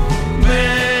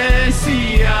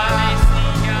 Mesia,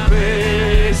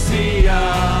 Mesia,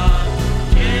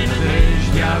 e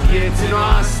nădejdea vieții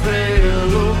noastre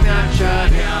în lumea cea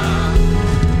rea.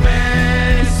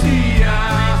 Mesia,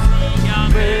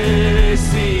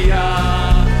 Mesia,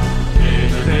 e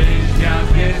nădejdea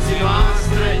vieții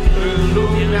noastre în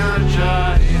lumea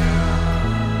cea rea.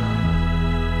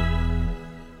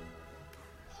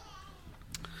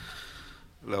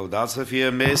 Lăudat să fie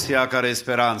Mesia care e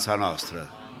speranța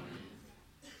noastră.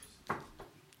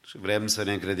 Și vrem să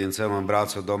ne încredințăm în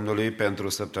brațul Domnului pentru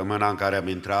săptămâna în care am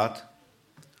intrat,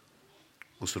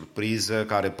 o surpriză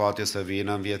care poate să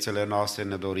vină în viețile noastre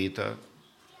nedorită,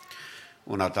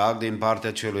 un atac din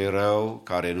partea celui rău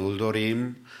care nu-l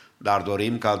dorim, dar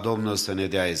dorim ca Domnul să ne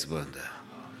dea izbândă.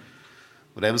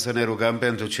 Vrem să ne rugăm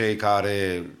pentru cei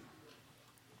care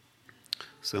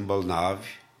sunt bolnavi.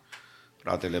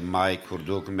 Fratele Mike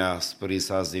Hurduc mi-a spus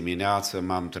azi dimineață,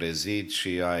 m-am trezit și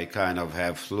I kind of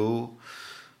have flu,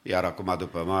 iar acum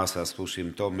după masă a spus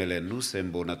simptomele nu se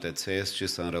îmbunătățesc, ci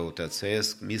se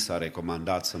înrăutățesc, mi s-a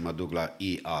recomandat să mă duc la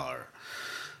ER.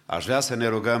 Aș vrea să ne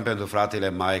rugăm pentru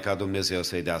fratele Mike ca Dumnezeu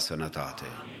să-i dea sănătate.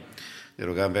 Ne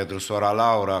rugăm pentru sora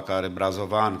Laura,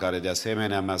 Brazovan, care de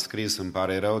asemenea mi-a scris, îmi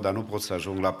pare rău, dar nu pot să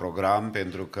ajung la program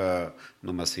pentru că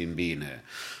nu mă simt bine.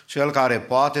 Cel care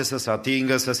poate să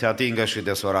se atingă și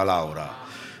de sora Laura.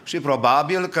 Și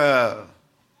probabil că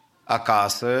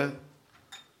acasă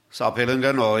sau pe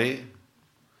lângă noi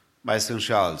mai sunt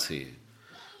și alții.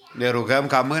 Ne rugăm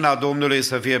ca mâna Domnului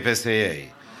să fie peste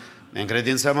ei. Ne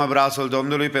încredințăm în brațul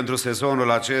Domnului pentru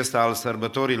sezonul acesta al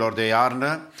sărbătorilor de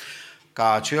iarnă,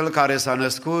 ca cel care s-a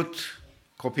născut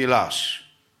copilaș,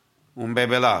 un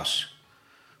bebelaș,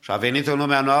 și a venit în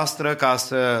lumea noastră ca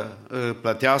să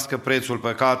plătească prețul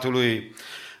păcatului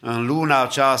în luna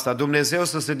aceasta, Dumnezeu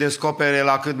să se descopere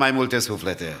la cât mai multe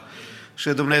suflete și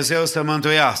Dumnezeu să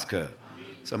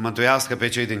mântuiască pe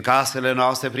cei din casele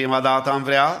noastre prima dată am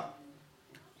vrea,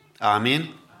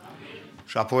 amin?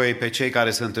 Și apoi pe cei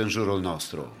care sunt în jurul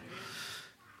nostru.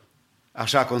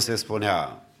 Așa cum se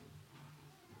spunea,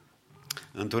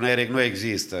 întuneric nu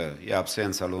există, e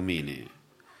absența luminii.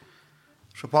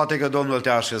 Și poate că Domnul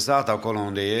te-a așezat acolo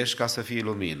unde ești ca să fii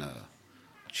lumină.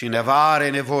 Cineva are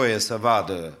nevoie să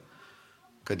vadă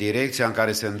că direcția în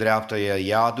care se îndreaptă e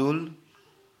iadul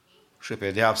și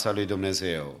pedeapsa lui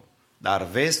Dumnezeu. Dar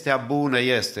vestea bună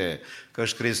este că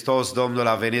Hristos Domnul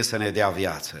a venit să ne dea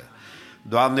viață.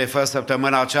 Doamne, fă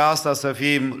săptămâna aceasta să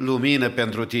fim lumină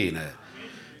pentru Tine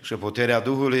și puterea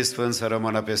Duhului Sfânt să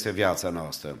rămână peste viața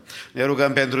noastră. Ne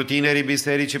rugăm pentru tinerii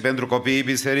bisericii, pentru copiii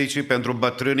bisericii, pentru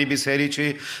bătrânii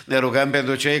bisericii, ne rugăm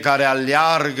pentru cei care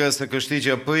aleargă să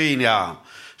câștige pâinea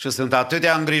și sunt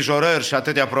atâtea îngrijorări și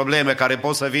atâtea probleme care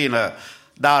pot să vină,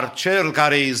 dar cel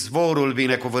care e izvorul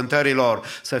binecuvântărilor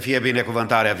să fie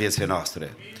binecuvântarea vieții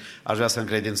noastre. Aș vrea să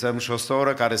încredințăm și o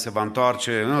soră care se va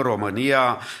întoarce în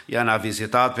România. Ea ne-a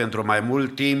vizitat pentru mai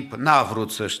mult timp, n-a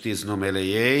vrut să știți numele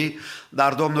ei,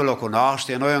 dar Domnul o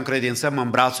cunoaște. Noi o încredințăm în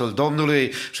brațul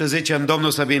Domnului și zicem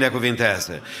Domnul să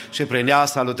binecuvinteze. Și prin ea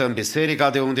salutăm biserica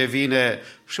de unde vine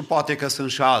și poate că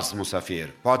sunt și alți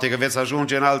musafiri. Poate că veți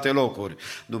ajunge în alte locuri.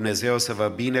 Dumnezeu să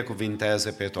vă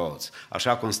binecuvinteze pe toți.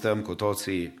 Așa cum stăm cu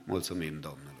toții, mulțumim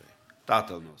Domnului.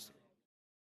 Tatăl nostru.